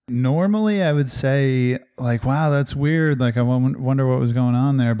Normally, I would say, like, wow, that's weird. Like, I wonder what was going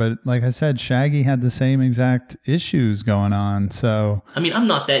on there. But like I said, Shaggy had the same exact issues going on. So, I mean, I'm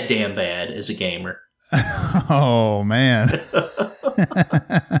not that damn bad as a gamer. Oh, man.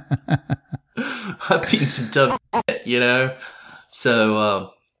 I've beaten some tough shit, you know?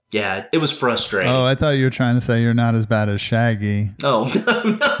 So, yeah, it was frustrating. Oh, I thought you were trying to say you're not as bad as Shaggy. Oh,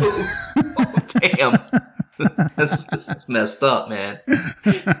 no. Oh, damn. That's messed up, man.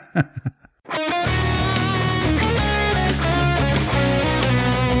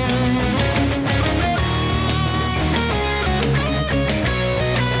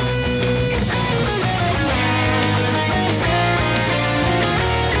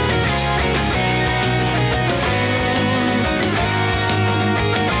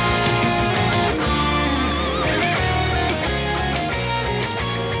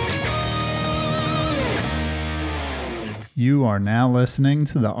 You are now listening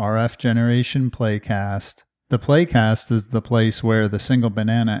to the RF Generation Playcast. The Playcast is the place where the Single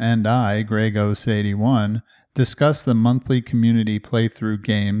Banana and I, Gregos81, discuss the monthly community playthrough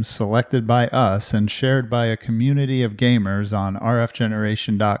games selected by us and shared by a community of gamers on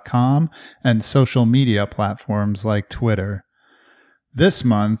rfgeneration.com and social media platforms like Twitter. This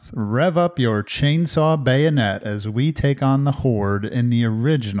month, rev up your chainsaw bayonet as we take on the Horde in the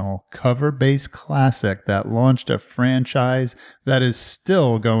original cover-based classic that launched a franchise that is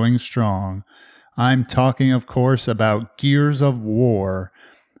still going strong. I'm talking, of course, about Gears of War.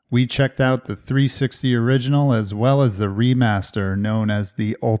 We checked out the 360 original as well as the remaster known as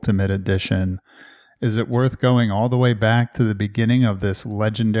the Ultimate Edition. Is it worth going all the way back to the beginning of this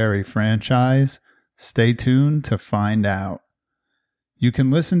legendary franchise? Stay tuned to find out. You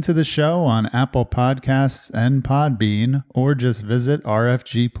can listen to the show on Apple Podcasts and Podbean, or just visit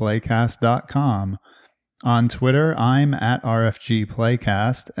rfgplaycast.com. On Twitter, I'm at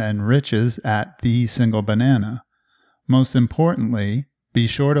rfgplaycast, and Rich is at @TheSingleBanana. Most importantly, be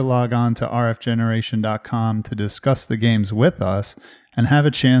sure to log on to rfgeneration.com to discuss the games with us and have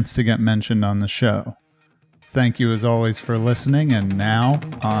a chance to get mentioned on the show. Thank you as always for listening, and now,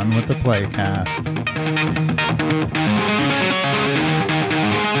 on with the Playcast.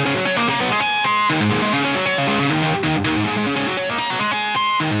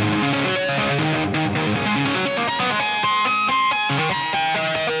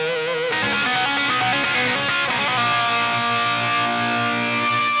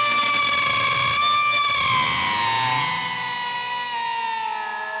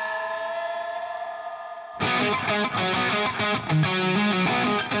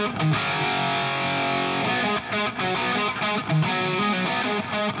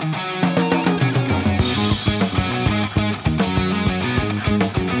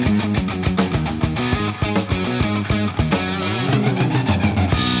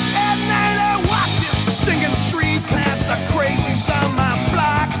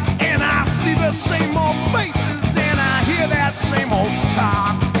 Same old faces and I hear that same old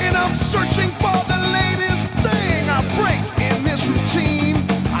talk, and I'm searching for the latest thing I break in this routine.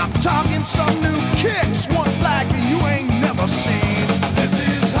 I'm talking some new kicks, ones like you ain't never seen. This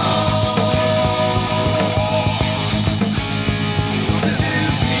is home. This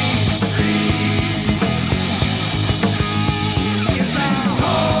is Main Street. This is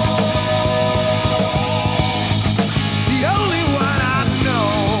home. The only one I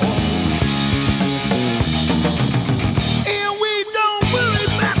know.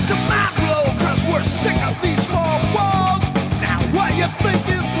 Sick of these four walls. Now what you think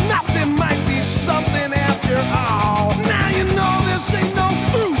is nothing might be something after all. Now you know this ain't no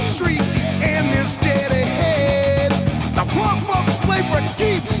through street and this dead ahead. The poor folks play for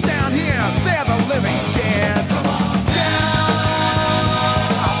keeps down here. They're the living dead. Come on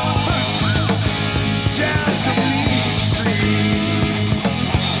down to Main Street.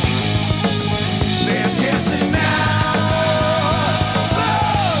 They're dancing now.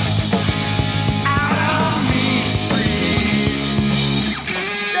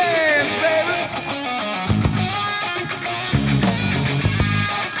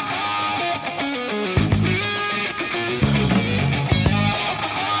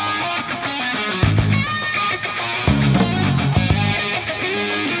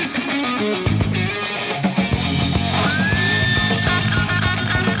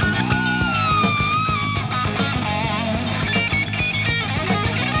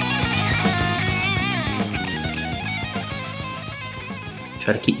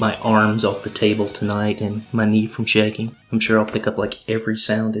 Try to keep my arms off the table tonight and my knee from shaking. I'm sure I'll pick up like every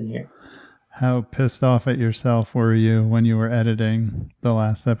sound in here. How pissed off at yourself were you when you were editing the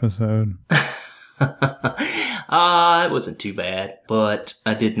last episode? It wasn't too bad, but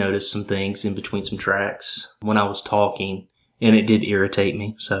I did notice some things in between some tracks when I was talking, and it did irritate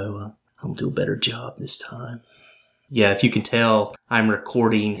me, so I'll do a better job this time. Yeah, if you can tell, I'm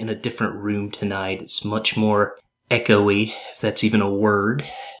recording in a different room tonight. It's much more echoey, if that's even a word.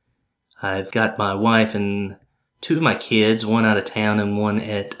 I've got my wife and two of my kids, one out of town and one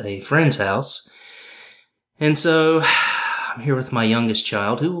at a friend's house. And so I'm here with my youngest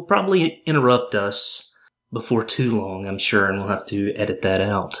child, who will probably interrupt us before too long, I'm sure, and we'll have to edit that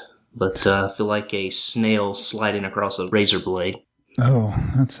out. But I feel like a snail sliding across a razor blade. Oh,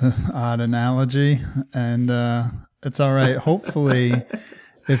 that's an odd analogy. And it's all right. Hopefully,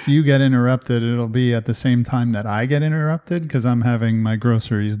 if you get interrupted, it'll be at the same time that I get interrupted, because I'm having my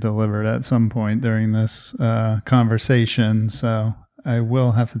groceries delivered at some point during this conversation. So I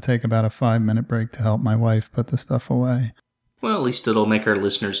will have to take about a 5-minute break to help my wife put the stuff away. Well, at least it'll make our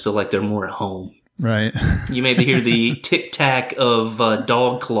listeners feel like they're more at home. Right. You may hear the tic-tac of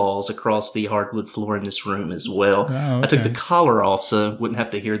dog claws across the hardwood floor in this room as well. Oh, okay. I took the collar off so I wouldn't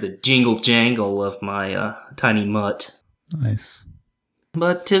have to hear the jingle-jangle of my tiny mutt. Nice.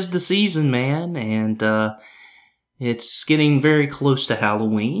 But 'tis the season, man, and it's getting very close to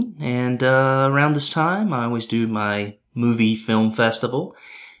Halloween. And around this time, I always do my movie film festival.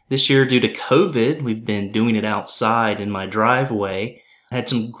 This year, due to COVID, we've been doing it outside in my driveway. I had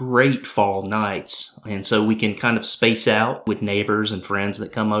some great fall nights, and so we can kind of space out with neighbors and friends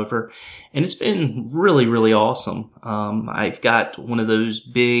that come over. And it's been really, really awesome. I've got one of those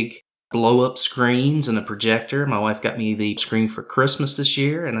big blow-up screens and a projector. My wife got me the screen for Christmas this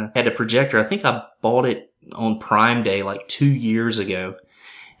year, and I had a projector. I think I bought it on Prime Day like 2 years ago.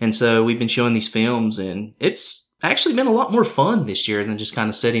 And so we've been showing these films, and it's actually been a lot more fun this year than just kind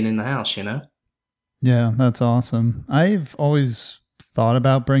of sitting in the house, you know? Yeah, that's awesome. I've always thought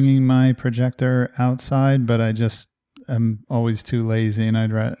about bringing my projector outside, but I just am always too lazy, and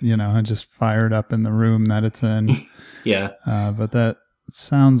I just fire it up in the room that it's in. Yeah. But that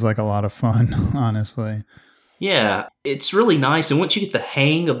sounds like a lot of fun, honestly. Yeah, it's really nice. And once you get the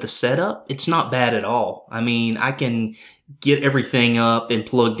hang of the setup, it's not bad at all. I mean, I can get everything up and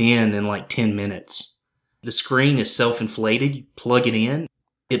plugged in like 10 minutes. The screen is self-inflated. You plug it in,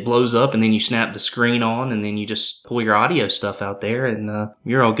 it blows up, and then you snap the screen on, and then you just pull your audio stuff out there, and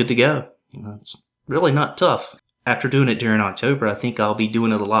you're all good to go. It's really not tough. After doing it during October, I think I'll be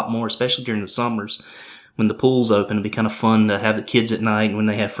doing it a lot more, especially during the summers when the pool's open. It'll be kind of fun to have the kids at night when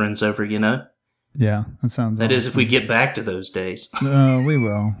they have friends over, you know? Yeah, that sounds That awesome. is if we get back to those days. We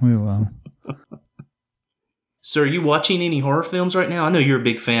will. So are you watching any horror films right now? I know you're a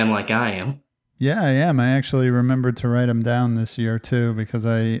big fan like I am. Yeah, I am. I actually remembered to write them down this year too, because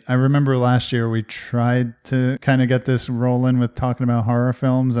I remember last year we tried to kind of get this rolling with talking about horror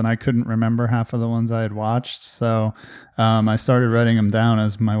films, and I couldn't remember half of the ones I had watched. So I started writing them down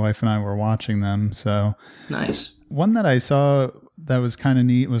as my wife and I were watching them. So Nice. one that I saw that was kind of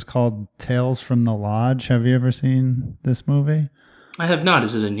neat was called Tales from the Lodge. Have you ever seen this movie? I have not.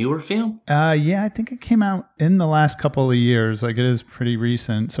 Is it a newer film? Yeah, I think it came out in the last couple of years. Like, it is pretty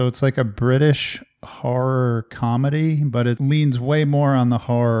recent. So it's like a British horror comedy, but it leans way more on the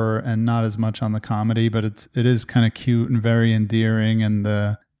horror and not as much on the comedy, but it is kind of cute and very endearing. And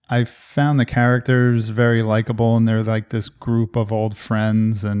I found the characters very likable, and they're like this group of old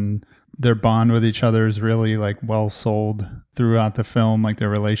friends, and their bond with each other is really like well sold throughout the film, like their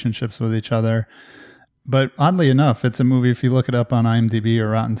relationships with each other. But oddly enough, it's a movie, if you look it up on IMDb or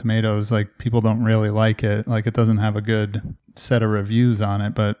Rotten Tomatoes, like, people don't really like it. Like, it doesn't have a good set of reviews on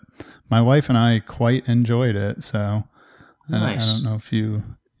it, but my wife and I quite enjoyed it. So Nice. I don't know if you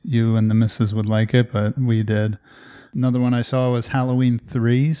and the missus would like it, but we did. Another one I saw was Halloween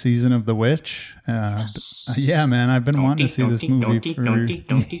 3, Season of the Witch. Yes. Yeah, man, I've been wanting to see this movie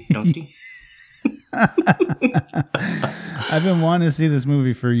I've been wanting to see this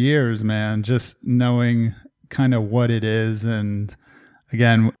movie for years, man, just knowing kind of what it is. And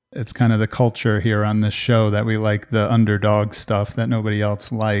again, it's kind of the culture here on this show that we like the underdog stuff that nobody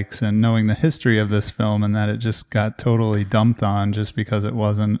else likes, and knowing the history of this film and that it just got totally dumped on just because it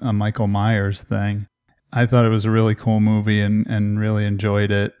wasn't a Michael Myers thing. I thought it was a really cool movie and really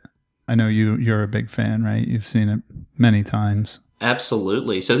enjoyed it. I know you're a big fan, right? You've seen it many times.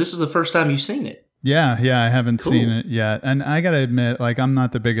 Absolutely. So this is the first time you've seen it? Yeah, I haven't Cool. seen it yet. And I got to admit, like, I'm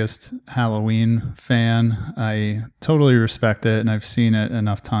not the biggest Halloween fan. I totally respect it, and I've seen it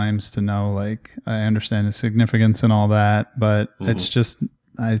enough times to know, like, I understand its significance and all that, but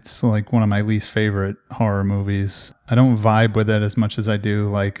it's like one of my least favorite horror movies. I don't vibe with it as much as I do,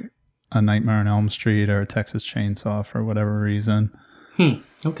 like, A Nightmare on Elm Street or a Texas Chainsaw for whatever reason.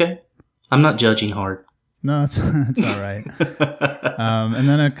 Okay. I'm not judging hard. No, it's all right. And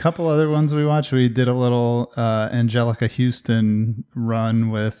then a couple other ones we watched. We did a little Angelica Houston run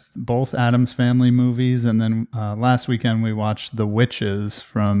with both Addams Family movies. And then last weekend we watched The Witches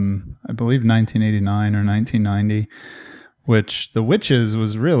from, I believe, 1989 or 1990, which The Witches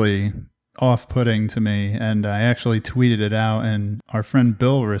was really off-putting to me. And I actually tweeted it out, and our friend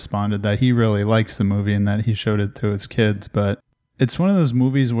Bill responded that he really likes the movie and that he showed it to his kids. But it's one of those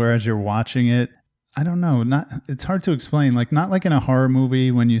movies where as you're watching it, I don't know, it's hard to explain. Like, not like in a horror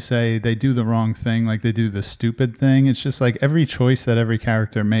movie when you say they do the wrong thing, like they do the stupid thing. It's just like every choice that every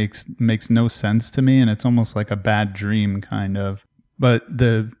character makes no sense to me, and it's almost like a bad dream kind of. But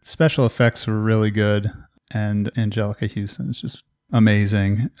the special effects were really good, and Angelica Houston is just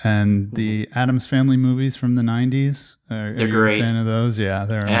amazing. And the Addams Family movies from the 90s, they're great. You a fan of those? Yeah,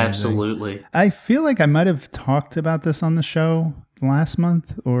 they're amazing. Absolutely. I feel like I might have talked about this on the show last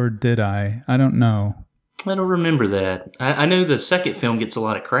month, or did I? I don't know. I don't remember that. I know the second film gets a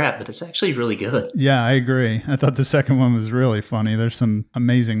lot of crap, but it's actually really good. Yeah, I agree. I thought the second one was really funny. There's some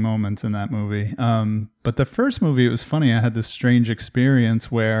amazing moments in that movie. But the first movie, it was funny. I had this strange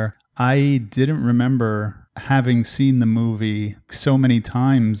experience where I didn't remember having seen the movie so many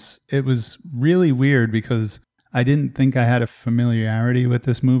times. It was really weird because I didn't think I had a familiarity with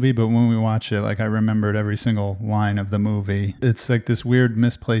this movie, but when we watched it, like, I remembered every single line of the movie. It's like this weird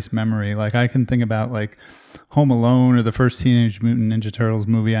misplaced memory. Like, I can think about like Home Alone or the first Teenage Mutant Ninja Turtles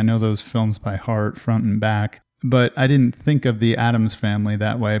movie. I know those films by heart, front and back, but I didn't think of the Addams Family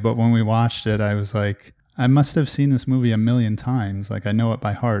that way. But when we watched it, I was like, I must have seen this movie a million times. Like, I know it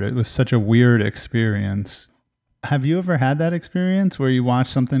by heart. It was such a weird experience. Have you ever had that experience where you watch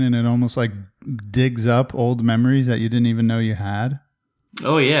something and it almost like digs up old memories that you didn't even know you had?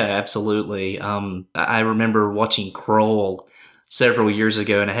 Oh, yeah, absolutely. I remember watching Kroll several years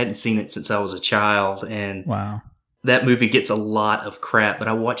ago, and I hadn't seen it since I was a child. And wow, that movie gets a lot of crap, but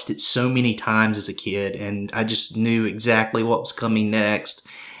I watched it so many times as a kid, and I just knew exactly what was coming next.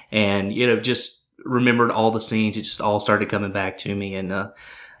 And, just remembered all the scenes. It just all started coming back to me. And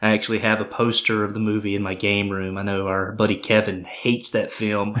I actually have a poster of the movie in my game room. I know our buddy Kevin hates that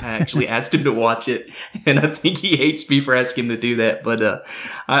film. I actually asked him to watch it, and I think he hates me for asking him to do that. But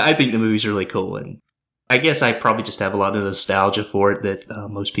I think the movie's really cool, and I guess I probably just have a lot of nostalgia for it that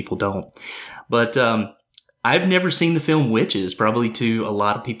most people don't. But I've never seen the film Witches, probably to a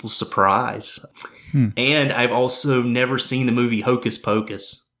lot of people's surprise. And I've also never seen the movie Hocus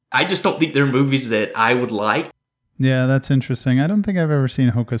Pocus. I just don't think they're movies that I would like. Yeah, that's interesting. I don't think I've ever seen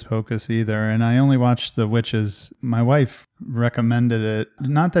Hocus Pocus either, and I only watched The Witches. My wife recommended it.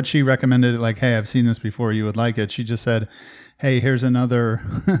 Not that she recommended it like, hey, I've seen this before, you would like it. She just said, hey, here's another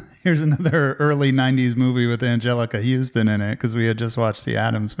early 90s movie with Angelica Houston in it, because we had just watched The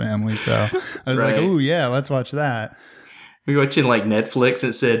Addams Family. So I was like, ooh, yeah, let's watch that. We were watching like Netflix,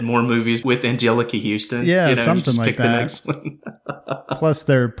 it said more movies with Angelica Houston. Yeah, something like that. The next one. Plus,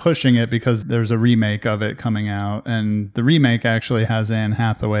 they're pushing it because there's a remake of it coming out. And the remake actually has Anne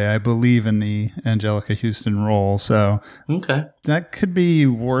Hathaway, I believe, in the Angelica Houston role. So okay, that could be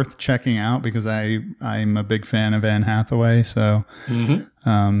worth checking out because I'm a big fan of Anne Hathaway. So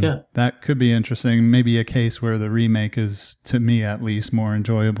that could be interesting. Maybe a case where the remake is, to me at least, more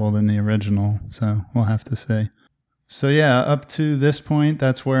enjoyable than the original. So we'll have to see. So yeah, up to this point,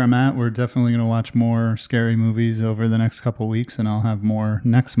 that's where I'm at. We're definitely going to watch more scary movies over the next couple weeks, and I'll have more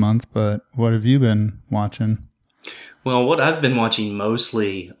next month. But what have you been watching? Well, what I've been watching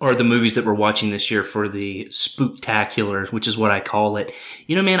mostly are the movies that we're watching this year for the Spooktacular, which is what I call it.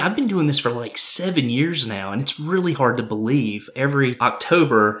 Man, I've been doing this for like 7 years now, and it's really hard to believe. Every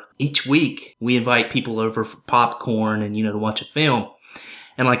October, each week, we invite people over for popcorn and, to watch a film.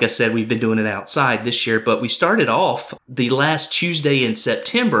 And like I said, we've been doing it outside this year, but we started off the last Tuesday in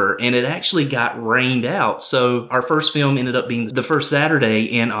September, and it actually got rained out. So our first film ended up being the first Saturday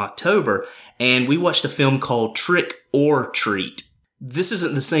in October, and we watched a film called Trick or Treat. This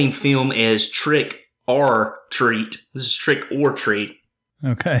isn't the same film as Trick or Treat. This is Trick or Treat.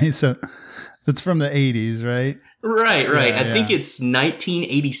 Okay, so it's from the 80s, right? Right. Yeah, I think it's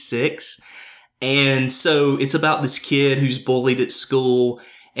 1986. And so it's about this kid who's bullied at school,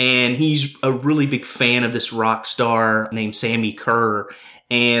 and he's a really big fan of this rock star named Sammy Kerr.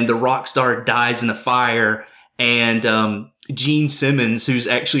 And the rock star dies in a fire, and Gene Simmons, who's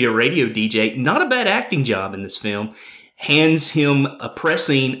actually a radio DJ, not a bad acting job in this film, hands him a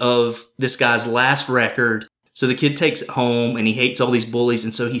pressing of this guy's last record. So the kid takes it home, and he hates all these bullies,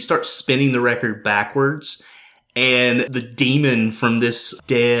 and so he starts spinning the record backwards. And the demon from this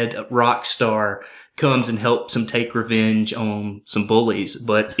dead rock star comes and helps him take revenge on some bullies,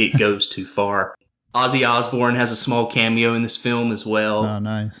 but it goes too far. Ozzy Osbourne has a small cameo in this film as well. Oh,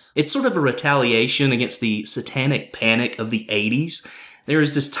 nice. It's sort of a retaliation against the satanic panic of the 80s. There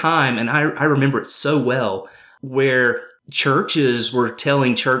was this time, and I remember it so well, where churches were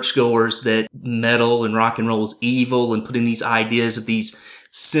telling churchgoers that metal and rock and roll is evil and putting these ideas of these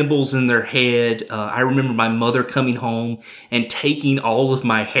symbols in their head. I remember my mother coming home and taking all of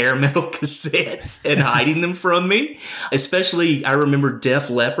my hair metal cassettes and hiding them from me. Especially, I remember Def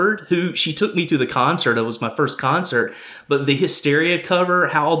Leppard, who she took me to the concert. It was my first concert. But the Hysteria cover,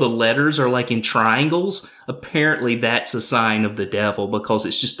 how all the letters are like in triangles, apparently that's a sign of the devil because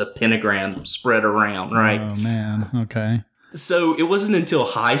it's just a pentagram spread around, right? Oh, man. Okay. So it wasn't until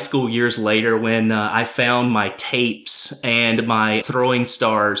high school years later when I found my tapes and my throwing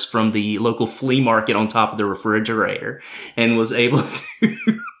stars from the local flea market on top of the refrigerator and was able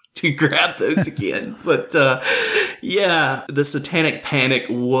to grab those again. But yeah, the satanic panic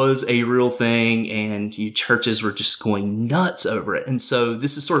was a real thing and churches were just going nuts over it. And so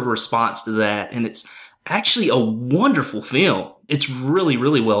this is sort of a response to that. And it's actually a wonderful film. It's really,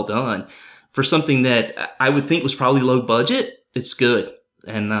 really well done. For something that I would think was probably low budget, it's good.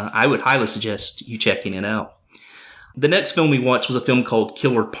 And I would highly suggest you checking it out. The next film we watched was a film called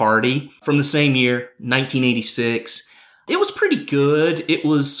Killer Party from the same year, 1986. It was pretty good. It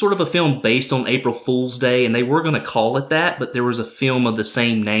was sort of a film based on April Fool's Day, and they were going to call it that, but there was a film of the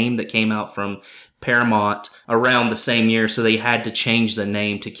same name that came out from Paramount around the same year, so they had to change the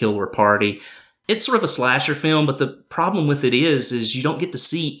name to Killer Party. It's sort of a slasher film, but the problem with it is you don't get to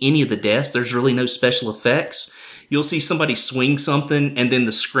see any of the deaths. There's really no special effects. You'll see somebody swing something, and then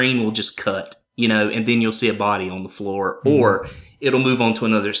the screen will just cut, and then you'll see a body on the floor, or it'll move on to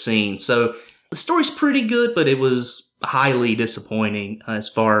another scene. So the story's pretty good, but it was highly disappointing as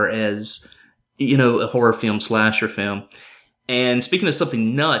far as, a horror film, slasher film. And speaking of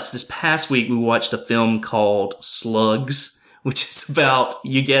something nuts, this past week we watched a film called Slugs, which is about,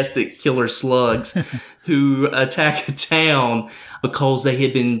 you guessed it, killer slugs who attack a town because they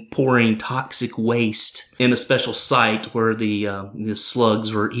had been pouring toxic waste in a special site where the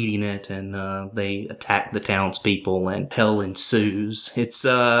slugs were eating it, and they attacked the townspeople, and hell ensues. It's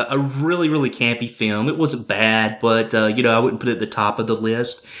a really, really campy film. It wasn't bad, but I wouldn't put it at the top of the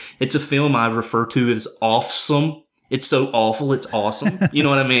list. It's a film I refer to as awesome. It's so awful, it's awesome. You know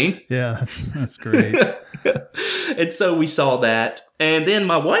what I mean? Yeah, that's great. And so we saw that. And then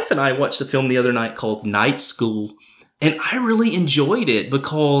my wife and I watched a film the other night called Night School. And I really enjoyed it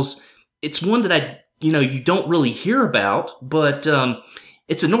because it's one that you don't really hear about, but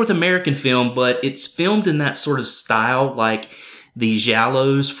it's a North American film, but it's filmed in that sort of style, like the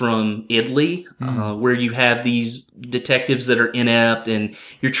Giallos from Italy, where you have these detectives that are inept and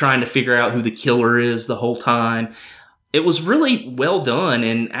you're trying to figure out who the killer is the whole time. It was really well done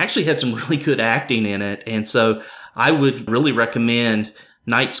and actually had some really good acting in it. And so I would really recommend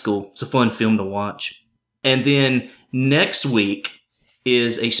Night School. It's a fun film to watch. And then next week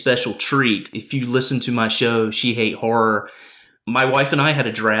is a special treat. If you listen to my show, She Hate Horror, my wife and I had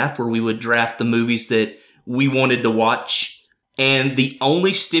a draft where we would draft the movies that we wanted to watch. And the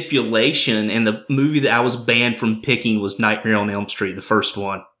only stipulation and the movie that I was banned from picking was Nightmare on Elm Street, the first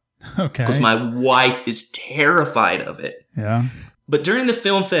one. Okay. Because my wife is terrified of it. Yeah. But during the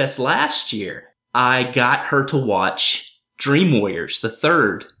film fest last year, I got her to watch Dream Warriors, the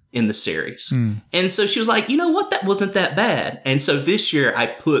third in the series. And so she was like, you know what? That wasn't that bad. And so this year I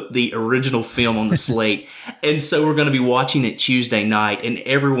put the original film on the slate. And so we're going to be watching it Tuesday night, and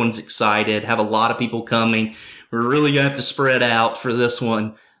everyone's excited. Have a lot of people coming. We're really going to have to spread out for this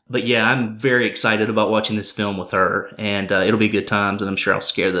one. But yeah, I'm very excited about watching this film with her, and it'll be good times, and I'm sure I'll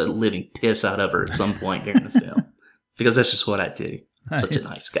scare the living piss out of her at some point during the film, because that's just what I do. I'm such a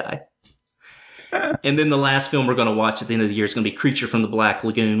nice guy. And then the last film we're going to watch at the end of the year is going to be Creature from the Black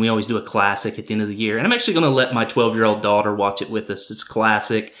Lagoon. We always do a classic at the end of the year, and I'm actually going to let my 12-year-old daughter watch it with us. It's a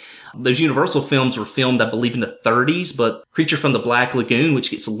classic. Those Universal films were filmed, I believe, in the 30s, but Creature from the Black Lagoon,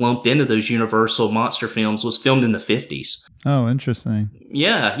 which gets lumped into those Universal monster films, was filmed in the 50s. Oh, interesting.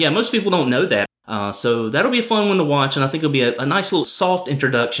 Yeah, most people don't know that. So that'll be a fun one to watch, and I think it'll be a nice little soft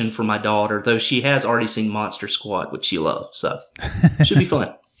introduction for my daughter, though she has already seen Monster Squad, which she loves, so it should be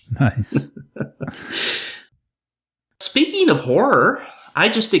fun. Nice. Speaking of horror, I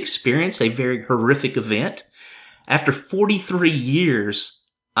just experienced a very horrific event. After 43 years,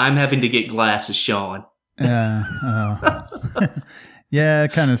 I'm having to get glasses, Sean. Yeah. Yeah,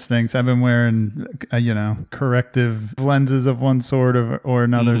 it kind of stinks. I've been wearing, corrective lenses of one sort or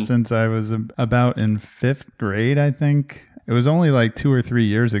another since I was about in 5th grade, I think. It was only like 2 or 3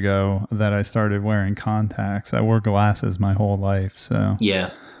 years ago that I started wearing contacts. I wore glasses my whole life. So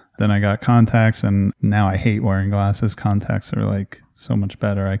Yeah. then I got contacts, and now I hate wearing glasses. Contacts are like so much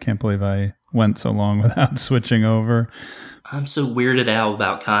better. I can't believe I went so long without switching over. I'm so weirded out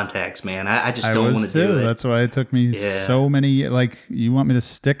about contacts, man. I just don't want to do it. That's why it took me so many. Like, you want me to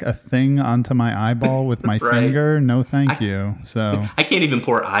stick a thing onto my eyeball with my Right. finger? No, thank you. So I can't even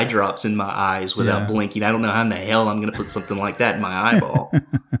pour eye drops in my eyes without blinking. I don't know how in the hell I'm going to put something like that in my eyeball.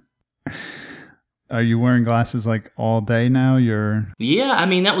 Are you wearing glasses like all day now? Yeah, I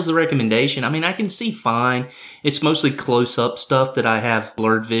mean, that was the recommendation. I mean, I can see fine. It's mostly close-up stuff that I have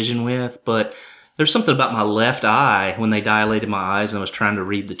blurred vision with, but there's something about my left eye when they dilated my eyes and I was trying to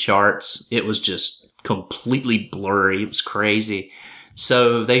read the charts. It was just completely blurry. It was crazy.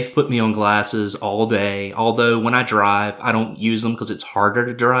 So they've put me on glasses all day. Although when I drive, I don't use them because it's harder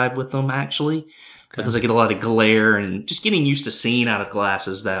to drive with them, actually, because I get a lot of glare and just getting used to seeing out of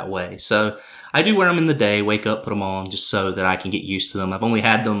glasses that way. So I do wear them in the day, wake up, put them on just so that I can get used to them. I've only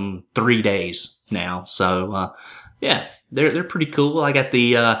had them 3 days now. So, yeah, they're pretty cool. I got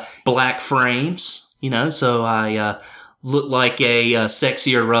the black frames, so I look like a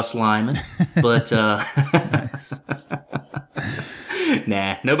sexier Russ Lyman. But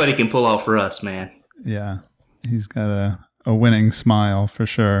nah, nobody can pull off Russ, man. Yeah, he's got a winning smile for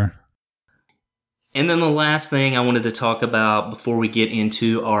sure. And then the last thing I wanted to talk about before we get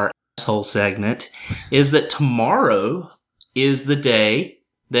into our asshole segment is that tomorrow is the day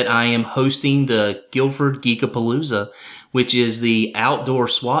that I am hosting the Guilford Geekapalooza, which is the outdoor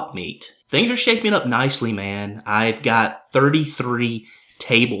swap meet. Things are shaping up nicely, man. I've got 33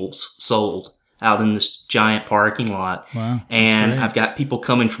 tables sold out in this giant parking lot. Wow. And great. I've got people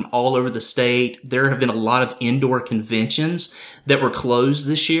coming from all over the state. There have been a lot of indoor conventions that were closed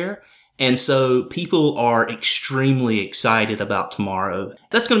this year. And so people are extremely excited about tomorrow.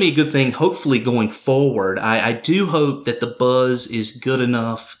 That's going to be a good thing, hopefully, going forward. I do hope that the buzz is good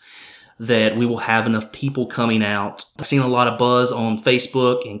enough that we will have enough people coming out. I've seen a lot of buzz on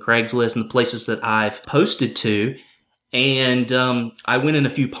Facebook and Craigslist and the places that I've posted to. And I went in a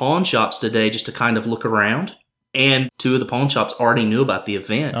few pawn shops today just to kind of look around. And 2 of the pawn shops already knew about the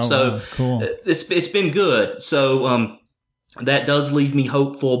event. Wow, cool. It's been good. So that does leave me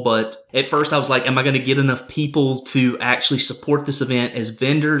hopeful, but at first I was like, am I going to get enough people to actually support this event as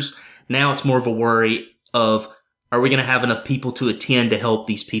vendors? Now it's more of a worry of, are we going to have enough people to attend to help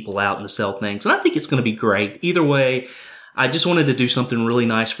these people out and to sell things? And I think it's going to be great. Either way, I just wanted to do something really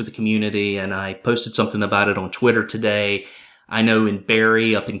nice for the community, and I posted something about it on Twitter today. I know in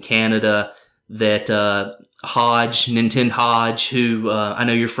Barrie up in Canada that Nintendo Hodge, who I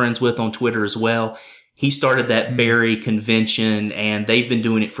know you're friends with on Twitter as well, he started that Barrie convention, and they've been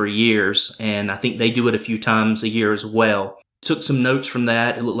doing it for years, and I think they do it a few times a year as well. Took some notes from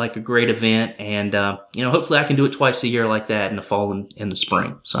that. It looked like a great event, and hopefully I can do it twice a year like that in the fall and in the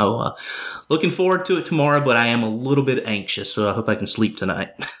spring. So looking forward to it tomorrow, but I am a little bit anxious, so I hope I can sleep tonight.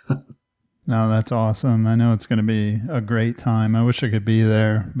 No, that's awesome. I know it's going to be a great time. I wish I could be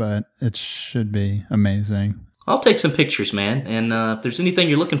there, but it should be amazing. I'll take some pictures, man, and if there's anything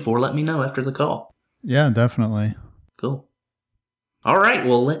you're looking for, let me know after the call. Yeah, definitely. Cool. All right,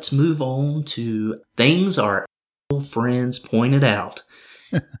 well, let's move on to things our friends pointed out.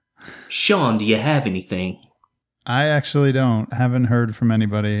 Sean, do you have anything? I actually don't. Haven't heard from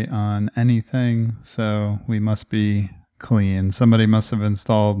anybody on anything, so we must be clean. Somebody must have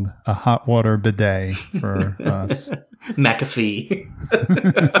installed a hot water bidet for us. McAfee.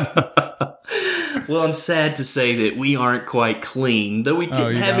 Well, I'm sad to say that we aren't quite clean. Though we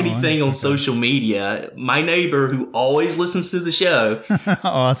didn't have anything on social media, my neighbor who always listens to the show.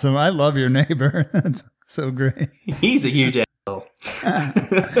 Awesome. I love your neighbor. That's so great. He's a huge asshole.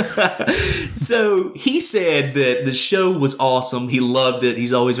 So he said that the show was awesome. He loved it.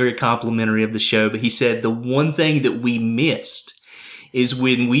 He's always very complimentary of the show. But he said the one thing that we missed is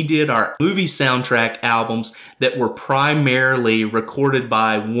when we did our movie soundtrack albums that were primarily recorded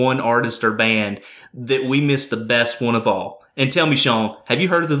by one artist or band, that we missed the best one of all. And tell me, Sean, have you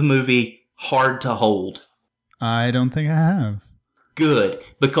heard of the movie Hard to Hold? I don't think I have. Good,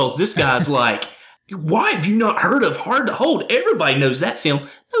 because this guy's like, why have you not heard of Hard to Hold? Everybody knows that film.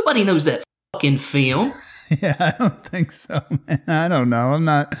 Nobody knows that fucking film. Yeah, I don't think so, man. I don't know. I'm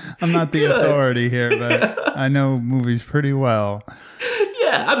not the authority here, but I know movies pretty well.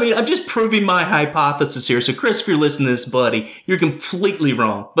 Yeah, I mean, I'm just proving my hypothesis here. So, Chris, if you're listening to this, buddy, you're completely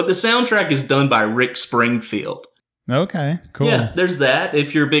wrong. But the soundtrack is done by Rick Springfield. Okay, cool. Yeah, there's that.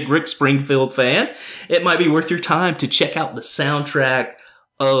 If you're a big Rick Springfield fan, it might be worth your time to check out the soundtrack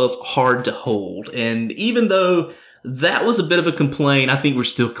of Hard to Hold. And even though that was a bit of a complaint. I think we're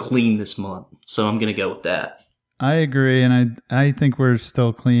still clean this month, so I'm going to go with that. I agree, and I think we're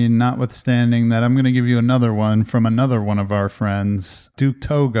still clean, notwithstanding that I'm going to give you another one from another one of our friends. Duke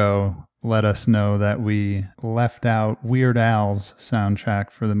Togo let us know that we left out Weird Al's soundtrack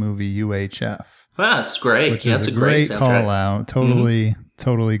for the movie UHF. Wow, that's great. Which yeah, is that's a great soundtrack. call out.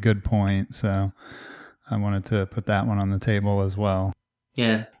 Totally good point. So I wanted to put that one on the table as well.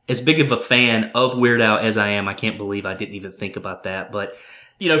 Yeah. As big of a fan of Weird Al as I am, I can't believe I didn't even think about that. But,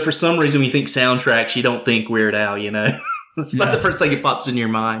 for some reason when you think soundtracks, you don't think Weird Al, It's not the first thing that pops in your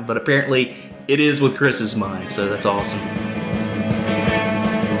mind, but apparently it is with Chris's mind, so that's awesome.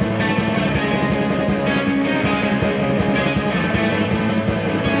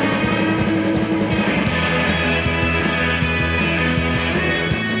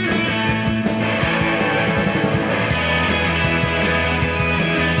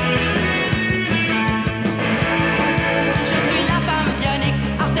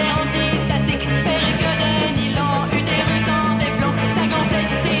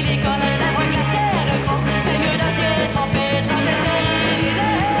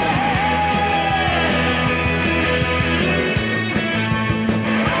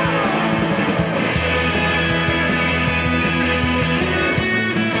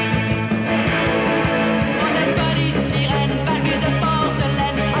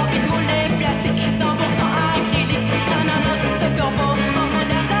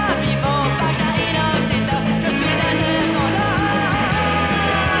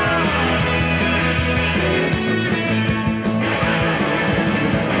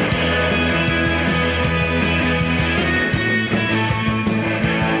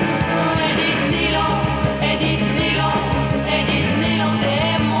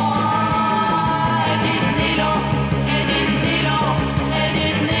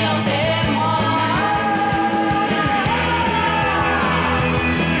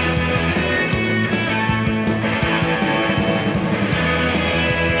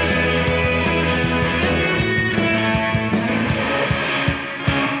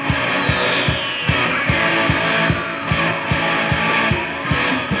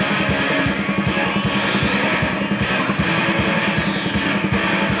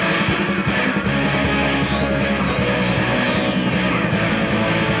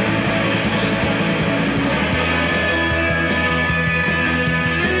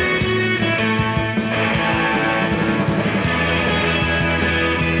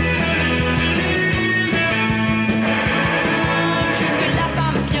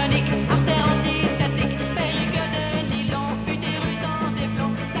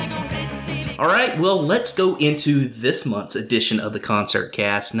 All right, well, let's go into this month's edition of the Concert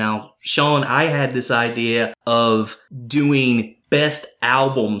Cast. Now, Sean, I had this idea of doing best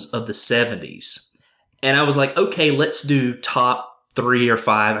albums of the 70s. And I was like, okay, let's do top 3 or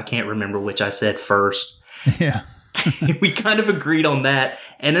 5. I can't remember which I said first. Yeah. We kind of agreed on that.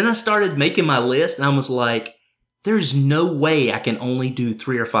 And then I started making my list, and I was like, there's no way I can only do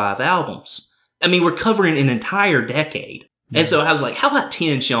 3 or 5 albums. I mean, we're covering an entire decade. And so I was like, how about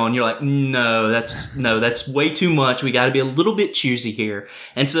 10, Sean? You're like, no, that's way too much. We got to be a little bit choosy here.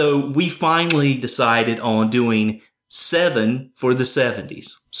 And so we finally decided on doing 7 for the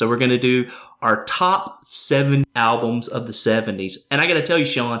 70s. So we're going to do our top 7 albums of the 70s. And I got to tell you,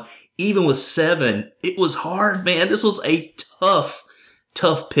 Sean, even with 7, it was hard, man. This was a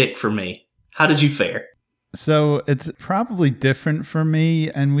tough pick for me. How did you fare? So it's probably different for me,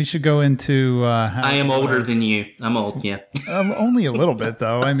 and we should go into how I am older than you. I'm old, yeah. Only a little bit,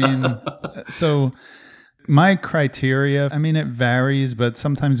 though. I mean, so my criteria, I mean, it varies, but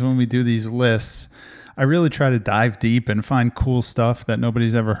sometimes when we do these lists, I really try to dive deep and find cool stuff that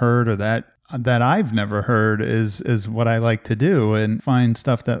nobody's ever heard or that I've never heard is what I like to do, and find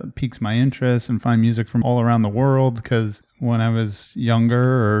stuff that piques my interest and find music from all around the world, because when I was younger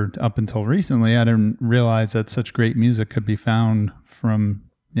or up until recently, I didn't realize that such great music could be found from,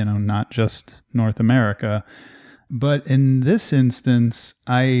 not just North America. But in this instance,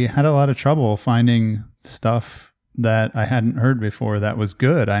 I had a lot of trouble finding stuff that I hadn't heard before that was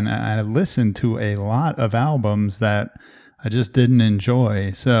good. I listened to a lot of albums that I just didn't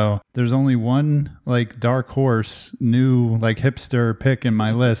enjoy. So there's only one dark horse, new hipster pick in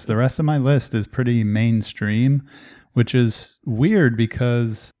my list. The rest of my list is pretty mainstream, which is weird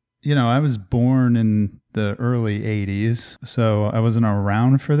because, I was born in the early 80s, so I wasn't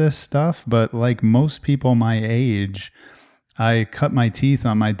around for this stuff. But like most people my age, I cut my teeth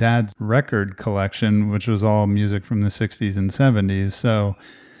on my dad's record collection, which was all music from the 60s and 70s. So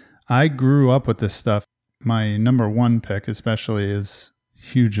I grew up with this stuff. My number 1 pick especially is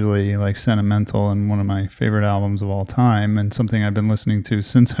hugely like sentimental and one of my favorite albums of all time, and something I've been listening to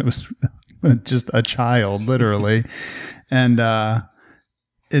since I was just a child, literally. And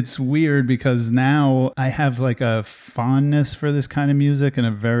it's weird because now I have like a fondness for this kind of music and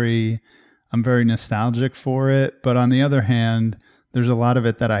I'm very nostalgic for it. But on the other hand, there's a lot of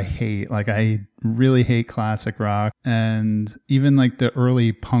it that I hate. Like I really hate classic rock, and even like the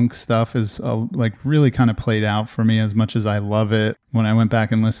early punk stuff is like really kind of played out for me. As much as I love it, when I went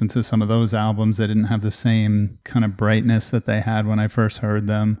back and listened to some of those albums, they didn't have the same kind of brightness that they had when I first heard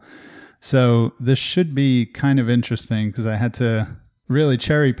them. So this should be kind of interesting because I had to really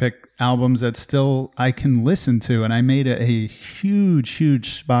cherry pick albums that still I can listen to. And I made a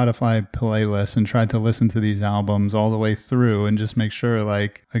huge Spotify playlist and tried to listen to these albums all the way through and just make sure,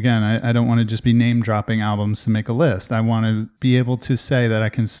 like, again, I don't want to just be name dropping albums to make a list. I want to be able to say that I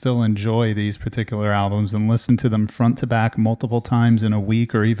can still enjoy these particular albums and listen to them front to back multiple times in a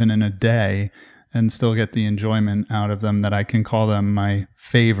week or even in a day and still get the enjoyment out of them that I can call them my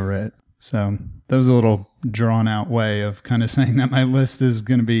favorite. So that was a little drawn out way of kind of saying that my list is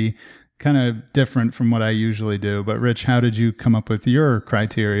going to be kind of different from what I usually do. But Rich, how did you come up with your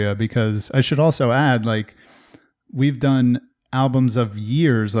criteria? Because I should also add, like, we've done albums of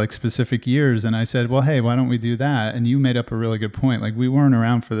years, like specific years. And I said, well, hey, why don't we do that? And you made up a really good point. Like, we weren't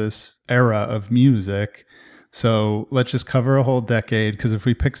around for this era of music. So let's just cover a whole decade. Because if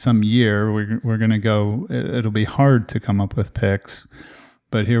we pick some year, we're going to go, it'll be hard to come up with picks.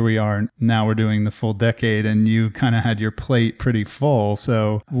 But here we are. Now we're doing the full decade, and you kind of had your plate pretty full.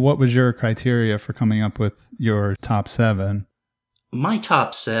 So what was your criteria for coming up with your top 7? My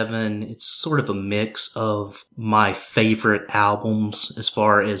top 7, it's sort of a mix of my favorite albums as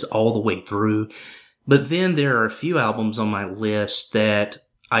far as all the way through. But then there are a few albums on my list that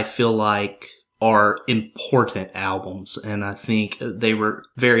I feel like are important albums. And I think they were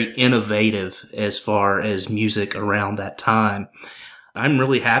very innovative as far as music around that time. I'm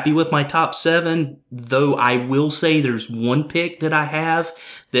really happy with my top 7, though I will say there's one pick that I have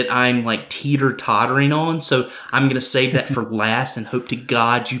that I'm like teeter-tottering on. So I'm going to save that for last and hope to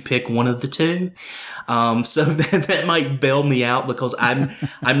God you pick one of the two. So that might bail me out because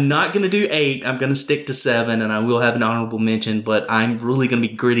I'm not going to do 8. I'm going to stick to 7 and I will have an honorable mention, but I'm really going to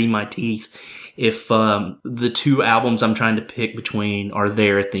be gritting my teeth if the two albums I'm trying to pick between are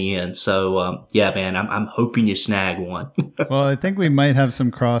there at the end. So, yeah, man, I'm hoping you snag one. Well, I think we might have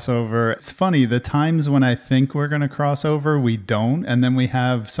some crossover. It's funny, the times when I think we're going to cross over, we don't. And then we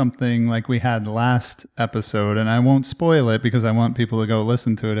have something like we had last episode, and I won't spoil it because I want people to go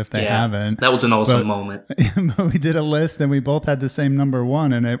listen to it if they haven't. That was an awesome moment. But we did a list and we both had the same number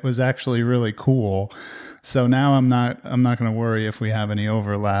 1, and it was actually really cool. So now I'm not going to worry if we have any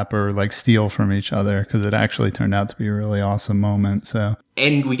overlap or like steal from each other, because it actually turned out to be a really awesome moment. So,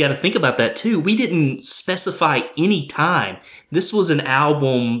 and we got to think about that too. We didn't specify any time. This was an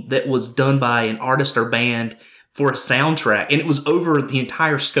album that was done by an artist or band for a soundtrack, and it was over the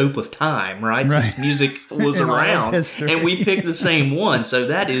entire scope of time, right? Since music was around, and we picked the same one. So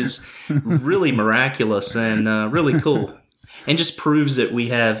that is really miraculous and really cool, and just proves that we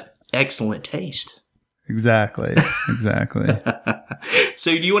have excellent taste. Exactly.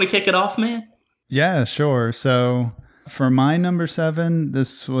 So do you want to kick it off, man? Yeah, sure. So for my number 7,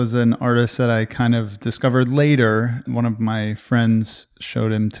 this was an artist that I kind of discovered later. One of my friends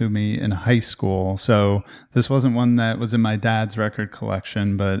showed him to me in high school. So this wasn't one that was in my dad's record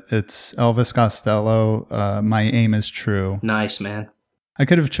collection, but it's Elvis Costello, My Aim is True. Nice, man. I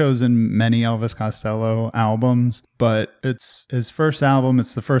could have chosen many Elvis Costello albums, but it's his first album.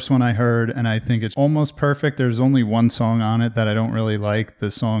 It's the first one I heard, and I think it's almost perfect. There's only one song on it that I don't really like, the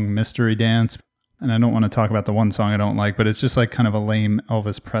song Mystery Dance. And I don't want to talk about the one song I don't like, but it's just like kind of a lame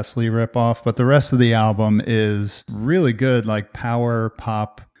Elvis Presley ripoff. But the rest of the album is really good, like power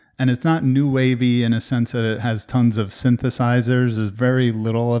pop. And it's not new wavy in a sense that it has tons of synthesizers. There's very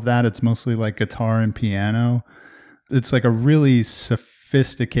little of that. It's mostly like guitar and piano. It's like a really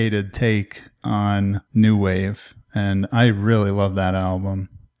sophisticated take on new wave, and I really love that album.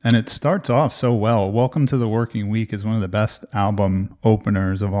 And it starts off so well. Welcome to the Working Week is one of the best album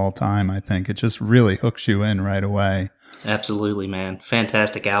openers of all time, I think. It just really hooks you in right away. Absolutely, man.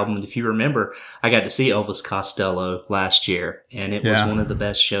 Fantastic album. If you remember, I got to see Elvis Costello last year, and it was one of the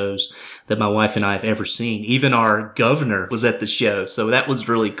best shows that my wife and I have ever seen. Even our governor was at the show, so that was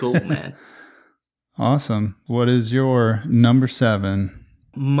really cool, man. Awesome. What is your number 7?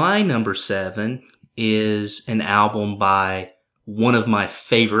 My number 7 is an album by one of my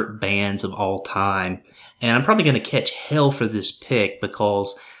favorite bands of all time. And I'm probably going to catch hell for this pick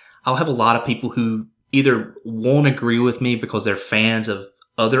because I'll have a lot of people who either won't agree with me because they're fans of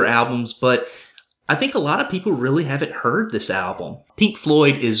other albums, but I think a lot of people really haven't heard this album. Pink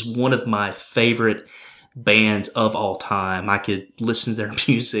Floyd is one of my favorite bands of all time. I could listen to their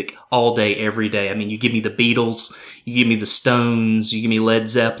music all day, every day. I mean, you give me the Beatles, you give me the Stones, you give me Led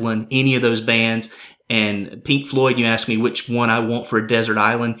Zeppelin, any of those bands, and Pink Floyd, you ask me which one I want for a desert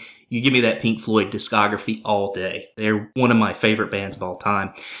island, you give me that Pink Floyd discography all day. They're one of my favorite bands of all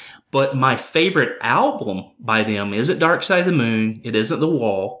time. But my favorite album by them isn't Dark Side of the Moon, it isn't The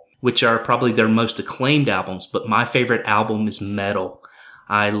Wall, which are probably their most acclaimed albums, but my favorite album is Metal.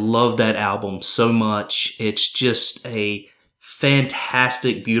 I love that album so much. It's just a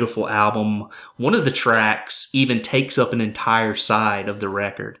fantastic, beautiful album. One of the tracks even takes up an entire side of the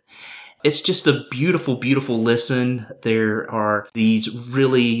record. It's just a beautiful, beautiful listen. There are these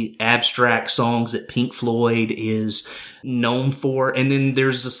really abstract songs that Pink Floyd is known for. And then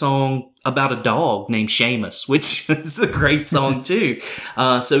there's a song about a dog named Seamus, which is a great song too.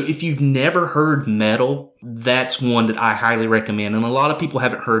 So if you've never heard Metal, that's one that I highly recommend. And a lot of people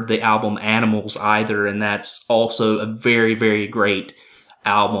haven't heard the album Animals either. And that's also a very, very great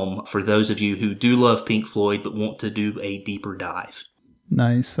album for those of you who do love Pink Floyd but want to do a deeper dive.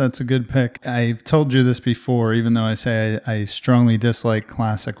 Nice. That's a good pick. I've told you this before, even though I say I strongly dislike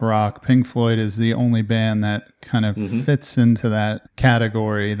classic rock, Pink Floyd is the only band that kind of fits into that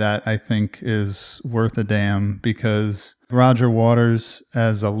category that I think is worth a damn, because Roger Waters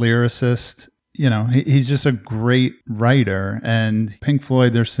as a lyricist, you know, he's just a great writer. And Pink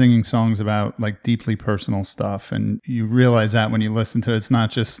Floyd, they're singing songs about like deeply personal stuff. And you realize that when you listen to it, it's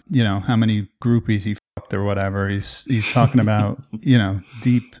not just, you know, how many groupies he fucked or whatever. He's talking about, you know,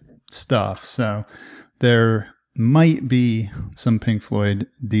 deep stuff. So there might be some Pink Floyd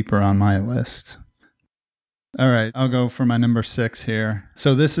deeper on my list. All right, I'll go for my number 6 here.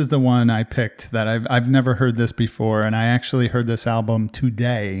 So this is the one I picked that I've never heard this before, and I actually heard this album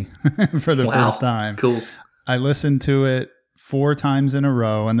today for the first time. Cool. I listened to it 4 times in a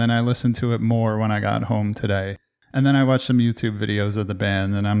row, and then I listened to it more when I got home today. And then I watched some YouTube videos of the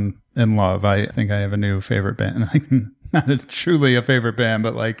band, and I'm in love. I think I have a new favorite band. Like, not truly a favorite band,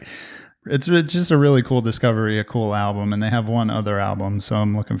 but like it's just a really cool discovery, a cool album, and they have one other album, so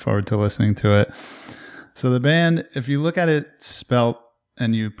I'm looking forward to listening to it. So the band, if you look at it spelt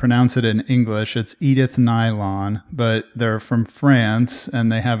and you pronounce it in English, it's Edith Nylon, but they're from France, and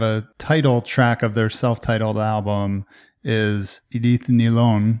they have a title track of their self-titled album is Edith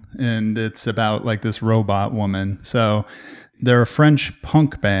Nylon, and it's about like this robot woman. So they're a French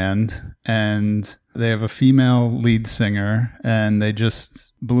punk band, and they have a female lead singer, and they just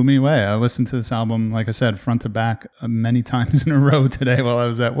blew me away. I listened to this album, like I said, front to back many times in a row today while I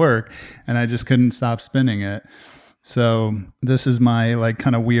was at work, and I just couldn't stop spinning it. So this is my like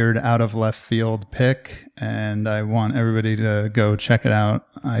kind of weird out of left field pick, and I want everybody to go check it out.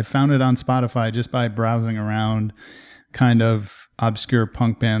 I found it on Spotify just by browsing around kind of obscure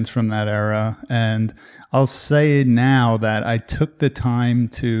punk bands from that era. And I'll say now that I took the time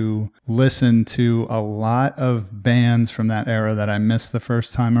to listen to a lot of bands from that era that I missed the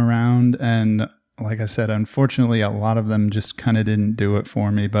first time around. And like I said, unfortunately, a lot of them just kind of didn't do it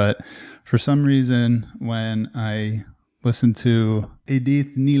for me. But for some reason, when I listened to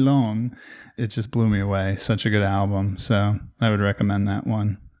Edith Nylon, it just blew me away. Such a good album. So I would recommend that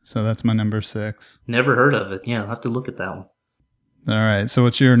one. So that's my number 6. Never heard of it. Yeah, I'll have to look at that one. All right. So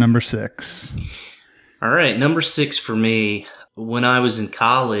what's your number 6? All right. Number 6 for me, when I was in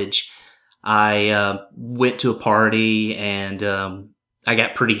college, I went to a party and I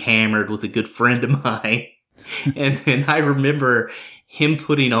got pretty hammered with a good friend of mine. and I remember him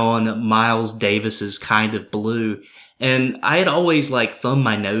putting on Miles Davis's Kind of Blue. And I had always like thumbed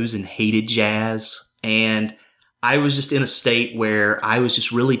my nose and hated jazz. And I was just in a state where I was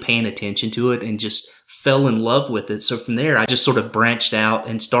just really paying attention to it and just fell in love with it. So from there, I just sort of branched out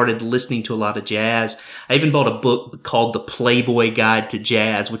and started listening to a lot of jazz. I even bought a book called The Playboy Guide to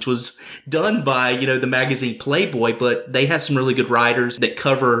Jazz, which was done by, you know, the magazine Playboy, but they have some really good writers that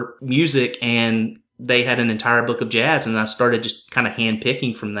cover music, and they had an entire book of jazz, and I started just kind of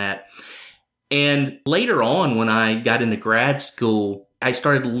handpicking from that. And later on, when I got into grad school, I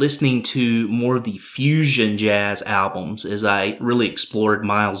started listening to more of the fusion jazz albums as I really explored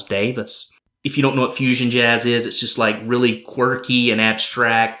Miles Davis. If you don't know what fusion jazz is, it's just like really quirky and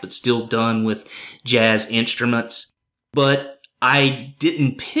abstract, but still done with jazz instruments. But I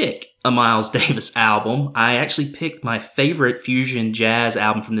didn't pick a Miles Davis album. I actually picked my favorite fusion jazz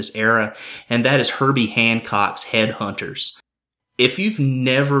album from this era, and that is Herbie Hancock's Headhunters. If you've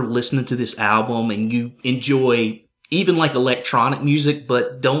never listened to this album and you enjoy even like electronic music,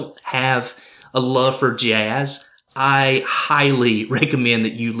 but don't have a love for jazz, I highly recommend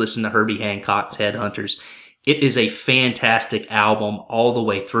that you listen to Herbie Hancock's Headhunters. It is a fantastic album all the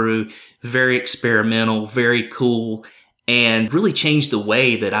way through. Very experimental, very cool, and really changed the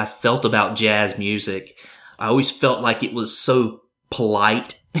way that I felt about jazz music. I always felt like it was so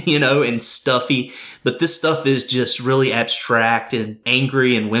polite, and stuffy, but this stuff is just really abstract and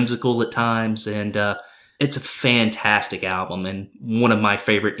angry and whimsical at times, and it's a fantastic album and one of my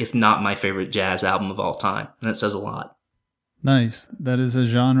favorite, if not my favorite, jazz album of all time. And that says a lot. Nice. That is a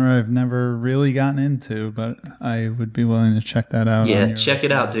genre I've never really gotten into, but I would be willing to check that out. Yeah, check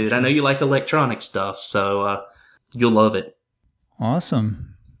it out, dude. I know you like electronic stuff, so you'll love it.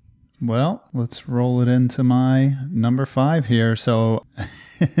 Awesome. Well, let's roll it into my number 5 here. So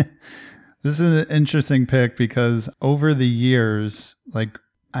this is an interesting pick because over the years,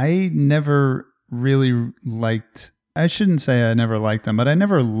 I never really liked, I shouldn't say I never liked them, but I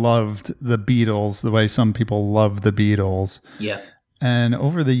never loved the Beatles the way some people love the Beatles. Yeah. And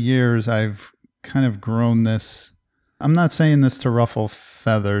over the years, I've kind of grown this, I'm not saying this to ruffle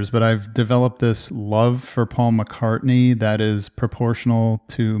feathers, but I've developed this love for Paul McCartney that is proportional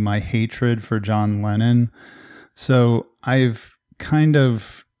to my hatred for John Lennon. So I've kind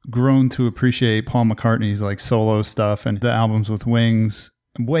of grown to appreciate Paul McCartney's solo stuff and the albums with Wings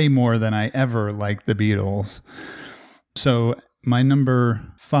way more than I ever liked the Beatles. So my number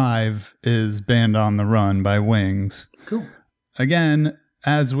 5 is Band on the Run by Wings. Cool. Again,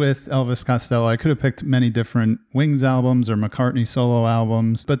 as with Elvis Costello, I could have picked many different Wings albums or McCartney solo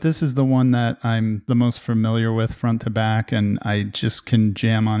albums, but this is the one that I'm the most familiar with front to back, and I just can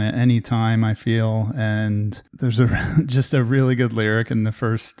jam on it anytime, I feel. And there's just a really good lyric in the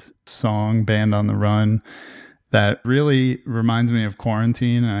first song, Band on the Run, that really reminds me of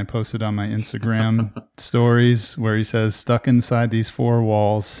quarantine, and I posted on my Instagram stories where he says, stuck inside these 4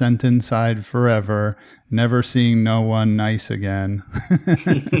 walls, sent inside forever, never seeing no one nice again.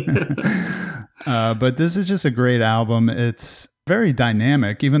 But this is just a great album. It's very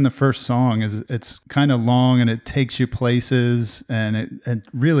dynamic. Even the first song it's kind of long and it takes you places and it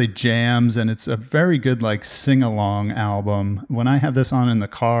really jams, and it's a very good sing-along album. When I have this on in the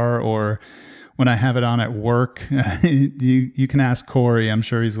car or when I have it on at work, you can ask Corey. I'm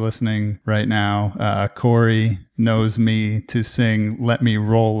sure he's listening right now. Corey knows me to sing Let Me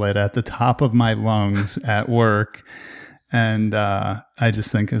Roll It at the top of my lungs at work. And I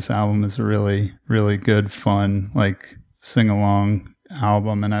just think this album is a really, really good, fun, sing-along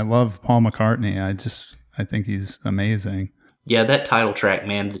album. And I love Paul McCartney. I think he's amazing. Yeah, that title track,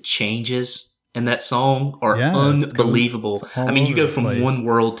 man, the changes in that song are unbelievable. I mean, you go from one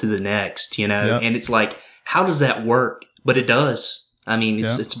world to the next, and it's how does that work? But it does. I mean,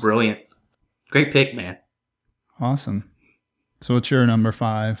 it's brilliant. Great pick, man. Awesome. So what's your number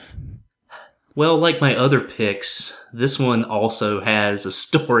 5? Well, like my other picks, this one also has a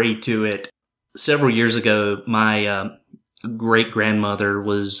story to it. Several years ago, my great-grandmother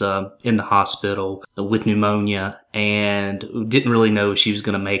was in the hospital with pneumonia and didn't really know if she was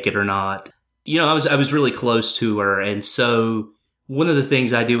going to make it or not. I was really close to her, and so one of the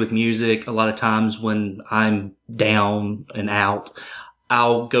things I do with music, a lot of times when I'm down and out,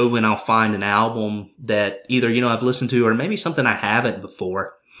 I'll go and I'll find an album that either, I've listened to or maybe something I haven't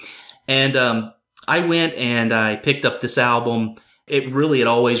before. And I went and I picked up this album. It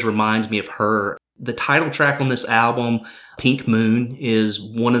always reminds me of her. The title track on this album, Pink Moon, is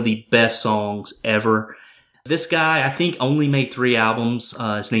one of the best songs ever. This guy, I think, only made 3 albums.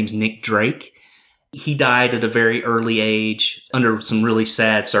 His name's Nick Drake. He died at a very early age under some really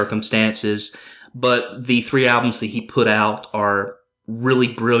sad circumstances, but the 3 albums that he put out are really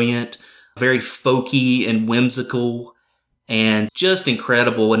brilliant, very folky and whimsical, and just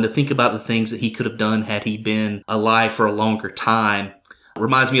incredible. And to think about the things that he could have done had he been alive for a longer time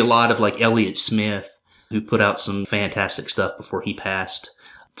reminds me a lot of Elliott Smith, who put out some fantastic stuff before he passed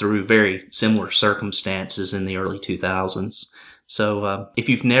through very similar circumstances in the early 2000s. So if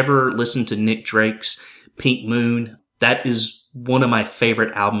you've never listened to Nick Drake's Pink Moon, that is one of my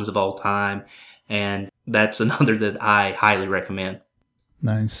favorite albums of all time. And that's another that I highly recommend.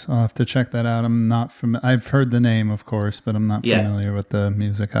 Nice. I'll have to check that out. I'm not I've heard the name, of course, but I'm not familiar with the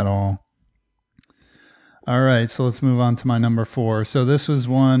music at all. All right, so let's move on to my number 4. So this was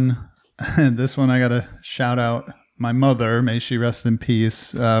one I got to shout out my mother, may she rest in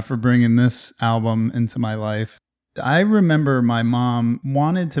peace, for bringing this album into my life. I remember my mom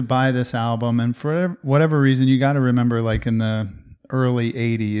wanted to buy this album, and for whatever reason, you got to remember in the early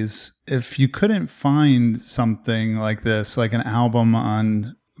 80s, if you couldn't find something like this, like an album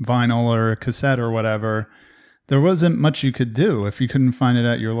on vinyl or a cassette or whatever, there wasn't much you could do if you couldn't find it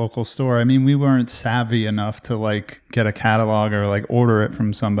at your local store. I mean, we weren't savvy enough to like get a catalog or like order it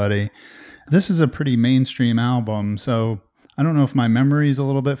from somebody. This is a pretty mainstream album, so I don't know if my memory is a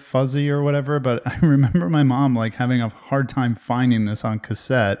little bit fuzzy or whatever, but I remember my mom like having a hard time finding this on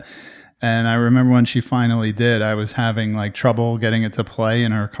cassette. And I remember when she finally did, I was having like trouble getting it to play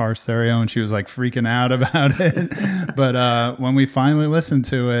in her car stereo, and she was like freaking out about it. But when we finally listened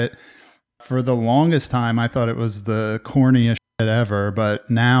to it, for the longest time, I thought it was the corniest shit ever. But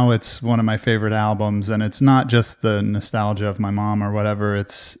now it's one of my favorite albums, and it's not just the nostalgia of my mom or whatever.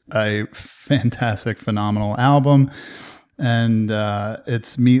 It's a fantastic, phenomenal album. And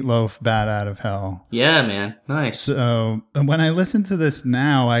it's Meatloaf, Bat Out of Hell. Yeah, man. Nice. So when I listen to this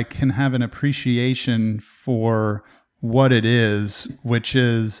now, I can have an appreciation for what it is, which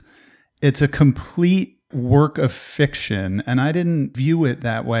is it's a complete work of fiction. And I didn't view it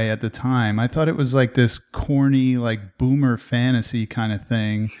that way at the time. I thought it was like this corny, like boomer fantasy kind of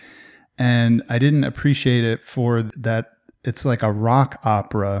thing. And I didn't appreciate it for that. It's like a rock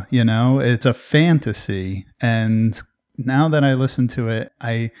opera, you know, it's a fantasy. And now that I listen to it,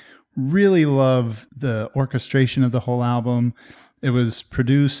 I really love the orchestration of the whole album. It was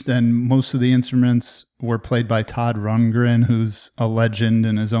produced and most of the instruments were played by Todd Rundgren, who's a legend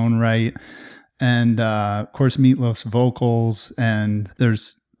in his own right. And of course, Meatloaf's vocals. And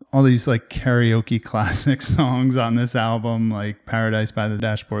there's all these like karaoke classic songs on this album, like Paradise by the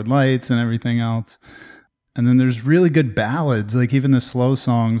Dashboard Lights and everything else. And then there's really good ballads. Like even the slow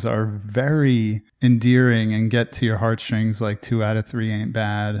songs are very endearing and get to your heartstrings. Like 2 Out of 3 Ain't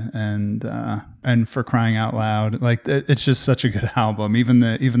Bad, and For Crying Out Loud. Like it's just such a good album. Even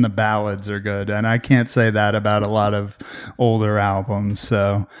the ballads are good, and I can't say that about a lot of older albums.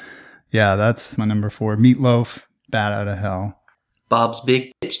 So yeah, that's my number 4. Meatloaf, Bat Out of Hell. Bob's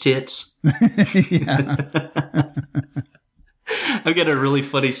Big Bitch Tits. Yeah. I've got a really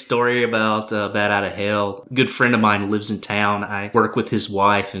funny story about Bat Out of Hell. A good friend of mine lives in town. I work with his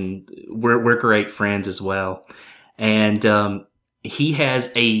wife, and we're great friends as well. And he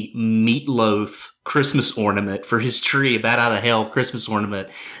has a Meatloaf Christmas ornament for his tree, a Bat Out of Hell Christmas ornament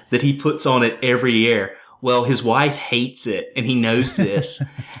that he puts on it every year. Well, his wife hates it, and he knows this.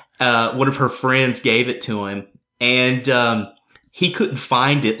 One of her friends gave it to him, and he couldn't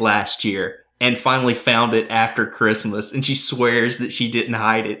find it last year. And finally found it after Christmas. And she swears that she didn't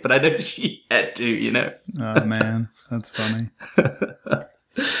hide it. But I know she had to, you know. Oh, man. That's funny.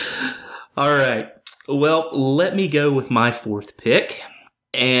 All right. Well, let me go with my 4th pick.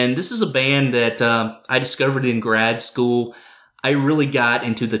 And this is a band that I discovered in grad school. I really got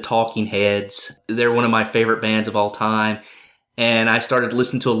into the Talking Heads. They're one of my favorite bands of all time. And I started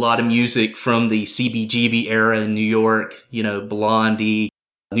listening to a lot of music from the CBGB era in New York. You know, Blondie,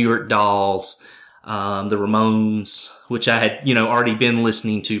 New York Dolls, the Ramones, which I had, you know, already been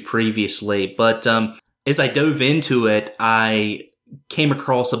listening to previously. But as I dove into it, I came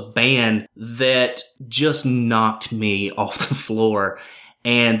across a band that just knocked me off the floor.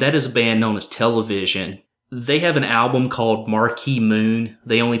 And that is a band known as Television. They have an album called Marquee Moon.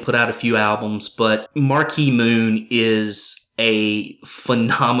 They only put out a few albums, but Marquee Moon is a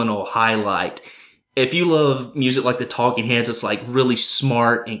phenomenal highlight. If you love music like the Talking Heads, it's like really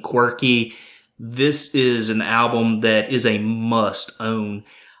smart and quirky. This is an album that is a must own.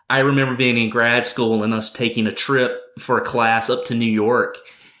 I remember being in grad school and us taking a trip for a class up to New York.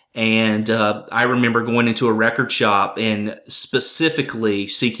 And I remember going into a record shop and specifically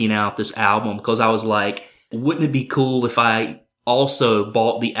seeking out this album because I was like, wouldn't it be cool if I also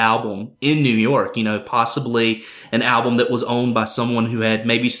bought the album in New York, you know, possibly an album that was owned by someone who had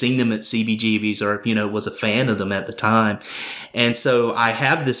maybe seen them at CBGB's or, you know, was a fan of them at the time. And so I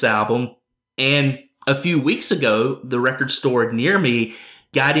have this album, and a few weeks ago, the record store near me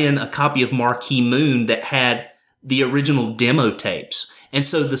got in a copy of Marquee Moon that had the original demo tapes. And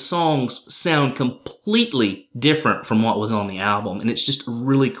so the songs sound completely different from what was on the album. And it's just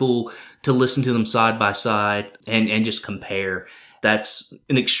really cool to listen to them side by side and just compare. That's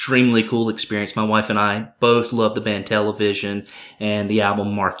an extremely cool experience. My wife and I both love the band Television and the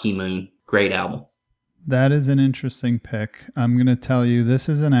album Marquee Moon. Great album. That is an interesting pick. I'm going to tell you, this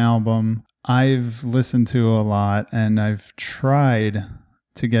is an album I've listened to a lot, and I've tried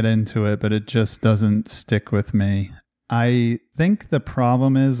to get into it, but it just doesn't stick with me. I think the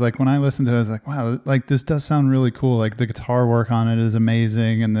problem is, like, when I listen to it, I was like, wow, like, this does sound really cool. Like, the guitar work on it is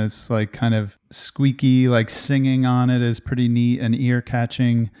amazing, and this, like, kind of squeaky, like, singing on it is pretty neat and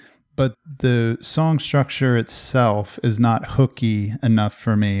ear-catching. But the song structure itself is not hooky enough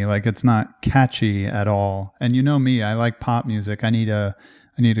for me. Like, it's not catchy at all. And you know me, I like pop music. I need a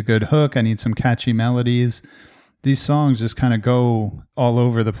good hook. I need some catchy melodies. these songs just kind of go all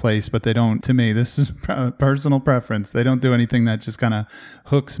over the place, but they don't, to me, this is personal preference. They don't do anything that just kind of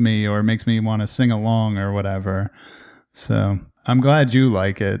hooks me or makes me want to sing along or whatever. So I'm glad you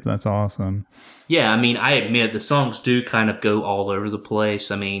like it. That's awesome. Yeah, I mean, I admit the songs do kind of go all over the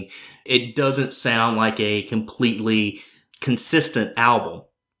place. I mean, it doesn't sound like a completely consistent album.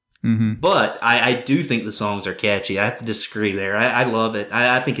 Mm-hmm. But I do think the songs are catchy. I have to disagree there. I love it.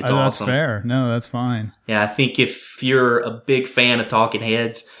 I think it's awesome. That's fair. No, that's fine. Yeah, I think if you're a big fan of Talking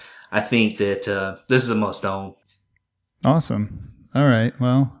Heads, I think that this is a must-own. Awesome. All right.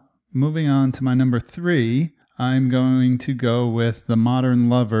 Well, moving on to my number 3, I'm going to go with the Modern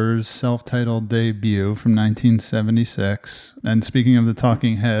Lovers' self-titled debut from 1976. And speaking of the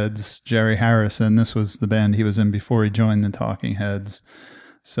Talking Heads, Jerry Harrison, this was the band he was in before he joined the Talking Heads.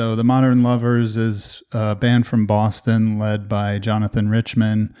 So the Modern Lovers is a band from Boston led by Jonathan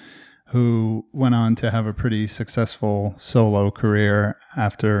Richman, who went on to have a pretty successful solo career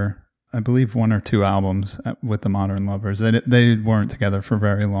after, I believe, 1 or 2 albums with the Modern Lovers. They weren't together for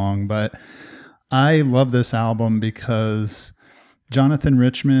very long, but I love this album because Jonathan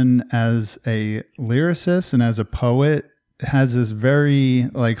Richman, as a lyricist and as a poet, has this very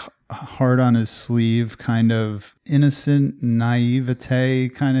heart on his sleeve kind of innocent naivete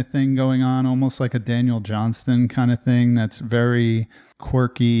kind of thing going on, almost like a Daniel Johnston kind of thing that's very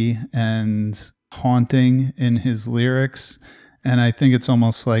quirky and haunting in his lyrics. And I think it's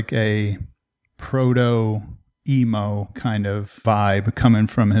almost like a proto-emo kind of vibe coming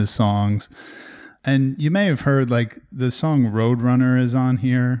from his songs. And you may have heard the song Roadrunner is on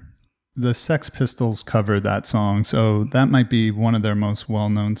here. The Sex Pistols covered that song, so that might be one of their most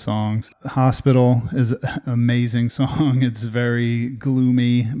well-known songs. Hospital is an amazing song. It's very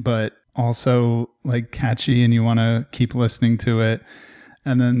gloomy, but also catchy, and you want to keep listening to it.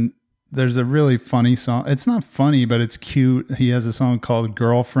 And then there's a really funny song. It's not funny, but it's cute. He has a song called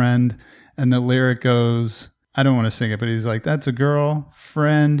Girlfriend, and the lyric goes, I don't want to sing it, but he's like, that's a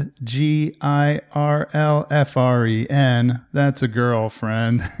girlfriend, GIRLFREN. That's a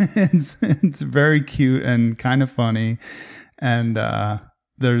girlfriend. It's very cute and kind of funny. And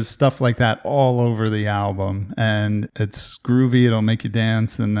there's stuff like that all over the album. And it's groovy. It'll make you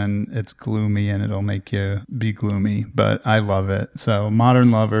dance. And then it's gloomy and it'll make you be gloomy. But I love it. So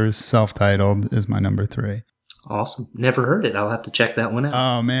Modern Lovers, self-titled, is my number 3. Awesome. Never heard it. I'll have to check that one out.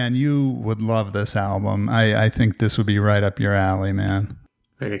 Oh, man, you would love this album. I think this would be right up your alley, man.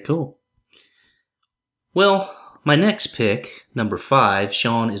 Very cool. Well, my next pick, number 5,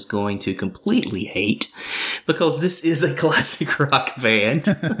 Sean is going to completely hate because this is a classic rock band.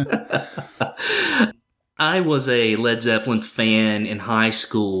 I was a Led Zeppelin fan in high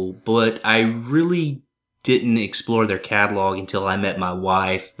school, but I really didn't explore their catalog until I met my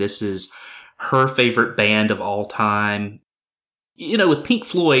wife. This is her favorite band of all time. You know, with Pink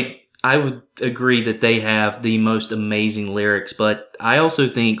Floyd, I would agree that they have the most amazing lyrics, but I also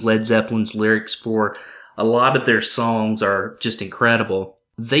think Led Zeppelin's lyrics for a lot of their songs are just incredible.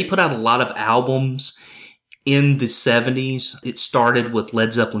 They put out a lot of albums in the 70s. It started with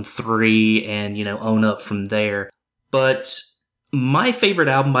Led Zeppelin 3 and, on up from there. But my favorite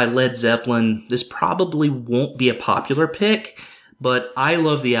album by Led Zeppelin, this probably won't be a popular pick, but I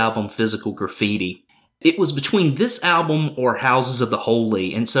love the album Physical Graffiti. It was between this album or Houses of the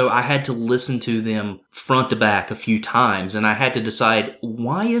Holy, and so I had to listen to them front to back a few times, and I had to decide,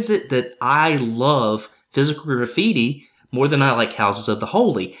 why is it that I love Physical Graffiti more than I like Houses of the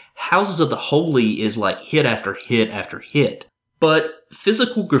Holy? Houses of the Holy is like hit after hit after hit. But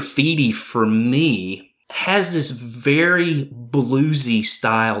Physical Graffiti, for me, has this very bluesy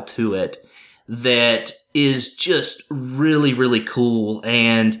style to it that is just really, really cool.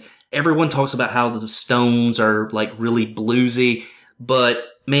 And everyone talks about how the Stones are really bluesy.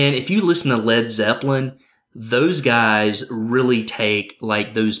 But man, if you listen to Led Zeppelin, those guys really take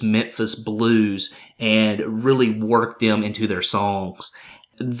those Memphis blues and really work them into their songs.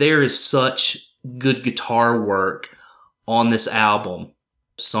 There is such good guitar work on this album.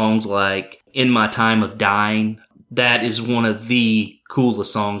 Songs like In My Time of Dying, that is one of the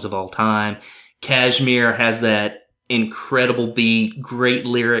coolest songs of all time. Kashmir has that incredible beat, great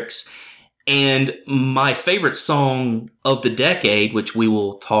lyrics, and my favorite song of the decade, which we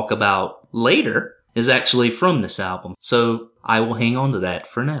will talk about later, is actually from this album. So I will hang on to that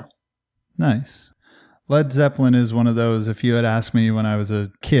for now. Nice. Led Zeppelin is one of those, if you had asked me when I was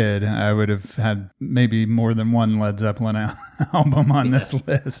a kid, I would have had maybe more than one Led Zeppelin album on this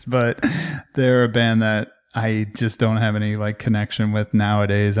list, but they're a band that I just don't have any connection with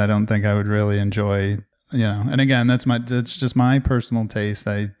nowadays. I don't think I would really enjoy, and again, that's just my personal taste.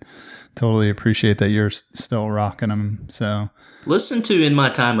 totally appreciate that you're still rocking them. So listen to In My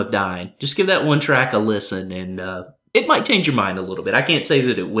Time of Dying. Just give that one track a listen, and it might change your mind a little bit. I can't say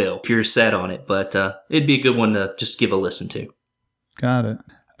that it will if you're set on it, but it'd be a good one to just give a listen to. Got it.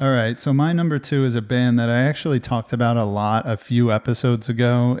 All right, so my number 2 is a band that I actually talked about a lot a few episodes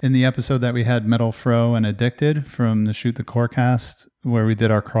ago. In the episode that we had Metal Fro and Addicted from the Shoot the Corecast, where we did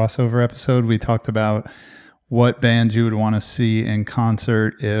our crossover episode, we talked about what bands you would want to see in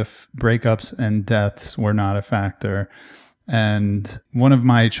concert if breakups and deaths were not a factor. And one of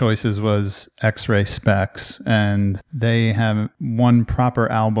my choices was X-Ray Spex, and they have one proper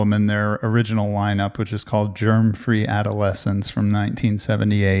album in their original lineup, which is called Germ Free Adolescence from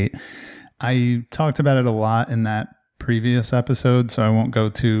 1978. I talked about it a lot in that previous episode, so I won't go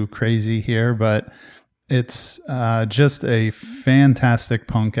too crazy here, but it's just a fantastic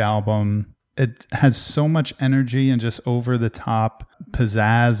punk album. It has so much energy and just over-the-top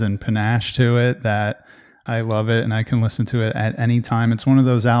pizzazz and panache to it that I love it, and I can listen to it at any time. It's one of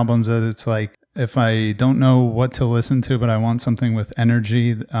those albums that it's like, if I don't know what to listen to, but I want something with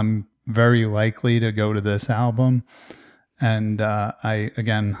energy, I'm very likely to go to this album. And I,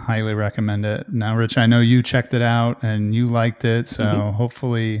 again, highly recommend it. Now, Rich, I know you checked it out and you liked it, so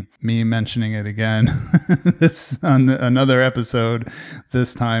hopefully me mentioning it again on another episode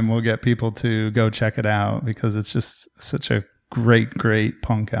this time will get people to go check it out, because it's just such a great, great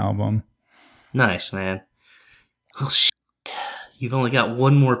punk album. Nice, man. Oh, shit. You've only got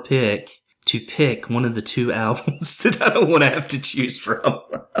one more pick to pick one of the 2 albums that I don't want to have to choose from.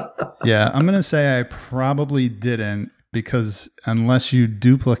 Yeah, I'm going to say I probably didn't, because unless you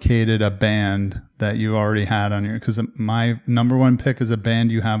duplicated a band that you already had on your... Because my number 1 pick is a band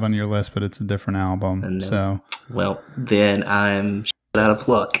you have on your list, but it's a different album. So, well, then I'm out of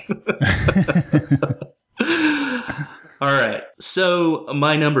luck. All right, so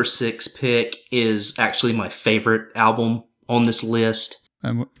my number 6 pick is actually my favorite album on this list.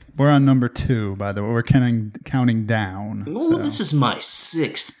 We're on number 2, by the way. We're counting down. Oh, so. This is my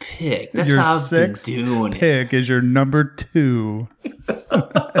 6th pick. That's your how I've been doing it. Pick is your number 2.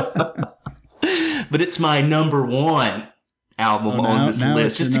 But it's my number 1 album on this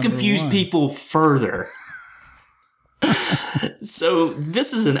list, just to confuse people further. So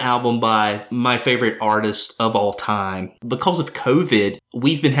this is an album by my favorite artist of all time. Because of COVID,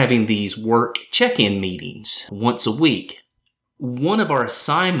 we've been having these work check-in meetings once a week. One of our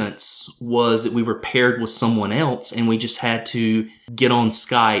assignments was that we were paired with someone else, and we just had to get on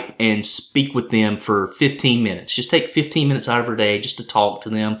Skype and speak with them for 15 minutes. Just take 15 minutes out of our day just to talk to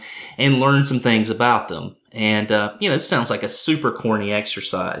them and learn some things about them. And, this sounds like a super corny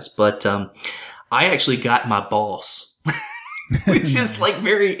exercise, but I actually got my boss. Which is like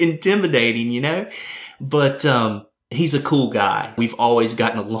very intimidating, but he's a cool guy. We've always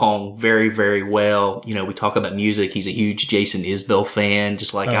gotten along very, very well. We talk about music. He's a huge Jason Isbell fan,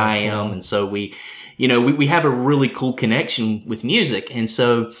 just like I am. And so we have a really cool connection with music. And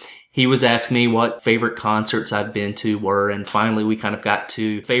so he was asking me what favorite concerts I've been to were. And finally we kind of got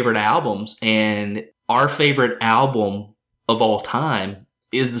to favorite albums, and our favorite album of all time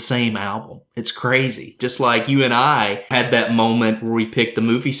is the same album. It's crazy. Just like you and I had that moment where we picked the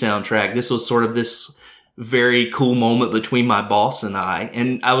movie soundtrack. This was sort of this very cool moment between my boss and I.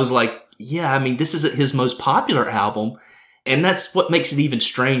 And I was like, yeah, this isn't his most popular album. And that's what makes it even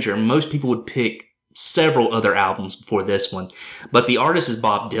stranger. Most people would pick several other albums before this one. But the artist is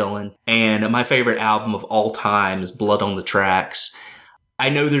Bob Dylan. And my favorite album of all time is Blood on the Tracks. I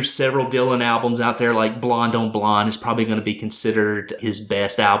know there's several Dylan albums out there, like Blonde on Blonde is probably going to be considered his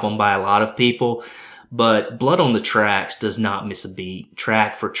best album by a lot of people, but Blood on the Tracks does not miss a beat,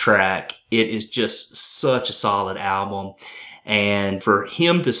 track for track. It is just such a solid album. And for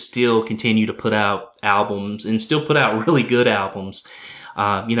him to still continue to put out albums and still put out really good albums,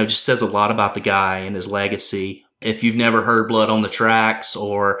 just says a lot about the guy and his legacy. If you've never heard Blood on the Tracks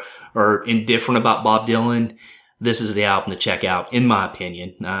or indifferent about Bob Dylan, this is the album to check out, in my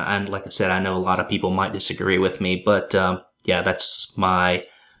opinion. And like I said, I know a lot of people might disagree with me, but that's my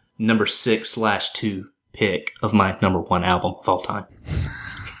number 6/2 pick of my number 1 album of all time.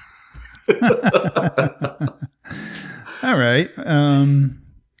 All right.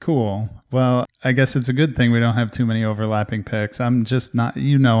 Cool. Well, I guess it's a good thing we don't have too many overlapping picks. I'm just not,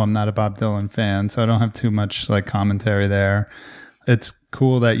 I'm not a Bob Dylan fan, so I don't have too much commentary there. It's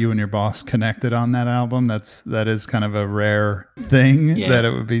cool that you and your boss connected on that album. That is kind of a rare thing, that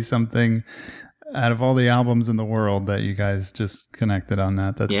it would be something out of all the albums in the world that you guys just connected on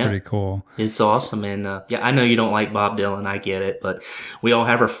that. That's pretty cool. It's awesome. And I know you don't like Bob Dylan. I get it, but we all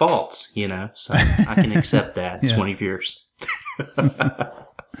have our faults, so I can accept that. It's one of yours.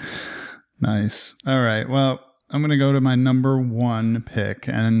 Nice. All right. Well, I'm going to go to my number 1 pick.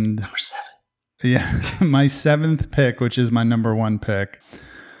 And Number 7. yeah, my 7th pick, which is my number 1 pick.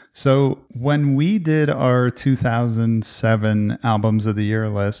 So when we did our 2007 Albums of the Year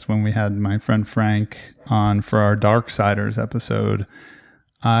list, when we had my friend Frank on for our Darksiders episode,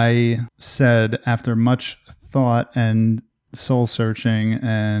 I said, after much thought and soul searching,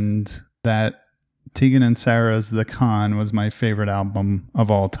 and that Tegan and Sarah's The Con was my favorite album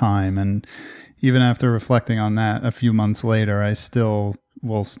of all time. And even after reflecting on that a few months later, I still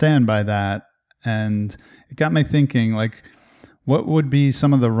will stand by that. And it got me thinking, like, what would be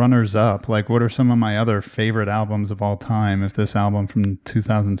some of the runners up? Like, what are some of my other favorite albums of all time? If this album from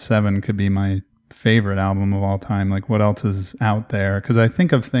 2007 could be my favorite album of all time, like, what else is out there? Because I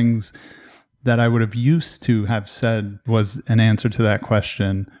think of things that I would have used to have said was an answer to that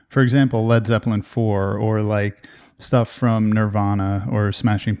question. For example, Led Zeppelin 4, or like stuff from Nirvana or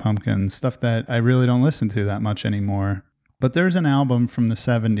Smashing Pumpkins, stuff that I really don't listen to that much anymore. But there's an album from the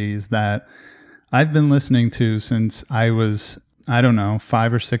 70s that I've been listening to since I was,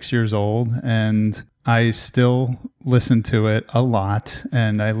 5 or 6 years old, and I still listen to it a lot,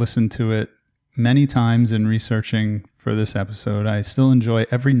 and I listened to it many times in researching for this episode. I still enjoy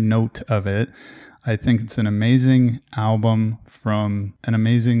every note of it. I think it's an amazing album from an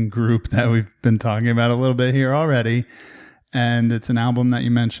amazing group that we've been talking about a little bit here already. And it's an album that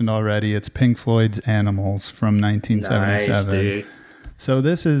you mentioned already. It's Pink Floyd's Animals from 1977. Nice, dude. So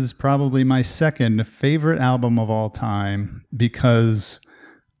this is probably my second favorite album of all time, because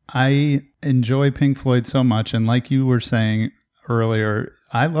I enjoy Pink Floyd so much. And like you were saying earlier,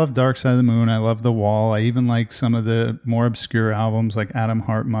 I love Dark Side of the Moon. I love The Wall. I even like some of the more obscure albums like Atom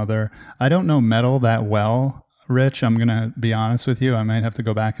Heart Mother. I don't know metal that well, Rich. I'm going to be honest with you. I might have to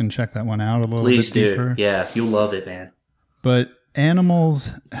go back and check that one out a little bit deeper. Please do. Yeah, you'll love it, man. But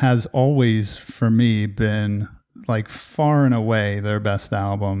Animals has always, for me, been like far and away their best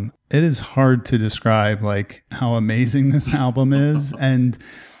album. It is hard to describe like how amazing this album is. And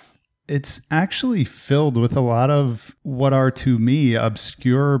it's actually filled with a lot of what are, to me,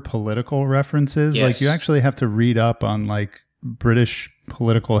 obscure political references. Yes. Like, you actually have to read up on like British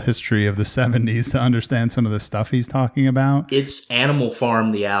political history of the 70s to understand some of the stuff he's talking about. It's Animal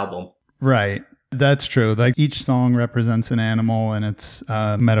Farm, the album. Right. That's true. Like, each song represents an animal, and it's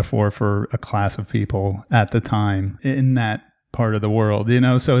a metaphor for a class of people at the time in that part of the world, you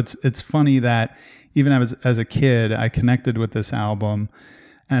know? So it's funny that even as a kid, I connected with this album.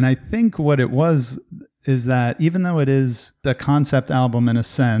 And I think what it was is that even though it is a concept album in a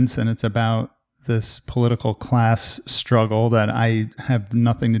sense, and it's about this political class struggle that I have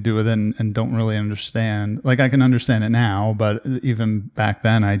nothing to do with and don't really understand. Like, I can understand it now, but even back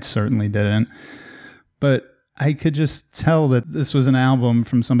then I certainly didn't. But I could just tell that this was an album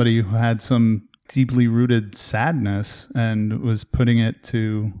from somebody who had some deeply rooted sadness and was putting it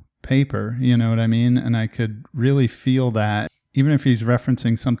to paper, you know what I mean? And I could really feel that. Even if he's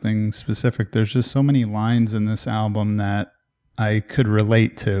referencing something specific, there's just so many lines in this album that I could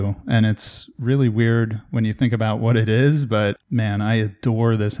relate to. And it's really weird when you think about what it is, but man, I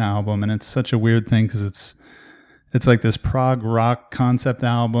adore this album. And it's such a weird thing because it's like this prog rock concept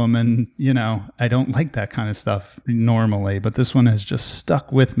album. And, you know, I don't like that kind of stuff normally, but this one has just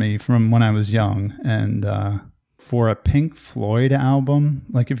stuck with me from when I was young. And for a Pink Floyd album,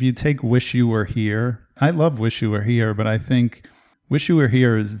 like if you take Wish You Were Here, I love Wish You Were Here, but I think Wish You Were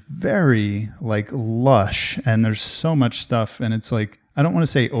Here is very like lush, and there's so much stuff, and it's like, I don't want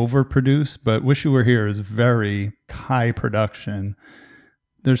to say overproduced, but Wish You Were Here is very high production.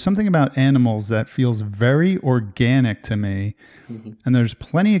 There's something about Animals that feels very organic to me, and there's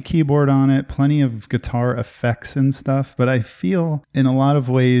plenty of keyboard on it, plenty of guitar effects and stuff, but I feel in a lot of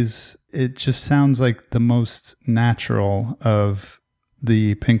ways it just sounds like the most natural of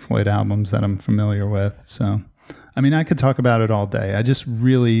the Pink Floyd albums that I'm familiar with. So, I mean, I could talk about it all day. I just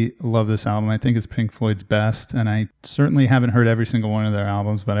really love this album. I think it's Pink Floyd's best, and I certainly haven't heard every single one of their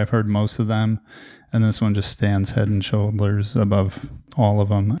albums, but I've heard most of them, and this one just stands head and shoulders above all of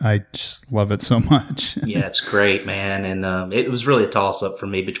them. I just love it so much. Yeah, it's great, man. And it was really a toss-up for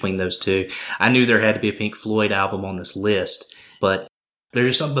me between those two. I knew there had to be a Pink Floyd album on this list, but there's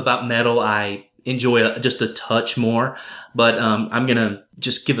just something about metal I enjoy just a touch more. But I'm going to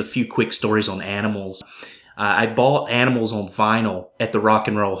just give a few quick stories on Animals. I bought Animals on vinyl at the Rock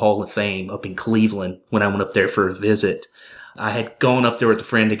and Roll Hall of Fame up in Cleveland when I went up there for a visit. I had gone up there with a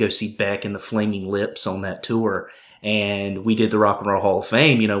friend to go see Beck and the Flaming Lips on that tour, and we did the Rock and Roll Hall of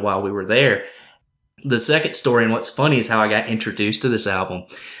Fame, you know, while we were there. The second story, and what's funny, is how I got introduced to this album.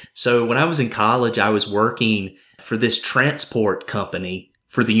 So when I was in college, I was working for this transport company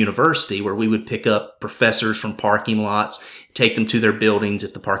for the university, where we would pick up professors from parking lots, take them to their buildings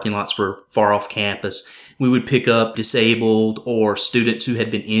if the parking lots were far off campus. We would pick up disabled or students who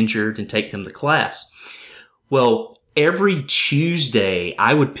had been injured and take them to class. Well, every Tuesday,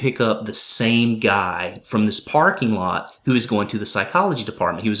 I would pick up the same guy from this parking lot who was going to the psychology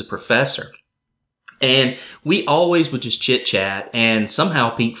department. He was a professor. And we always would just chit chat, and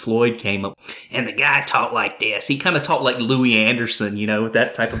somehow Pink Floyd came up, and the guy talked like this. He kind of talked like Louis Anderson, with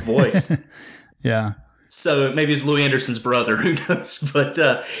that type of voice. Yeah. So maybe it's Louis Anderson's brother, who knows? But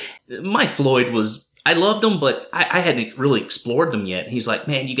my Floyd I loved them, but I hadn't really explored them yet. He's like,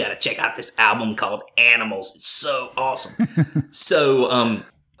 man, you got to check out this album called Animals. It's so awesome. So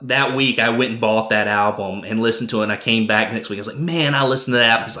that week, I went and bought that album and listened to it, and I came back next week. I was like, man, I listened to that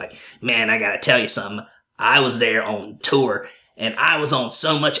album. He's like, man, I got to tell you something. I was there on tour, and I was on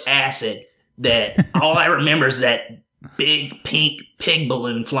so much acid that all I remember is that big pink pig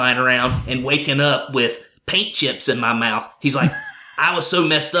balloon flying around and waking up with paint chips in my mouth. He's like, I was so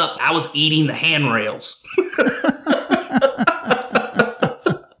messed up, I was eating the handrails.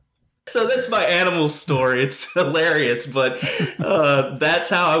 So that's my Animals story. It's hilarious, but that's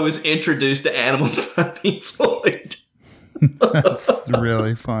how I was introduced to Animals by Pink Floyd. That's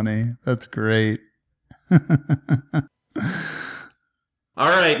really funny. That's great. All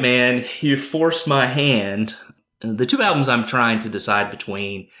right, man. You forced my hand. The two albums I'm trying to decide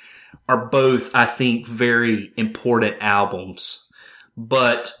between are both, I think, very important albums.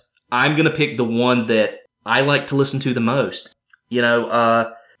 But I'm going to pick the one that I like to listen to the most.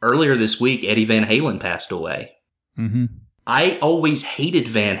 Earlier this week, Eddie Van Halen passed away. Mm-hmm. I always hated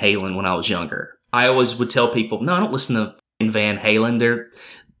Van Halen when I was younger. I always would tell people, no, I don't listen to Van Halen. They're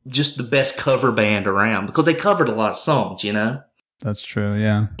just the best cover band around, because they covered a lot of songs, That's true,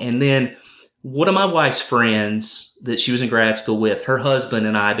 yeah. And then one of my wife's friends that she was in grad school with, her husband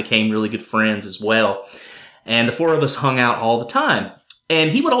and I became really good friends as well. And the four of us hung out all the time.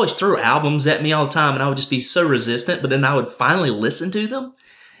 And he would always throw albums at me all the time, and I would just be so resistant, but then I would finally listen to them.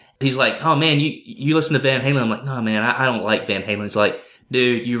 He's like, oh man, you listen to Van Halen? I'm like, no man, I don't like Van Halen. He's like,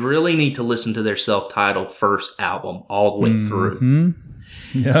 dude, you really need to listen to their self-titled first album all the way through.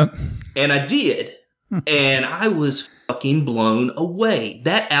 Yep. And I did. And I was fucking blown away.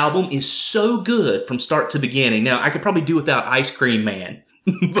 That album is so good from start to beginning. Now, I could probably do without Ice Cream Man,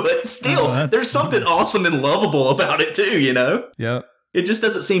 but still, there's something awesome and lovable about it too, Yep. It just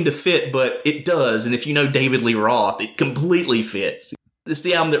doesn't seem to fit, but it does. And if you know David Lee Roth, it completely fits. It's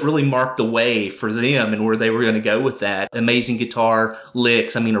the album that really marked the way for them and where they were going to go with that. Amazing guitar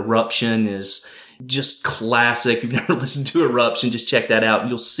licks. I mean, Eruption is just classic. If you've never listened to Eruption, just check that out.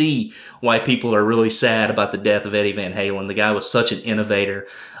 You'll see why people are really sad about the death of Eddie Van Halen. The guy was such an innovator.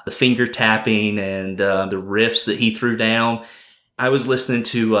 The finger tapping and the riffs that he threw down. I was listening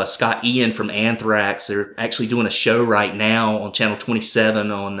to Scott Ian from Anthrax. They're actually doing a show right now on Channel 27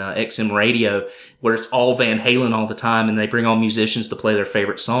 on XM Radio where it's all Van Halen all the time, and they bring on musicians to play their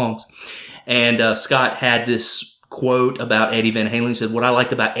favorite songs. And Scott had this quote about Eddie Van Halen. He said, what I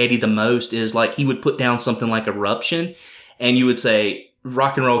liked about Eddie the most is like he would put down something like Eruption, and you would say,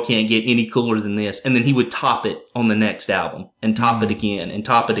 rock and roll can't get any cooler than this. And then he would top it on the next album and top it again and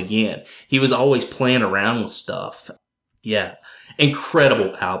top it again. He was always playing around with stuff. Yeah.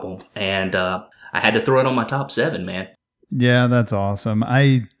 Incredible album. And I had to throw it on my top 7, man. Yeah, that's awesome.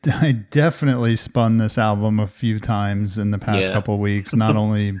 I definitely spun this album a few times in the past couple of weeks. Not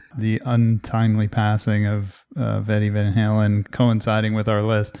only the untimely passing of Eddie Van Halen coinciding with our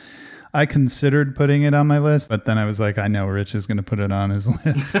list. I considered putting it on my list, but then I was like, I know Rich is going to put it on his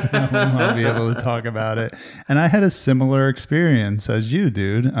list, so I'll be able to talk about it. And I had a similar experience as you,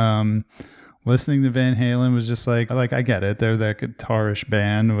 dude. Listening to Van Halen was just like I get it. They're that guitarish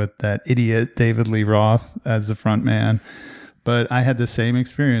band with that idiot David Lee Roth as the front man. But I had the same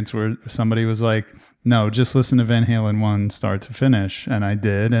experience where somebody was like, no, just listen to Van Halen 1 start to finish. And I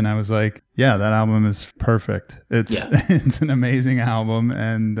did. And I was like, yeah, that album is perfect. It's an amazing album.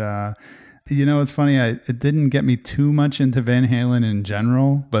 And, it's funny. It didn't get me too much into Van Halen in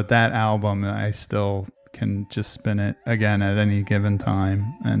general, but that album, I still can just spin it again at any given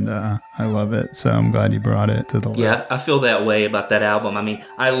time. And I love it. So I'm glad you brought it to the list. Yeah, I feel that way about that album. I mean,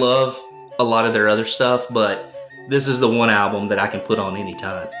 I love a lot of their other stuff, but this is the one album that I can put on any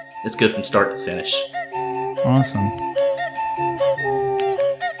time. It's good from start to finish. Awesome.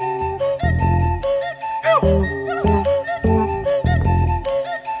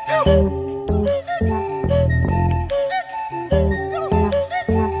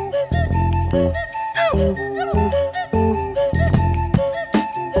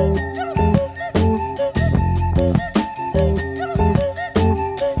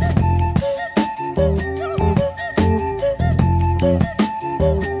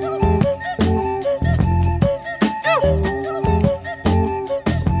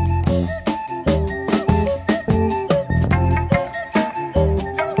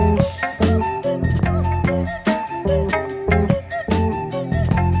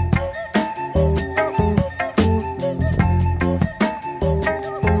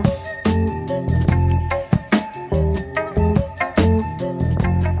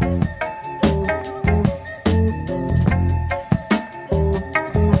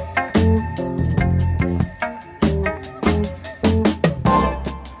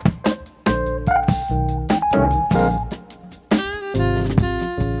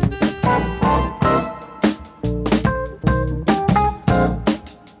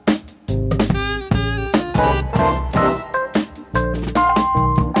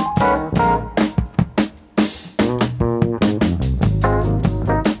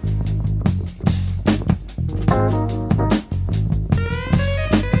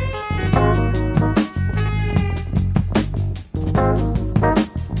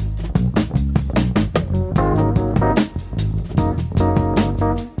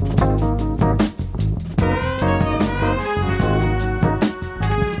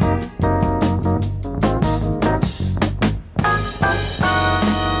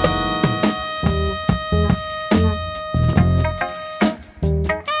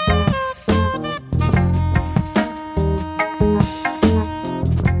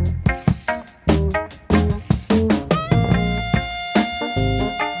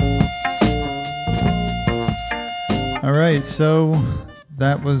 All right, so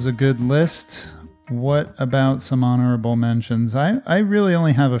that was a good list. What about some honorable mentions? I really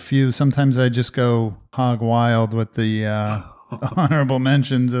only have a few. Sometimes I just go hog wild with the honorable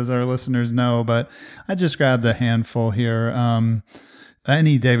mentions, as our listeners know, but I just grabbed a handful here.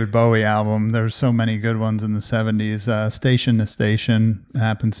 Any David Bowie album, there's so many good ones in the 70s. Station to Station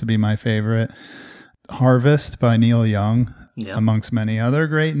happens to be my favorite. Harvest by Neil Young, amongst many other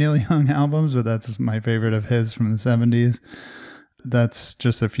great Neil Young albums, but that's my favorite of his from the 70s. That's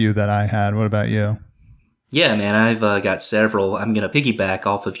just a few that I had. What about you? Yeah, man, I've got several. I'm going to piggyback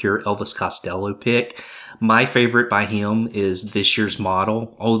off of your Elvis Costello pick. My favorite by him is This Year's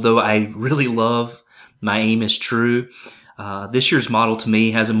Model. Although I really love My Aim Is True, This Year's Model to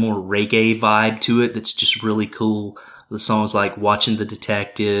me has a more reggae vibe to it that's just really cool. The songs like Watching the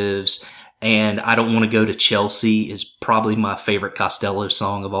Detectives and I Don't Want to Go to Chelsea is probably my favorite Costello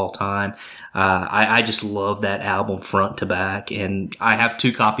song of all time. I just love that album front to back, and I have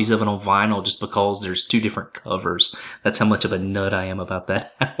 2 copies of it on vinyl just because there's 2 different covers. That's how much of a nut I am about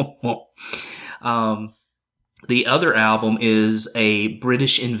that album. The other album is a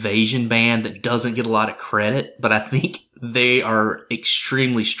British invasion band that doesn't get a lot of credit, but I think they are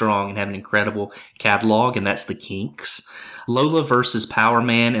extremely strong and have an incredible catalog, and that's the Kinks. Lola vs. Power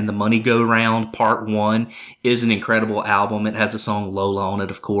Man and the Money Go Round Part 1 is an incredible album. It has the song Lola on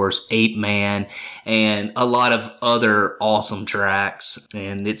it, of course, Ape Man, and a lot of other awesome tracks.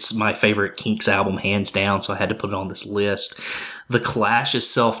 And it's my favorite Kinks album, hands down, so I had to put it on this list. The Clash's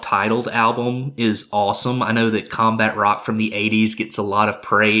self-titled album is awesome. I know that Combat Rock from the 80s gets a lot of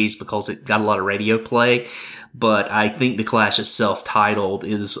praise because it got a lot of radio play, but I think The Clash's self-titled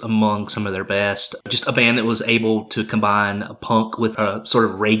is among some of their best. Just a band that was able to combine a punk with a sort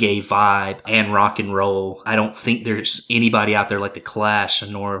of reggae vibe and rock and roll. I don't think there's anybody out there like The Clash,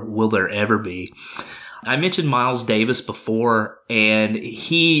 nor will there ever be. I mentioned Miles Davis before, and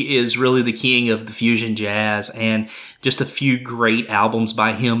he is really the king of the fusion jazz, and just a few great albums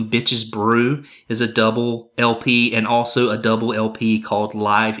by him. Bitches Brew is a double LP, and also a double LP called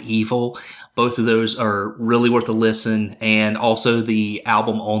Live Evil. Both of those are really worth a listen, and also the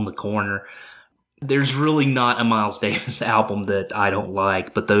album On the Corner. There's really not a Miles Davis album that I don't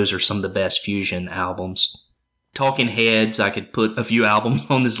like, but those are some of the best fusion albums. Talking Heads, I could put a few albums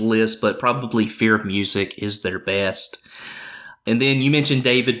on this list, but probably Fear of Music is their best. And then you mentioned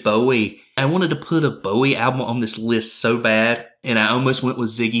David Bowie. I wanted to put a Bowie album on this list so bad, and I almost went with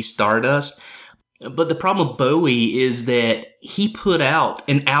Ziggy Stardust. But the problem with Bowie is that he put out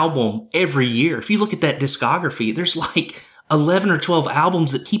an album every year. If you look at that discography, there's like 11 or 12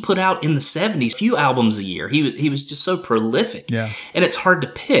 albums that he put out in the 70s, a few albums a year. He was just so prolific. Yeah. And it's hard to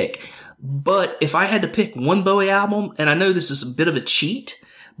pick. But if I had to pick one Bowie album, and I know this is a bit of a cheat,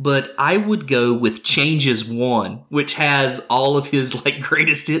 but I would go with Changes 1, which has all of his like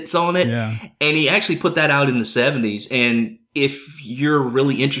greatest hits on it. Yeah. And he actually put that out in the 70s. And if you're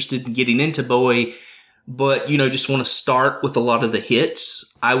really interested in getting into Bowie, but just want to start with a lot of the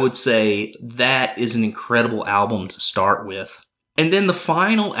hits, I would say that is an incredible album to start with. And then the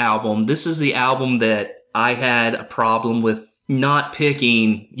final album, this is the album that I had a problem with not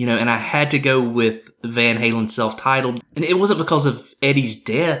picking, and I had to go with Van Halen's self-titled. And it wasn't because of Eddie's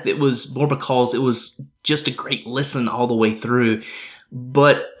death. It was more because it was just a great listen all the way through.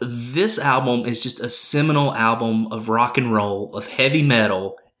 But this album is just a seminal album of rock and roll, of heavy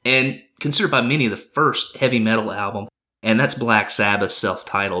metal, and considered by many the first heavy metal album. And that's Black Sabbath's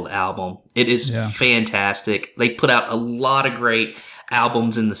self-titled album. It is fantastic. They put out a lot of great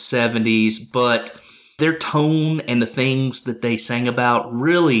albums in the 70s, but their tone and the things that they sang about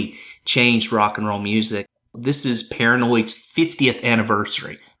really changed rock and roll music. This is Paranoid's 50th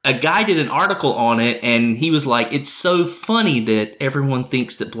anniversary. A guy did an article on it, and he was like, it's so funny that everyone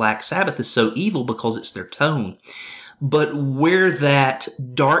thinks that Black Sabbath is so evil because it's their tone. But where that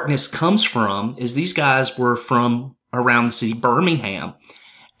darkness comes from is these guys were from around the city Birmingham.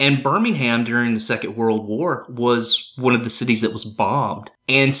 And Birmingham during the Second World War was one of the cities that was bombed.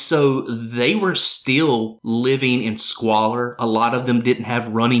 And so they were still living in squalor. A lot of them didn't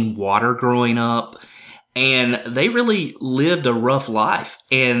have running water growing up. And they really lived a rough life.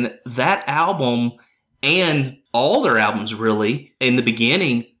 And that album, and all their albums really, in the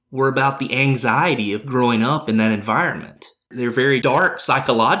beginning, were about the anxiety of growing up in that environment. They're very dark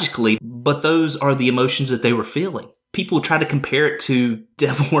psychologically, but those are the emotions that they were feeling. People try to compare it to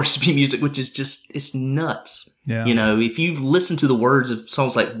devil worship music, which is just, it's nuts. Yeah. If you listen to the words of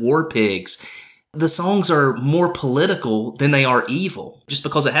songs like War Pigs, the songs are more political than they are evil. Just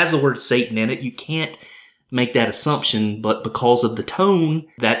because it has the word Satan in it, you can't make that assumption, but because of the tone,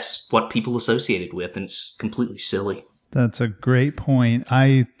 that's what people associate it with, and it's completely silly. That's a great point.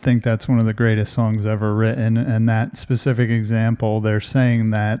 I think that's one of the greatest songs ever written. And that specific example, they're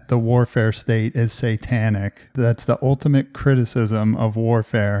saying that the warfare state is satanic. That's the ultimate criticism of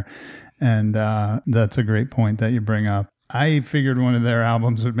warfare. And that's a great point that you bring up. I figured one of their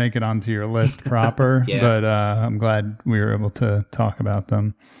albums would make it onto your list proper, Yeah. but I'm glad we were able to talk about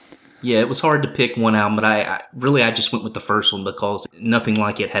them. Yeah, it was hard to pick one album, but I just went with the first one because nothing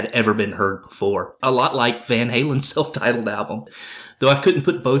like it had ever been heard before. A lot like Van Halen's self-titled album. Though I couldn't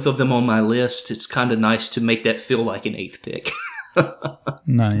put both of them on my list, it's kind of nice to make that feel like an eighth pick.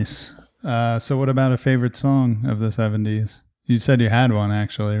 Nice. So what about a favorite song of the 70s? You said you had one,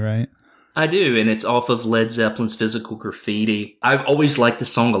 actually, right? I do, and it's off of Led Zeppelin's Physical Graffiti. I've always liked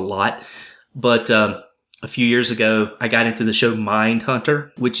this song a lot, but a few years ago, I got into the show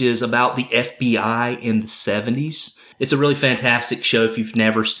Mindhunter, which is about the FBI in the 70s. It's a really fantastic show if you've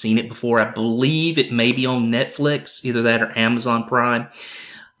never seen it before. I believe it may be on Netflix, either that or Amazon Prime.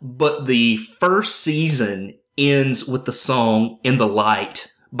 But the first season ends with the song In the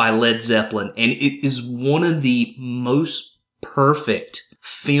Light by Led Zeppelin, and it is one of the most perfect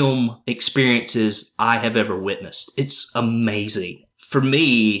film experiences I have ever witnessed. It's amazing. For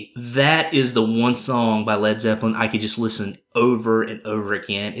me, that is the one song by Led Zeppelin I could just listen over and over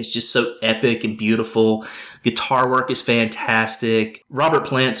again. It's just so epic and beautiful. Guitar work is fantastic. Robert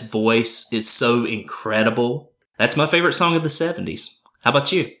Plant's voice is so incredible. That's my favorite song of the 70s. How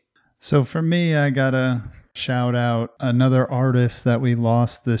about you? So for me, I gotta shout out another artist that we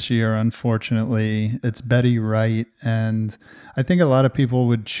lost this year, unfortunately. It's Betty Wright, and I think a lot of people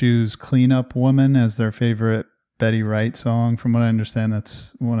would choose Clean Up Woman as their favorite Betty Wright song. From what I understand,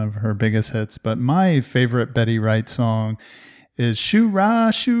 that's one of her biggest hits. But my favorite Betty Wright song is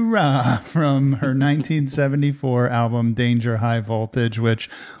Shoo-Rah, Shoo-Rah from her 1974 album Danger High Voltage, which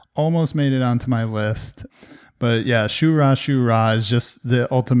almost made it onto my list. But yeah, Shoo-Rah, Shoo-Rah is just the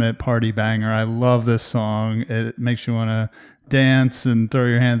ultimate party banger. I love this song. It makes you want to dance and throw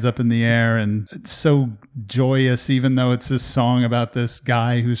your hands up in the air. And it's so joyous, even though it's this song about this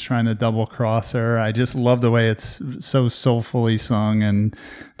guy who's trying to double cross her. I just love the way it's so soulfully sung and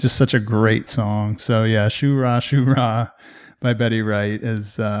just such a great song. So yeah, Shoo-Rah, Shoo-Rah by Betty Wright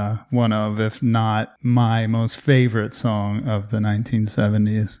is one of, if not my most favorite song of the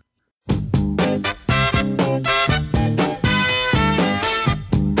 1970s.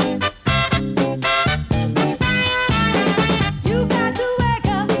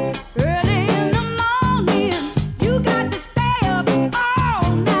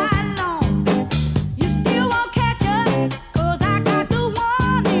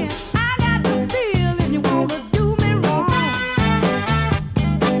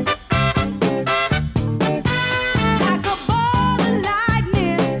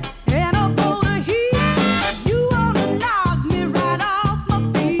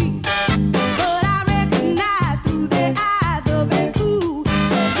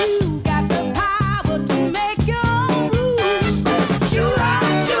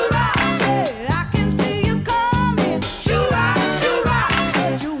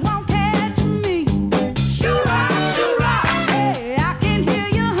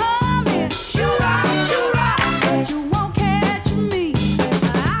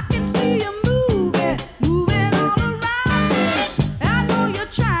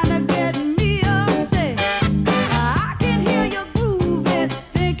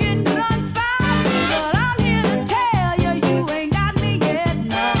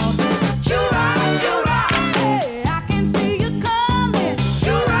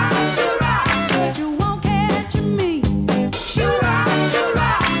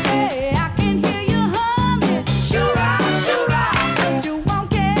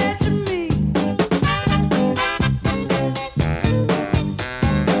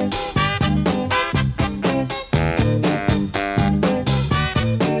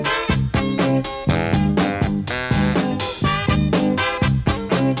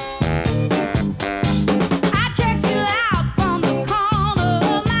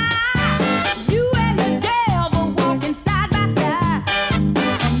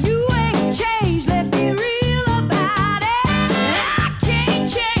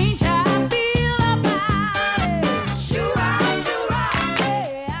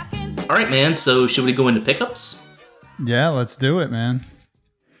 All right, man. So should we go into pickups? Yeah, let's do it, man.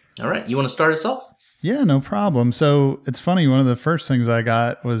 All right. You want to start us off? Yeah, no problem. So it's funny. One of the first things I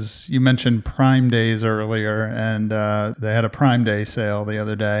got was you mentioned Prime Days earlier, and they had a Prime Day sale the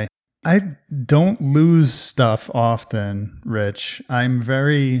other day. I don't lose stuff often, Rich. I'm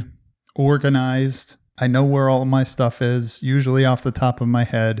very organized I know where all my stuff is, usually off the top of my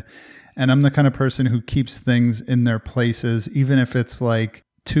head. And I'm the kind of person who keeps things in their places, even if it's like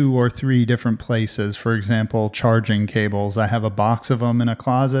 2 or 3 different places. For example, charging cables. I have a box of them in a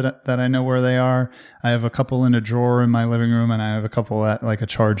closet that I know where they are. I have a couple in a drawer in my living room, and I have a couple at like a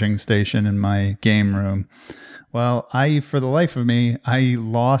charging station in my game room. Well, for the life of me, I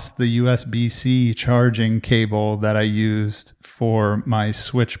lost the USB-C charging cable that I used for my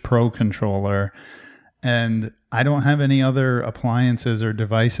Switch Pro controller. And I don't have any other appliances or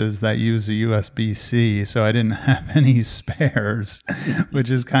devices that use a USB-C, so I didn't have any spares,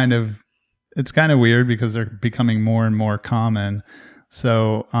 which is it's kind of weird because they're becoming more and more common.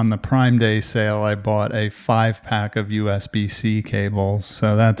 So on the Prime Day sale, I bought a 5-pack of USB-C cables.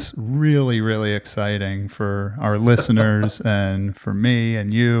 So that's really, really exciting for our listeners and for me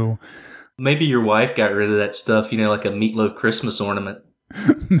and you. Maybe your wife got rid of that stuff, like a Meatloaf Christmas ornament.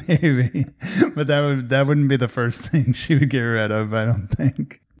 Maybe, but that wouldn't be the first thing she would get rid of, I don't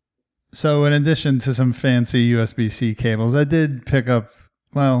think. So in addition to some fancy USB-C cables, I did pick up,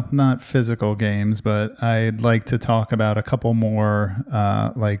 well, not physical games, but I'd like to talk about a couple more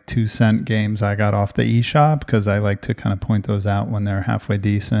like 2-cent games I got off the eShop, because I like to kind of point those out when they're halfway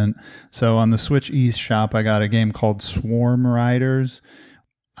decent. So on the Switch eShop, I got a game called Swarm Riders.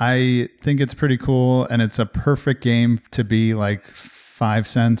 I think it's pretty cool, and it's a perfect game to be like 5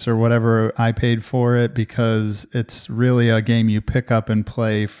 cents or whatever I paid for it, because it's really a game you pick up and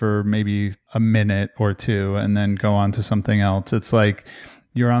play for maybe a minute or 2 and then go on to something else. It's like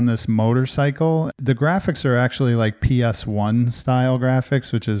you're on this motorcycle. The graphics are actually like PS1 style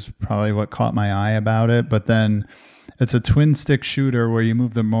graphics, which is probably what caught my eye about it. But then it's a twin stick shooter where you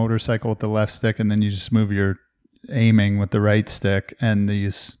move the motorcycle with the left stick and then you just move your aiming with the right stick, and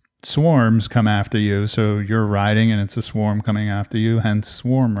these swarms come after you. So you're riding and it's a swarm coming after you, hence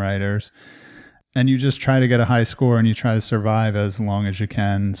Swarm Riders. And you just try to get a high score and you try to survive as long as you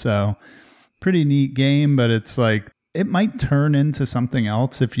can. So pretty neat game, but it's like, it might turn into something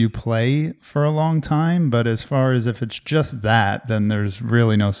else if you play for a long time. But as far as if it's just that, then there's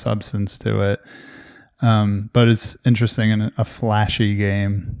really no substance to it. But it's interesting and a flashy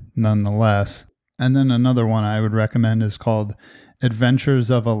game nonetheless. And then another one I would recommend is called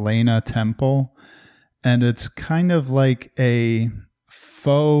Adventures of Elena Temple. And it's kind of like a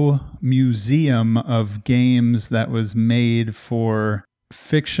faux museum of games that was made for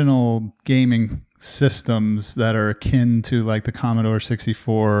fictional gaming systems that are akin to like the Commodore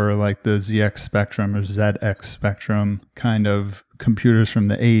 64 or like the ZX Spectrum or ZX Spectrum kind of computers from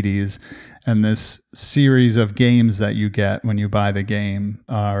the 80s. And this series of games that you get when you buy the game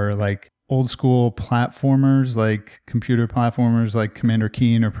are like old school platformers, like computer platformers like Commander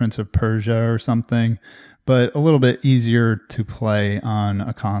Keen or Prince of Persia or something, but a little bit easier to play on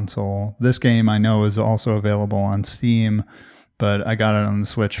a console. This game I know is also available on Steam, but I got it on the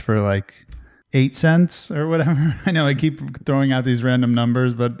Switch for like 8 cents or whatever. I know I keep throwing out these random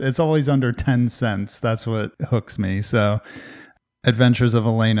numbers, but it's always under 10 cents. That's what hooks me. So Adventures of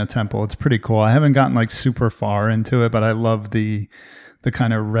Elena Temple, it's pretty cool. I haven't gotten like super far into it, but I love the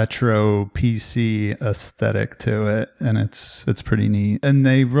kind of retro PC aesthetic to it, and it's pretty neat. And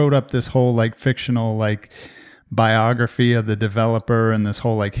they wrote up this whole like fictional like biography of the developer and this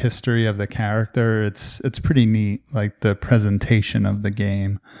whole like history of the character. It's pretty neat, like the presentation of the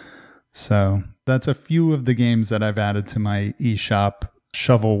game. So that's a few of the games that I've added to my eShop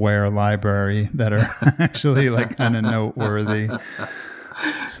shovelware library that are actually like kind of noteworthy.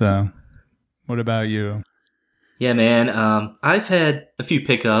 So what about you? Yeah, man. I've had a few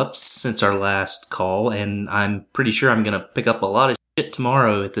pickups since our last call, and I'm pretty sure I'm going to pick up a lot of shit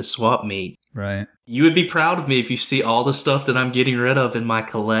tomorrow at the swap meet. Right. You would be proud of me if you see all the stuff that I'm getting rid of in my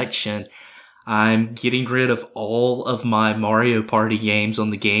collection. I'm getting rid of all of my Mario Party games on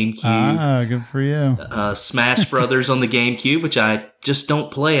the GameCube. Ah, good for you. Smash Brothers on the GameCube, which I just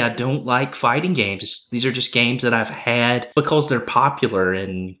don't play. I don't like fighting games. These are just games that I've had because they're popular.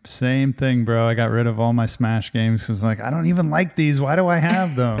 And same thing, bro. I got rid of all my Smash games because I'm like, I don't even like these. Why do I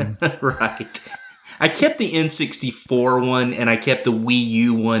have them? Right. I kept the N64 one and I kept the Wii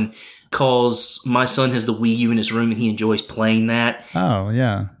U one because my son has the Wii U in his room and he enjoys playing that. Oh,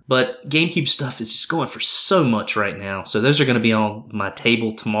 yeah. But GameCube stuff is just going for so much right now. So those are going to be on my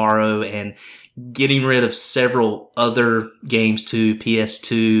table tomorrow, and getting rid of several other games too,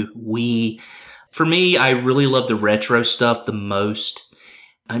 PS2, Wii. For me, I really love the retro stuff the most.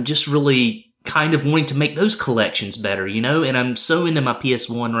 I'm just really kind of wanting to make those collections better, and I'm so into my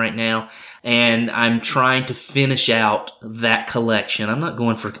PS1 right now, and I'm trying to finish out that collection. I'm not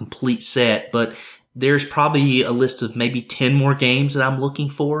going for a complete set, but there's probably a list of maybe 10 more games that I'm looking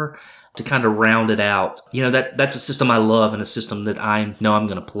for. to kind of round it out. You know, that's a system I love and a system that I know I'm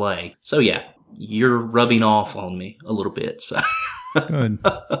going to play. So yeah, you're rubbing off on me a little bit. So. Good.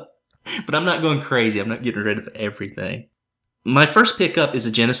 But I'm not going crazy. I'm not getting rid of everything. My first pickup is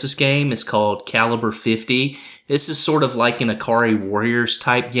a Genesis game. It's called Caliber 50. This is sort of like an Ikari Warriors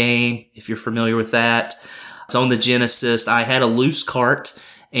type game, if you're familiar with that. It's on the Genesis. I had a loose cart,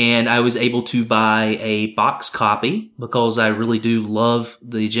 and I was able to buy a box copy because I really do love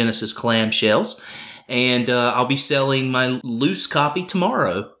the Genesis clamshells. And I'll be selling my loose copy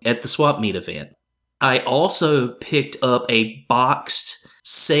tomorrow at the Swap Meet event. I also picked up a boxed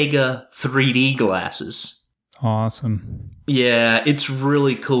Sega 3D glasses. Awesome. Yeah, it's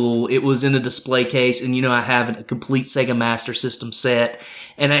really cool. It was in a display case, and I have a complete Sega Master System set,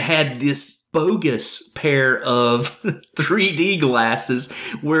 and I had this bogus pair of 3D glasses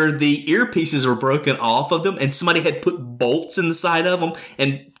where the earpieces were broken off of them, and somebody had put bolts in the side of them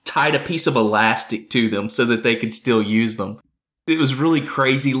and tied a piece of elastic to them so that they could still use them. It was really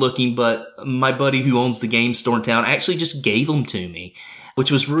crazy looking, but my buddy who owns the game store in town actually just gave them to me,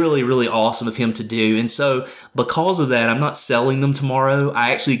 which was really, really awesome of him to do. And so because of that, I'm not selling them tomorrow.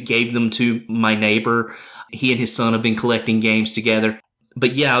 I actually gave them to my neighbor. He and his son have been collecting games together.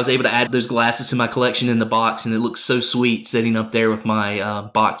 But yeah, I was able to add those glasses to my collection in the box, and it looks so sweet sitting up there with my